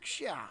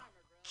Workshop.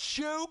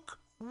 Joke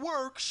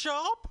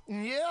Workshop?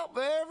 Yep,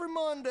 every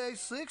Monday,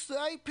 6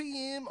 to 8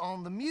 p.m.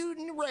 on the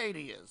Mutiny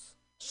Radios.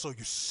 So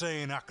you're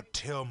saying I could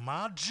tell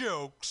my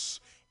jokes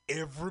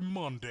every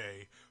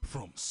Monday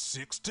from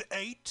 6 to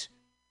 8?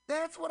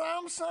 That's what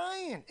I'm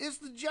saying. It's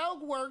the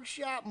Joke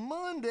Workshop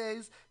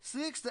Mondays,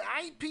 6 to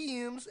 8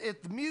 p.m.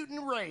 at the Mutiny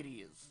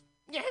Radios.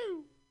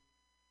 Yahoo!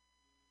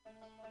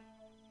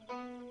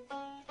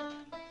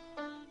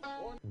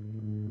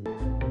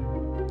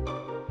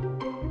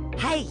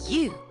 Hey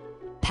you,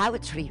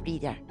 poetry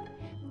reader.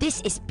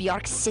 This is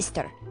Björk's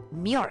sister,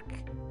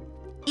 Mjörk.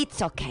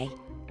 It's okay.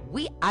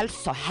 We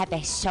also have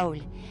a soul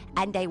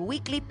and a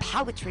weekly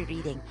poetry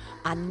reading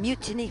on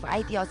Mutiny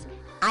Radio's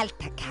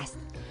AltaCast,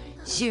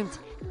 zoomed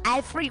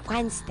every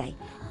Wednesday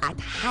at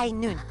high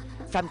noon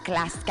from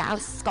Glasgow,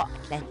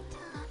 Scotland.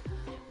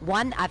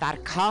 One of our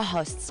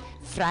co-hosts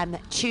from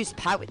Choose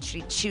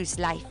Poetry, Choose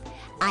Life,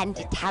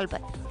 Andy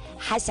Talbot,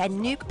 has a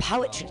new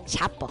poetry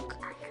chapbook,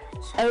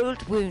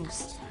 Old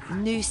Wounds,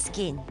 New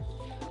Skin,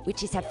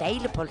 which is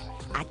available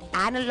at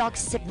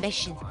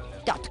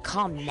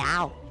analogsubmission.com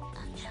now.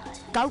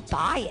 Go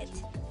buy it,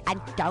 and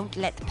don't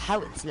let the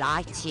poets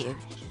lie to you.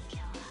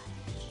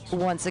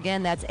 Once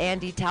again, that's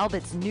Andy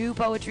Talbot's new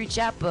poetry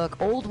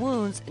chapbook, Old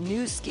Wounds,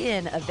 New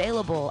Skin,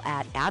 available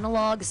at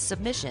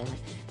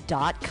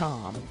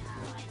analogsubmission.com.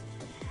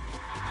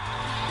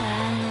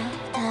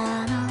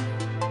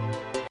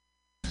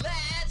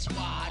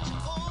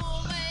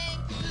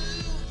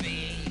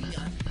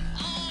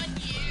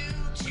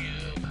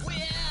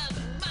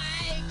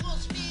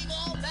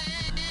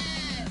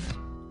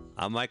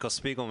 I'm Michael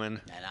Spiegelman.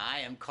 And I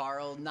am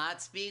Carl, not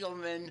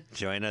Spiegelman.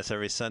 Join us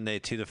every Sunday,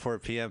 2 to 4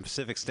 p.m.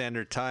 Pacific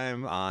Standard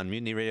Time on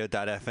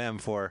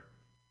MutinyRadio.fm for...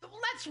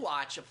 Let's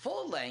watch a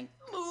full-length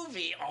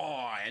movie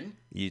on...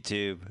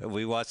 YouTube.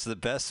 We watch the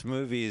best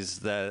movies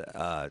that...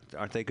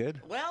 aren't they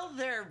good? Well,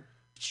 they're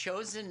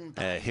chosen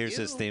by Here's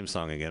you. his theme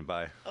song again.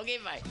 Bye. Okay,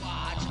 bye.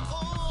 Watch a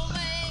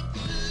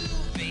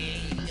full-length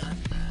movie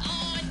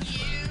on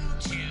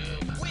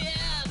YouTube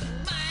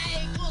with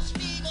Michael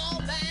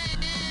Spiegelman.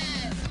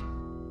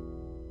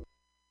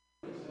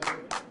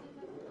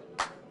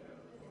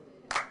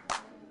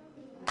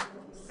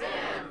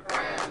 San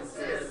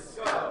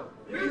Francisco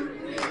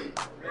Mutiny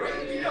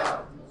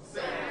Radio.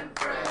 San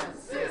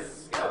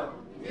Francisco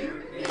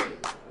Mutiny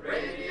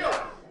Radio.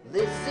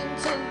 Listen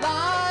to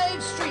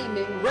live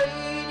streaming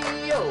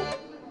radio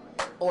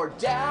or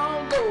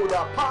download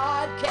a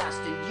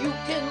podcast and you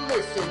can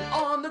listen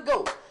on the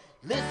go.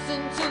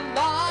 Listen to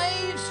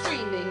live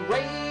streaming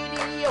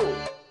radio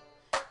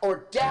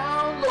or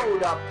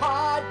download a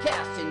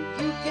podcast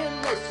and you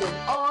can listen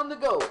on the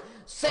go.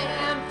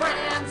 San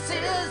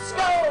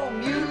Francisco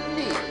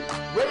Mutiny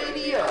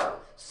Radio.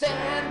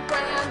 San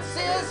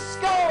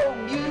Francisco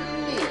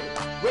Mutiny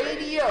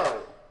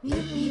Radio.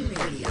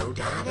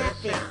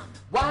 MutinyRadio.fm.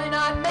 Why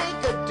not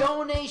make a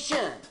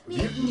donation?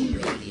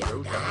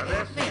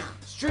 MutinyRadio.fm.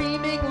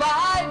 Streaming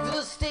live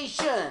the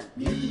station.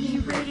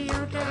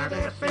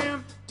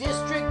 MutinyRadio.fm.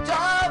 District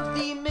of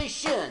the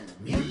Mission.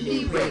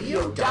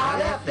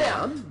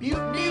 MutinyRadio.fm.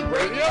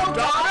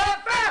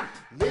 MutinyRadio.fm.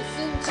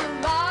 Listen to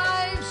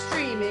live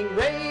streaming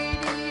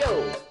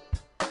radio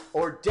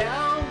or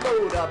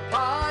download a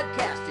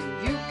podcast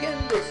and you can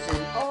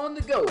listen on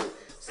the go.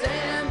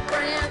 San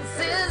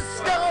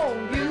Francisco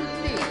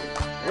Mutiny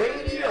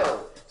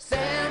Radio.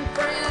 San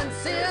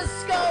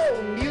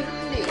Francisco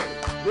Mutiny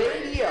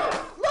Radio.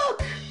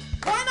 Look,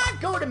 why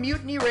not go to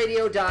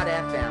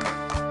MutinyRadio.fm,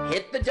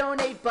 hit the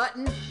donate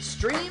button,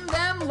 stream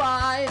them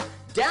live,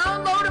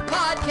 download a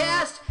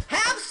podcast,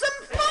 have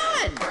some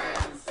fun! San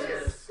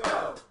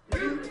Francisco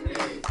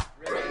Mutiny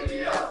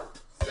Radio.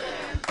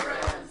 San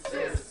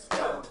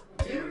Francisco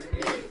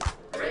Mutiny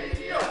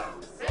Radio.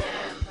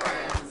 San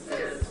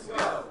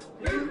Francisco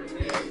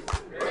Mutiny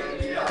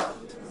Radio.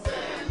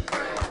 San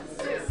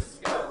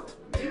Francisco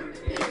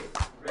Mutiny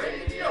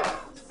Radio.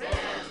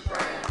 San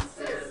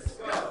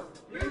Francisco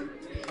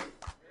Mutiny.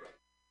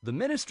 The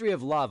Ministry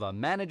of Lava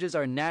manages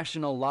our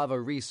national lava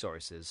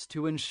resources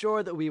to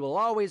ensure that we will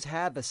always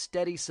have a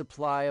steady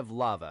supply of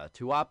lava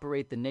to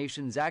operate the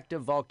nation's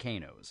active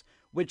volcanoes,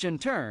 which in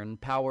turn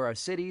power our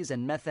cities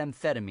and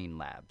methamphetamine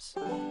labs.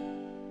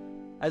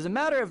 As a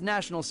matter of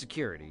national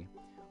security,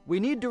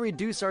 we need to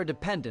reduce our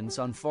dependence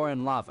on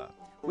foreign lava,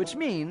 which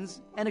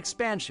means an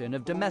expansion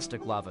of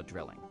domestic lava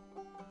drilling.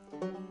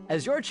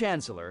 As your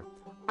chancellor,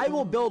 I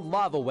will build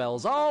lava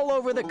wells all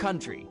over the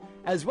country,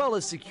 as well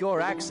as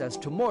secure access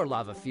to more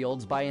lava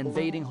fields by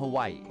invading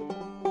Hawaii.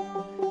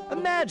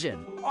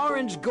 Imagine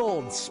orange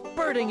gold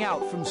spurting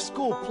out from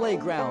school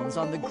playgrounds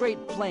on the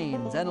Great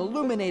Plains and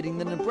illuminating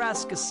the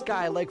Nebraska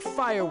sky like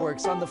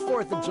fireworks on the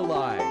 4th of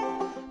July.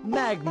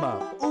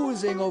 Magma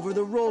oozing over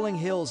the rolling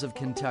hills of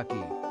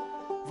Kentucky.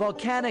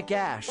 Volcanic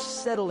ash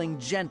settling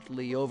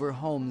gently over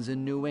homes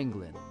in New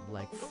England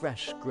like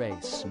fresh gray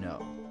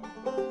snow.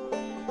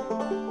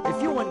 If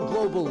you want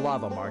global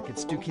lava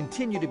markets to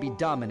continue to be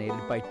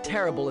dominated by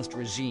terriblest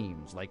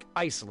regimes like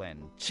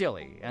Iceland,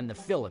 Chile, and the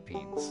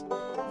Philippines,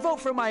 vote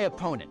for my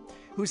opponent,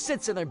 who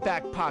sits in their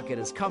back pocket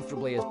as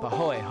comfortably as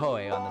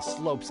Pahoehoe on the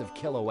slopes of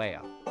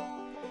Kilauea.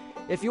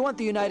 If you want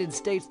the United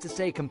States to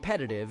stay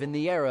competitive in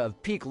the era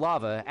of peak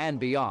lava and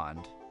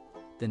beyond,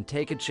 then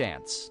take a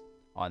chance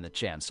on the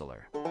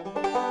Chancellor.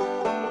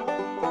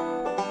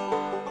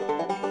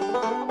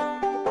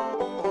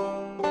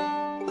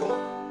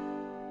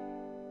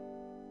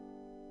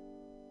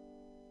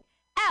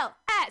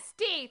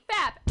 LSD,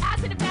 FAP,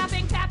 acid and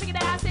fapping, fapping and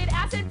acid,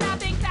 acid,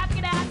 fapping, fapping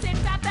and acid,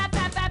 fap, fap,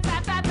 fap, fap,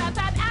 fap, fap, fap,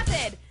 fap,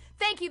 acid.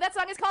 Thank you, that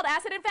song is called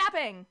Acid and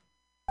Fapping.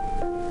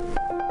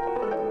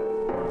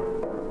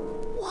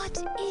 What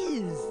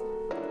is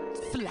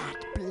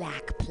flat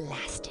black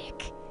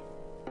plastic?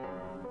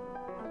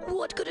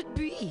 What could it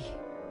be?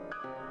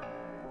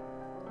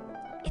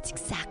 It's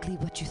exactly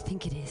what you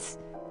think it is.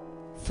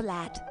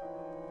 Flat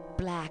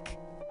black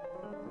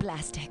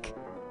plastic.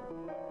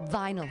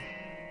 Vinyl.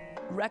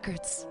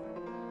 Records.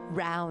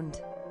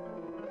 Round.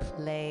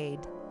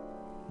 Played.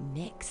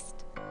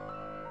 Mixed.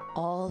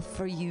 All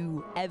for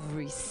you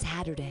every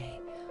Saturday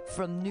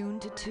from noon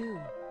to 2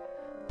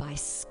 by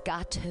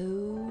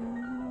Scotto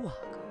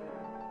Walker.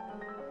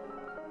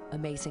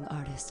 Amazing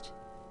artist.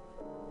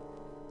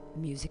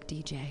 Music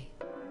DJ.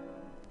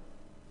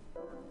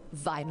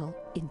 Vinyl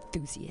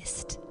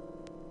enthusiast.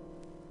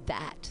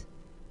 That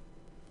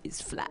is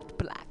flat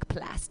black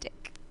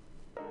plastic.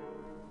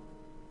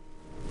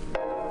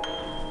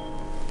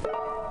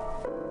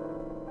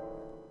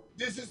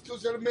 This is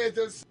Tushar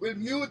Matters with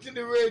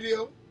Mutiny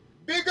Radio.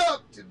 Big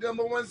up to the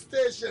 #1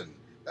 station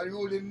that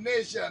rule the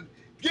nation.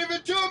 Give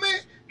it to me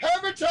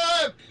every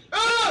time.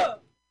 Ah!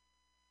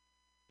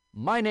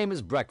 My name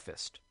is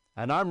Breakfast,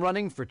 and I'm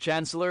running for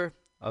Chancellor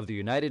of the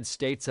United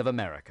States of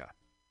America.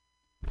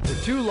 For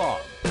too long,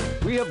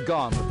 we have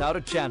gone without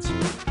a chancellor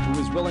who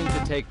is willing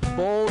to take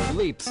bold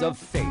leaps of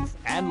faith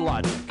and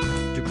logic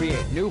to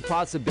create new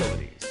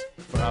possibilities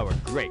for our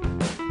great,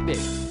 big,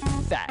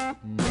 fat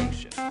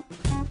nation.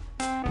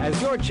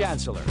 As your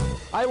chancellor,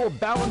 I will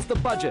balance the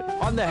budget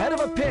on the head of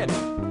a pin,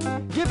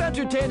 give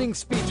entertaining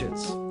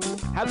speeches,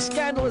 have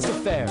scandalous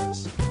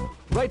affairs,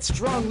 write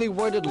strongly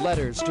worded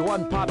letters to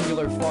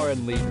unpopular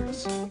foreign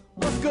leaders,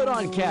 look good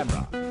on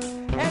camera,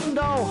 end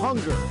all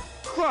hunger,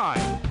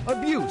 crime,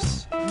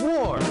 abuse,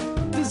 war,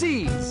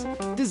 disease,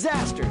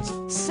 disasters,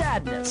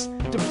 sadness,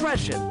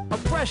 depression,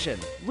 oppression,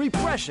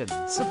 repression,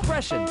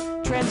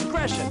 suppression,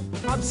 transgression,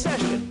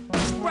 obsession,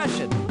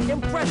 expression,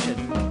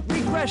 impression,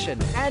 regression,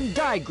 and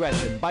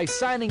digression by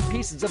signing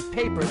pieces of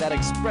paper that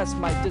express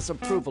my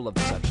disapproval of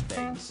such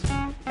things.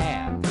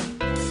 And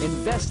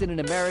invest in an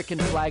American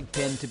flag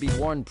pin to be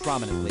worn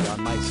prominently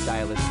on my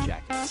stylish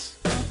jackets.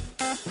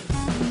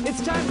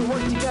 It's time to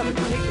work together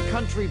to take the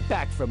country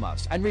back from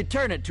us and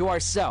return it to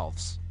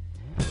ourselves.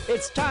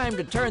 It's time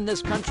to turn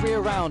this country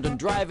around and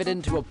drive it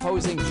into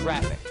opposing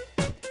traffic.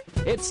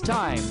 It's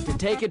time to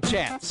take a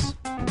chance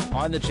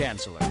on the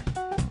Chancellor.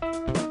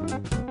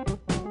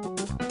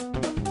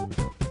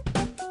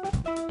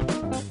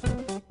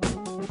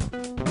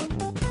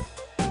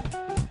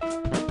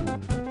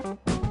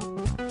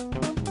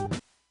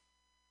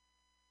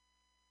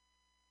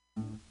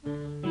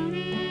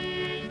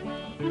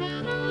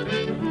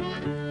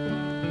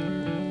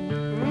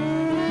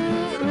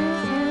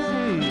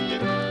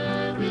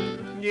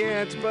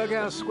 Yeah, it's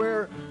Bughouse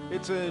Square.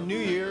 It's a new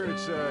year.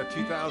 It's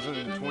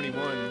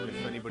 2021,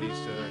 if anybody's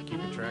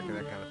keeping track of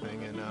that kind of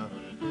thing. And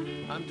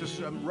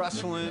I'm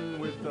wrestling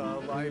with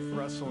life,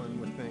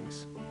 wrestling with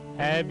things.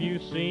 Have you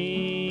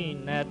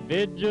seen that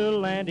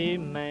vigilante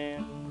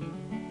man?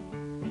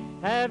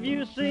 Have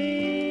you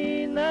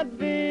seen that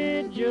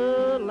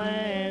vigilante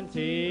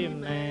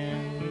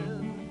man?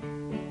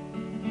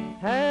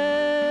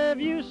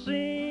 Have you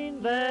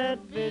seen that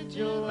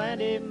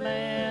vigilante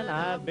man?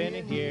 I've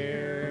been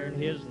hearing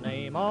his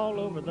name all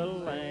over the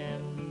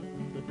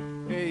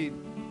land. Hey,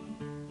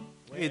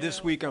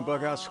 this week on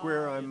Bughouse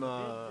Square,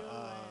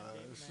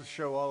 this is a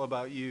show all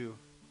about you.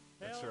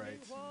 That's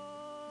right.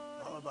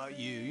 All about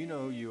you. You know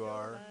who you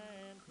are.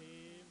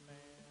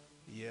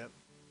 Yep.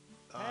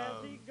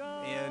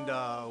 And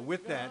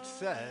with that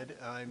said,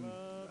 I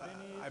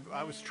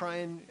was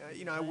trying,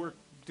 I work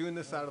doing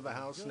this out of the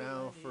house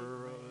now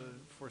for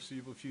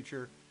foreseeable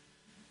future.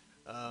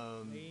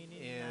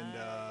 And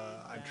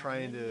I'm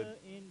trying to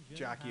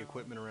jockey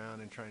equipment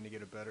around and trying to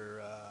get a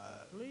better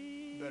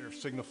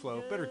signal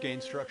flow, better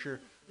gain structure.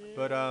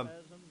 But I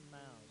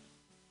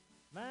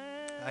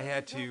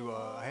had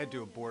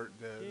to abort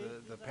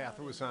the path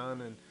I was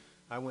on, and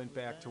I went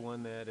back to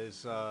one that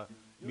is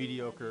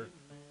mediocre,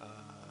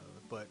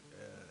 but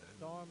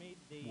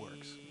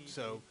works.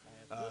 So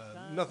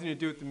nothing to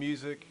do with the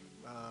music.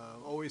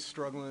 Always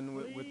struggling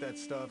with that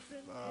stuff.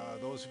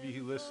 Those of you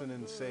who listen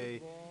and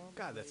say,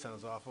 God, that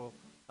sounds awful.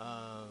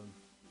 I'm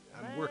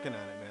working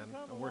on it, man.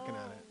 I'm working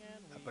on it.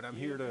 But I'm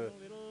here to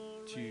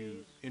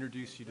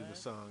introduce you to the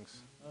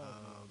songs,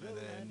 and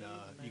then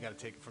you got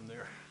to take it from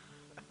there.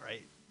 All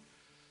right.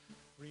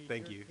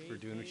 Thank you for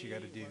doing what you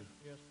got to do.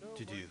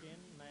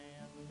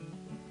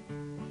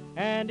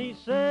 And he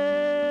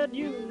said,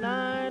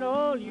 unite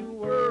all you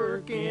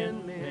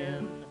working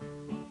men.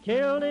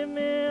 Killed him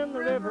in the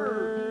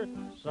river.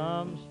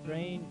 Some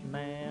strange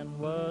man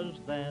was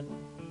that,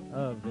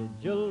 a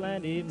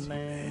vigilante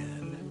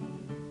man.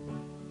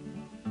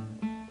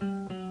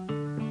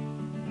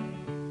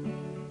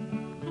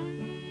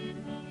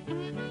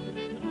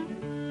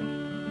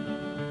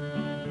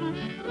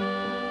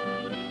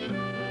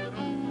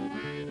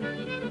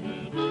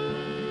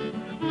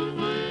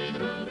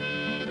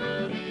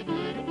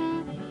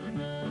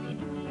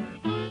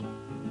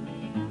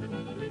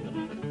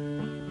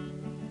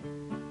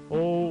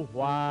 Oh,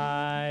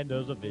 why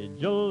does a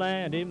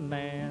vigilante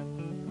man,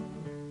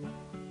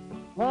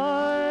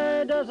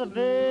 why does a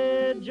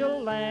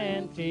vigilante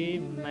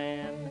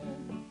man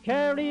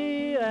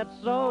carry that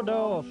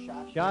sawed-off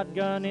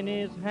shotgun in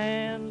his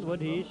hand? Would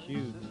he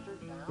shoot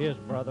his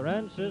brother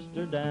and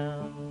sister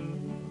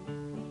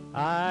down?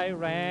 I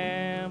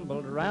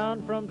rambled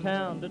around from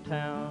town to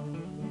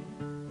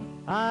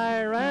town.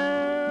 I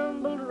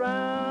rambled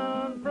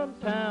around from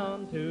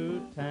town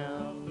to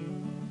town.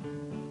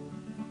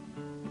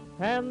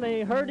 And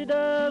they herded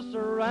us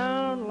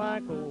around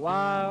like a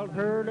wild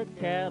herd of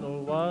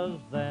cattle. Was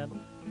that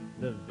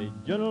the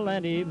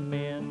vigilante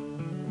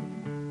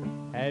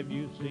men? Have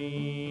you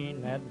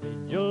seen that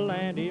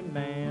vigilante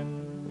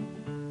man?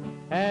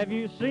 Have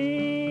you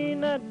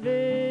seen that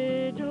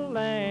vigilante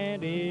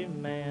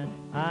man?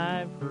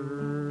 I've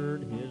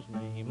heard his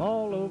name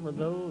all over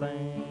the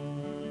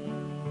land.